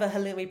huge fan of a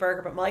halloumi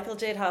burger, but Michael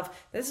did have,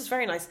 this is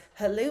very nice,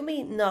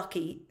 halloumi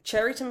gnocchi,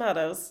 cherry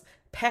tomatoes,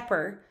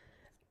 pepper,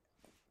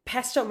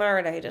 pesto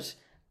marinated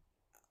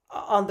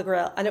on the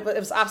grill. And it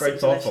was absolutely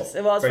delicious.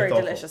 It was very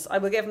delicious. I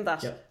will give him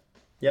that.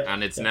 Yep.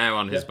 And it's now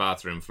on his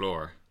bathroom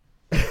floor.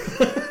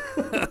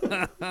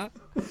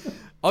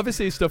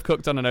 Obviously, stuff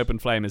cooked on an open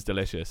flame is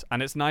delicious,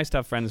 and it's nice to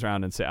have friends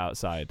around and sit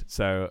outside.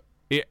 So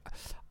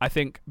I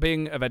think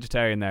being a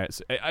vegetarian there,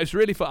 it's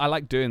really fun. I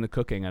like doing the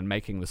cooking and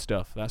making the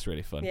stuff. That's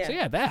really fun. Yeah. So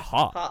yeah, they're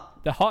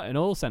hot. They're hot in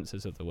all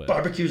senses of the word.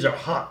 Barbecues are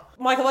hot.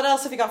 Michael, what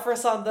else have you got for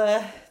us on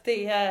the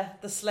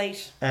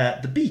slate?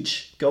 The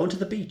beach. Going to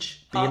the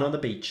beach. Hot. Being on the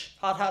beach.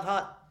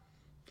 Hot.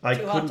 I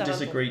couldn't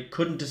disagree.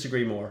 Couldn't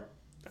disagree more.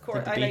 Of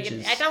course,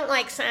 I don't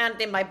like sand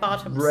in my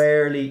bottoms.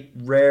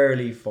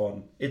 Rarely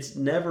fun. It's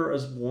never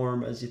as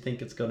warm as you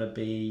think it's going to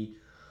be.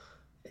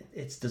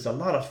 There's a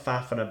lot of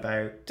faffing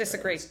about.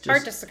 Disagree.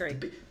 Hard disagree.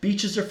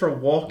 Beaches are for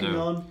walking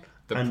on,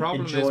 The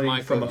problem is,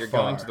 Michael, you're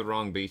going to the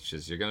wrong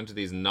beaches. You're going to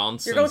these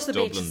nonsense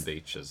Dublin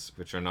beaches,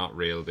 which are not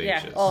real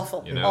beaches. Yeah,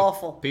 awful. You know?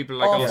 Awful.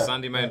 People are like,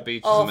 Sandymount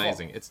Beach is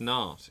amazing. It's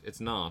not.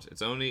 It's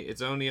only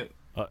Sandymount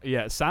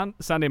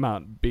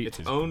Beach.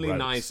 It's only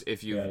nice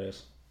if you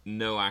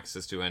no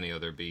access to any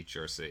other beach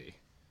or sea.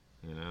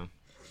 You know.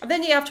 And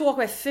then you have to walk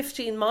about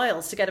 15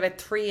 miles to get about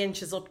 3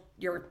 inches up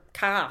your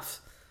calf.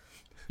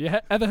 You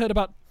ever heard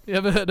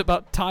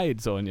about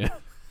tides, Anya?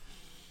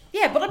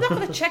 Yeah, but I'm not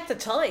going to check the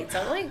tides,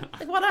 am I?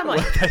 Like, what am I?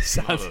 That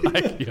sounds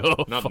like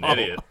you're not an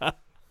idiot. I'm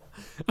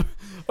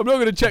not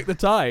going to check the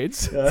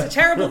tides. It's a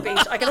terrible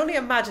beach. I can only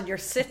imagine you're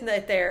sitting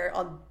out there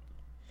on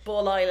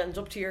Bull Island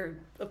up to your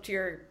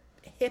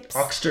hips.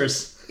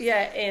 Oxters.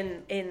 Yeah,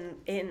 in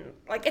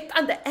like it,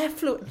 and the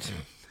effluent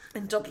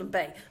in Dublin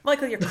Bay.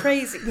 Michael, you're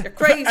crazy. You're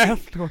crazy. The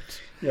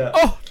effluent. Yeah.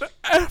 Oh, the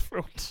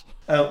effluent.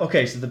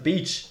 Okay, so the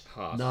beach,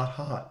 not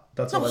hot.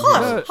 That's what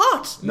I mean.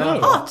 Hot.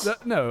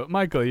 No,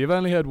 Michael, you've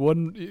only heard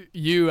one.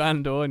 You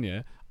and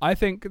Anya. I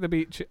think the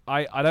beach.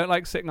 I don't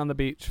like sitting on the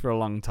beach for a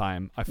long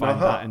time. I find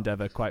that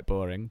endeavour quite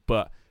boring.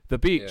 But the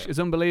beach is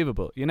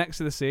unbelievable. You're next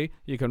to the sea.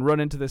 You can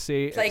run into the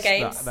sea. Play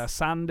games. The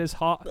sand is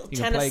hot. Little you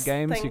can play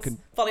games. Things, you can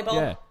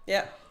volleyball.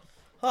 Yeah.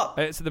 Hot.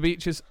 The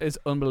beach is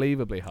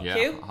unbelievably hot.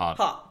 Yeah,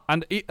 hot.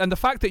 And the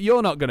fact that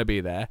you're not going to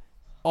be there.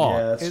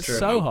 Oh, it's true.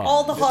 so hot.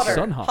 All the hotter.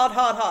 Sun hot.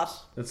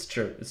 Hot. It's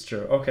true.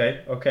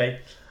 Okay.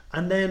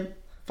 And then,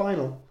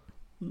 final,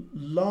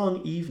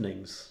 long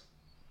evenings.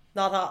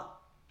 Not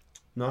hot.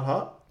 Not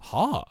hot?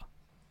 Hot?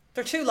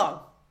 They're too long.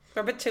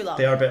 They're a bit too long.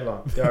 They are a bit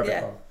long.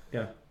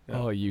 Yeah.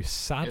 Oh, you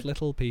sad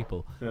little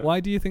people. Yeah. Why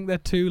do you think they're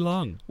too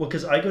long? Well,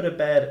 because I go to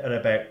bed at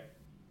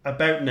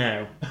about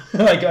now.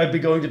 Like, I'd be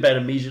going to bed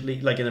immediately,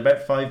 like in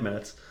about 5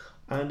 minutes,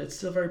 and it's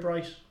still very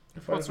bright.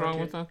 What's wrong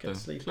with that, then?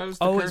 Close the curtains,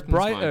 it's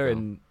brighter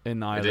Michael.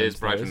 in Ireland. It is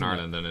brighter in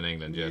Ireland than in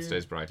England. Yeah, it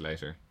stays bright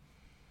later.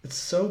 It's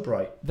so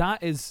bright.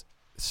 That is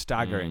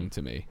staggering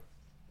to me.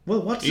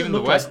 Well, what's even it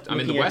look the west?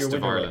 like The west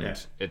of Ireland,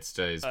 right it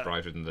stays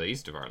brighter than the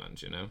east of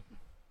Ireland. You know.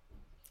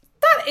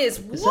 That is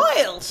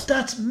wild.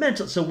 That's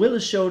mental. So Will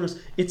has shown us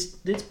it's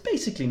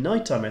basically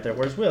nighttime out there.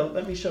 Whereas Will,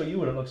 let me show you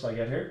what it looks like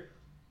out here.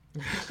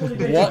 What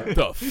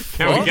the fuck?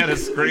 Can we get a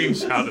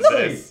screenshot of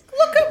this?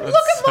 Look at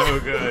so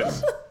good.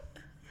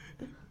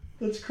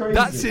 That's crazy.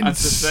 That's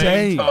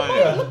insane.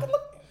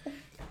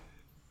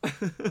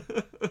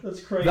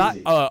 That's crazy.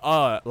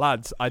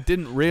 Lads, I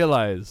didn't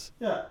realise.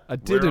 Yeah. I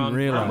didn't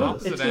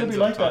realise. It's going to be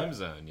like time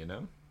zone, you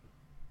know?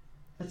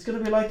 It's going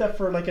to be like that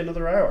for like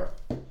another hour.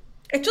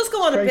 It just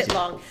go on a bit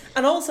long.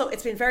 And also,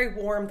 it's been very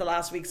warm the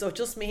last week, so it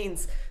just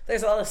means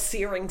there's a lot of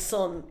searing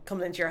sun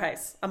coming into your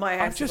house. And my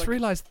house I've just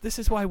realised this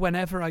is why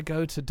whenever I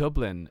go to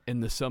Dublin in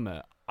the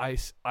summer, I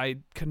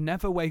can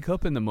never wake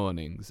up in the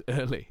mornings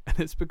early. And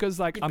it's because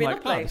I'm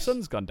like, the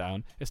sun's gone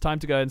down. It's time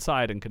to go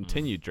inside and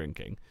continue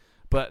drinking.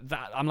 But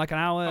I'm like an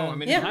hour in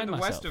the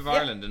west of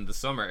Ireland in the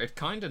summer, it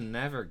kind of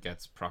never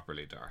gets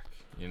properly dark,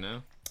 you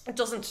know? It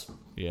doesn't.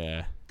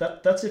 Yeah.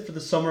 That's it for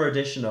the summer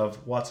edition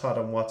of What's Hot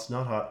and What's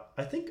Not Hot.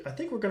 I think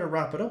we're going to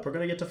wrap it up. We're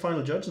going to get to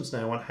final judgments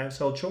now on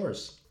household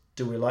chores.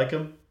 Do we like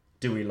them?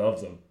 Do we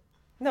love them?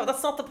 No,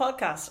 that's not the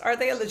podcast. Are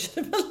they a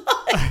legitimate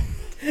lie?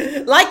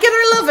 Like it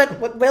or love it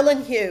with Will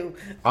and Hugh.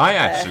 I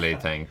actually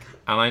think,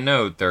 and I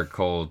know they're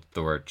called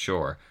the word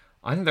chore,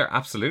 I think they're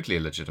absolutely a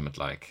legitimate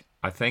like.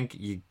 I think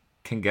you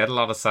can get a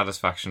lot of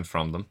satisfaction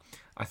from them.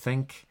 I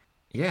think,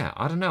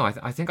 I don't know.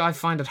 I think I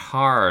find it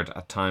hard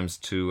at times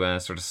to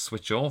sort of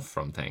switch off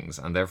from things,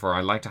 and therefore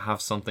I like to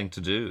have something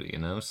to do, you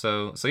know?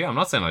 So yeah, I'm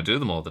not saying I do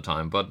them all the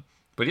time, but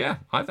yeah,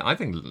 I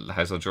think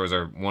household chores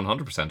are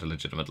 100% a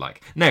legitimate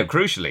like. Now,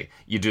 crucially,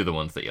 you do the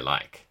ones that you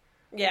like.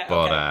 Yeah.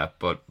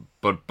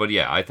 But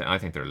yeah, I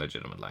think they're a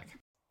legitimate like.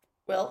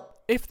 Well,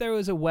 if there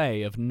was a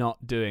way of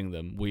not doing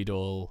them, we'd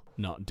all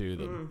not do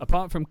them.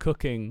 Apart from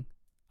cooking,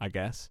 I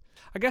guess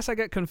I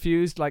get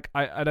confused. Like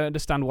I don't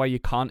understand why you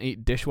can't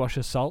eat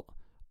dishwasher salt.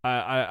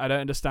 I don't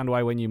understand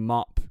why when you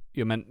mop,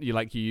 you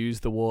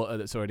use the water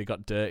that's already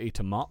got dirty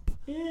to mop.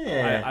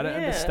 Yeah. I don't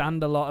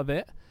understand a lot of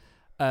it.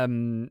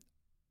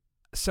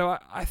 So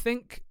I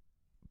think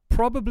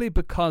probably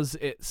because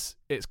it's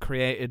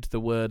created the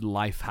word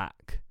life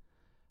hack,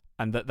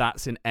 and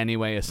that's in any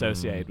way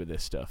associated with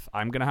this stuff,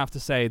 I'm going to have to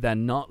say they're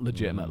not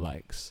legitimate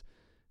likes.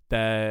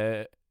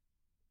 They're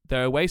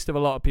a waste of a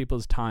lot of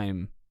people's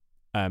time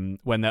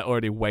when they're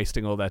already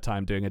wasting all their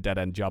time doing a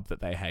dead-end job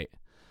that they hate.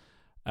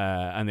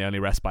 And the only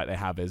respite they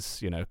have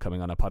is,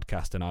 coming on a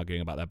podcast and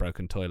arguing about their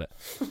broken toilet.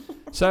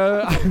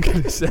 So I'm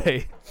going to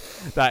say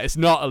that it's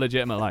not a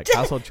legitimate like.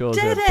 Household chores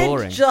are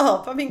boring. Dead-end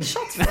job. I mean,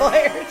 shots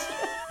fired.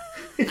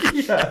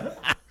 Yeah.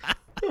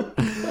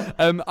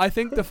 I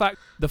think the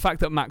fact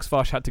that Max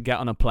Fosh had to get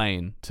on a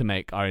plane to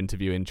make our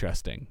interview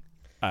interesting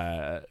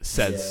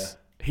says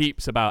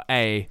heaps about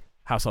A,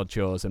 household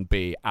chores, and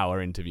B,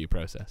 our interview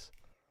process.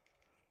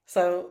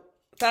 So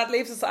that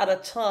leaves us at a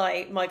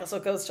tie, Michael, so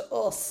it goes to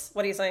us.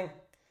 What are you saying?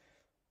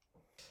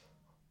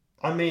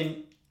 I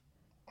mean,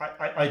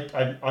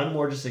 I'm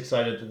more just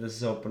excited that this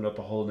has opened up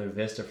a whole new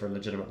vista for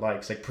legitimate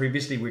likes. Like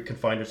previously we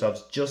confined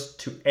ourselves just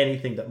to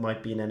anything that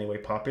might be in any way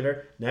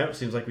popular. Now it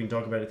seems like we can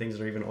talk about things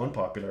that are even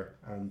unpopular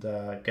and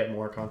get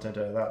more content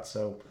out of that.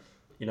 So,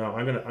 you know,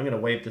 I'm gonna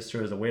wave this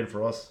through as a win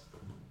for us.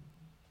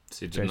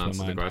 So you didn't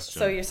answer the question.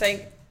 So you're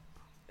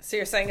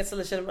saying it's a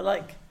legitimate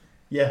like?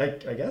 Yeah,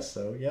 I guess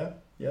so. Yeah.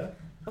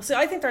 Well, see,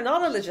 I think they're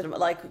not a legitimate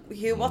like.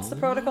 Hugh, what's the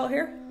protocol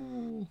here?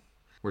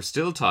 We're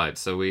still tied,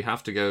 so we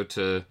have to go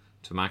to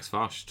Max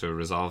Fosh to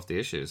resolve the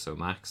issue. So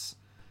Max,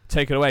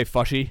 take it away,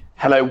 Foshy.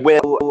 Hello,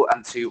 Will,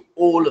 and to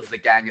all of the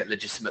gang at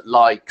Legitimate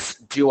Likes.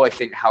 Do I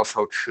think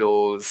Household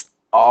Chores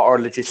are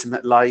a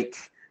legitimate like?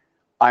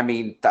 I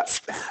mean,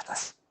 that's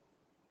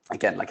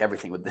again, like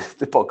everything with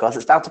the podcast,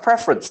 it's down to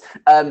preference.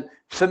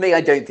 For me,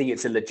 I don't think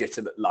it's a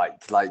legitimate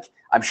like. Like,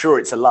 I'm sure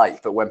it's a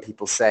like, but when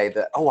people say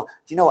that, oh, do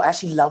you know what, I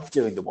actually love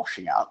doing the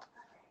washing up,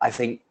 I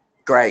think,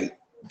 great,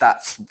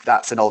 that's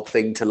an odd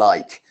thing to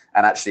like.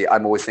 And actually,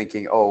 I'm always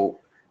thinking, oh,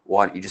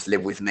 why don't you just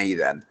live with me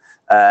then?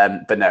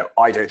 But no,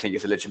 I don't think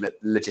it's a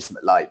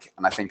legitimate like,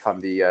 and I think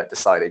I'm the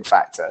deciding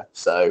factor.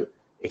 So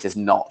it is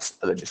not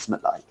a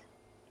legitimate like.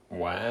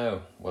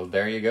 wow. Well,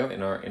 there you go.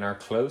 In our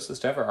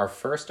closest ever, our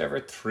first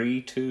ever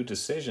 3-2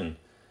 decision,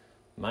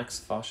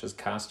 Max Fosh's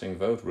casting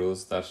vote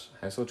rules that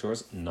Household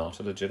Chores not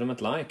a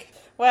legitimate like.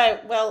 Well,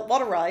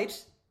 what a ride!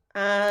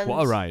 And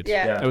what a ride!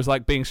 Yeah, it was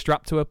like being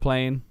strapped to a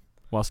plane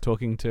whilst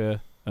talking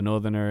to a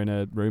northerner in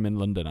a room in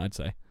London, I'd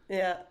say.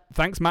 Yeah.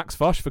 Thanks, Max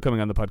Fosh, for coming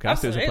on the podcast.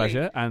 Absolutely. It was a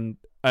pleasure. And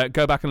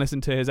go back and listen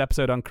to his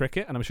episode on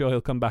cricket, and I'm sure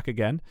he'll come back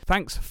again.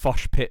 Thanks,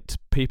 Fosh Pit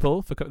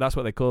people. That's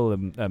what they call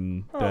them,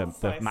 the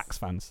nice. Max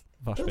fans.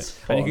 Fosh Pit.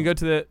 Fun. And you can go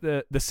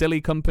to the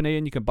Silly Company,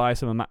 and you can buy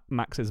some of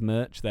Max's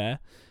merch there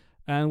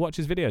and watch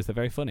his videos. They're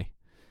very funny.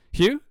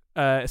 Hugh,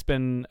 it's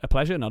been a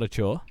pleasure, not a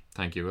chore.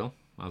 Thank you, Will,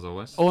 as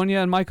always. Anya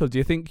and Michael, do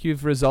you think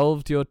you've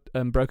resolved your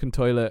broken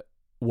toilet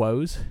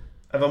woes?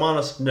 If I'm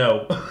honest,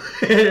 no.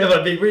 If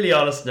I'm being really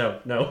honest, no.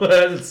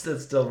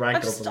 It's still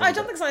rankles. I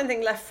don't think there's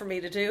anything left for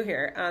me to do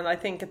here, and I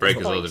think at break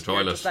this his point other you're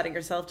toilet. just letting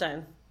yourself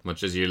down.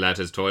 Much as you let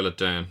his toilet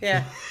down.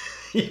 Yeah.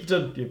 You've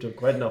done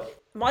quite enough.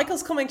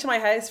 Michael's coming to my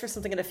house for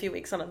something in a few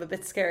weeks, and I'm a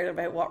bit scared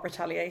about what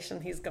retaliation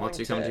he's going to... What's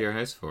he come to your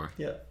house for?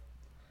 Yeah.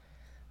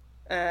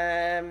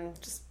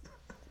 Just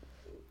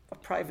a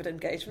private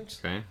engagement.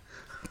 Okay.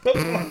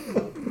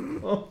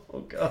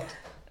 oh God.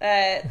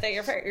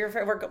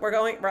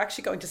 We're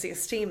actually going to see a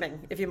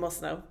steaming, if you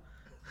must know.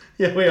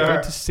 Yeah, we are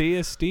going to see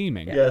a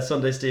steaming. Yeah,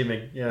 Sunday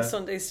steaming. Yeah,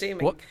 Sunday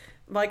steaming. What?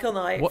 Michael and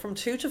I from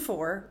 2 to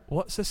 4.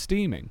 What's a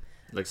steaming?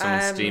 Like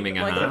someone steaming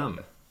a ham.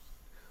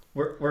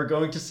 We're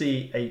going to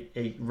see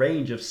a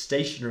range of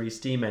stationary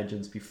steam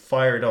engines be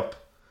fired up,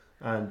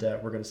 and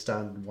we're going to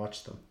stand and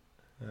watch them.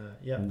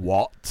 Yeah.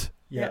 What?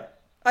 Yeah.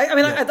 I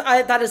mean,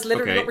 that is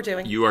literally what we're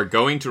doing. You are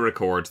going to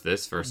record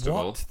this first of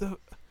all.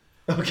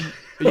 Okay.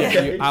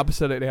 Yeah, you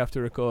absolutely have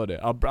to record it.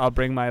 I'll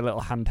bring my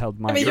little handheld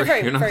mic. I mean, you're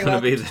not going to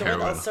be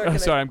there.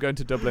 Sorry, I'm going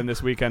to Dublin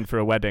this weekend for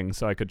a wedding,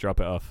 so I could drop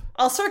it off.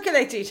 I'll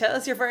circulate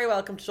details. You're very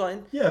welcome to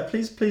join. Yeah,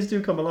 please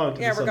do come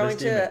along. Yeah, we're going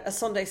to a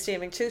Sunday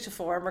steaming 2 to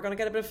 4, and we're going to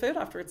get a bit of food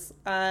afterwards.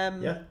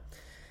 Yeah.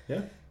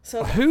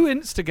 So who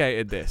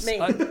instigated this? Me.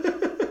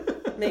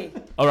 Me.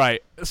 All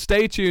right,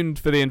 stay tuned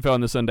for the info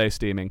on the Sunday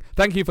steaming.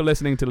 Thank you for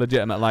listening to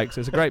Legitimate Likes.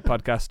 It's a great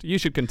podcast. You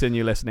should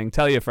continue listening.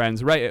 Tell your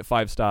friends, rate it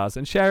 5 stars,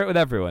 and share it with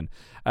everyone.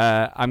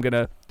 I'm going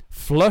to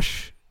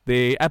flush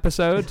the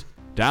episode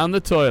down the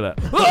toilet.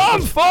 Oh,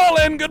 I'm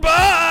falling. Goodbye.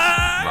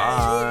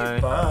 Bye.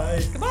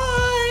 Bye. Goodbye.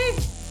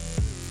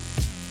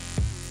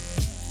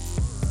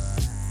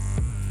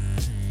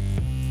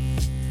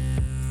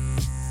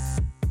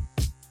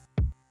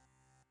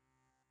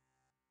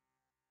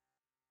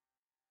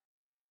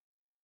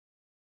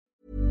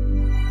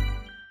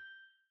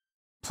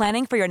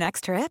 Planning for your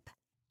next trip?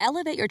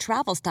 Elevate your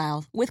travel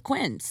style with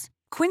Quince.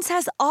 Quince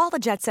has all the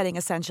jet-setting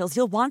essentials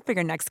you'll want for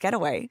your next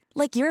getaway,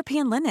 like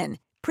European linen,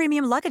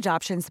 premium luggage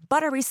options,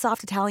 buttery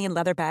soft Italian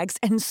leather bags,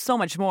 and so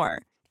much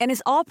more. And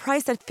is all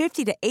priced at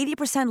 50 to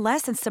 80%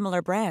 less than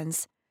similar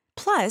brands.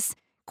 Plus,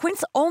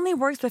 Quince only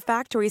works with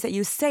factories that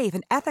use safe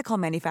and ethical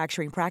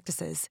manufacturing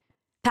practices.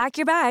 Pack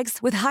your bags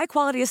with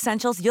high-quality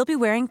essentials you'll be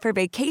wearing for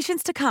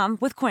vacations to come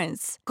with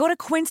Quince. Go to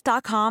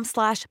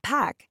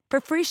quince.com/pack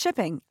for free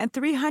shipping and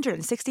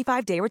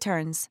 365-day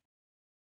returns.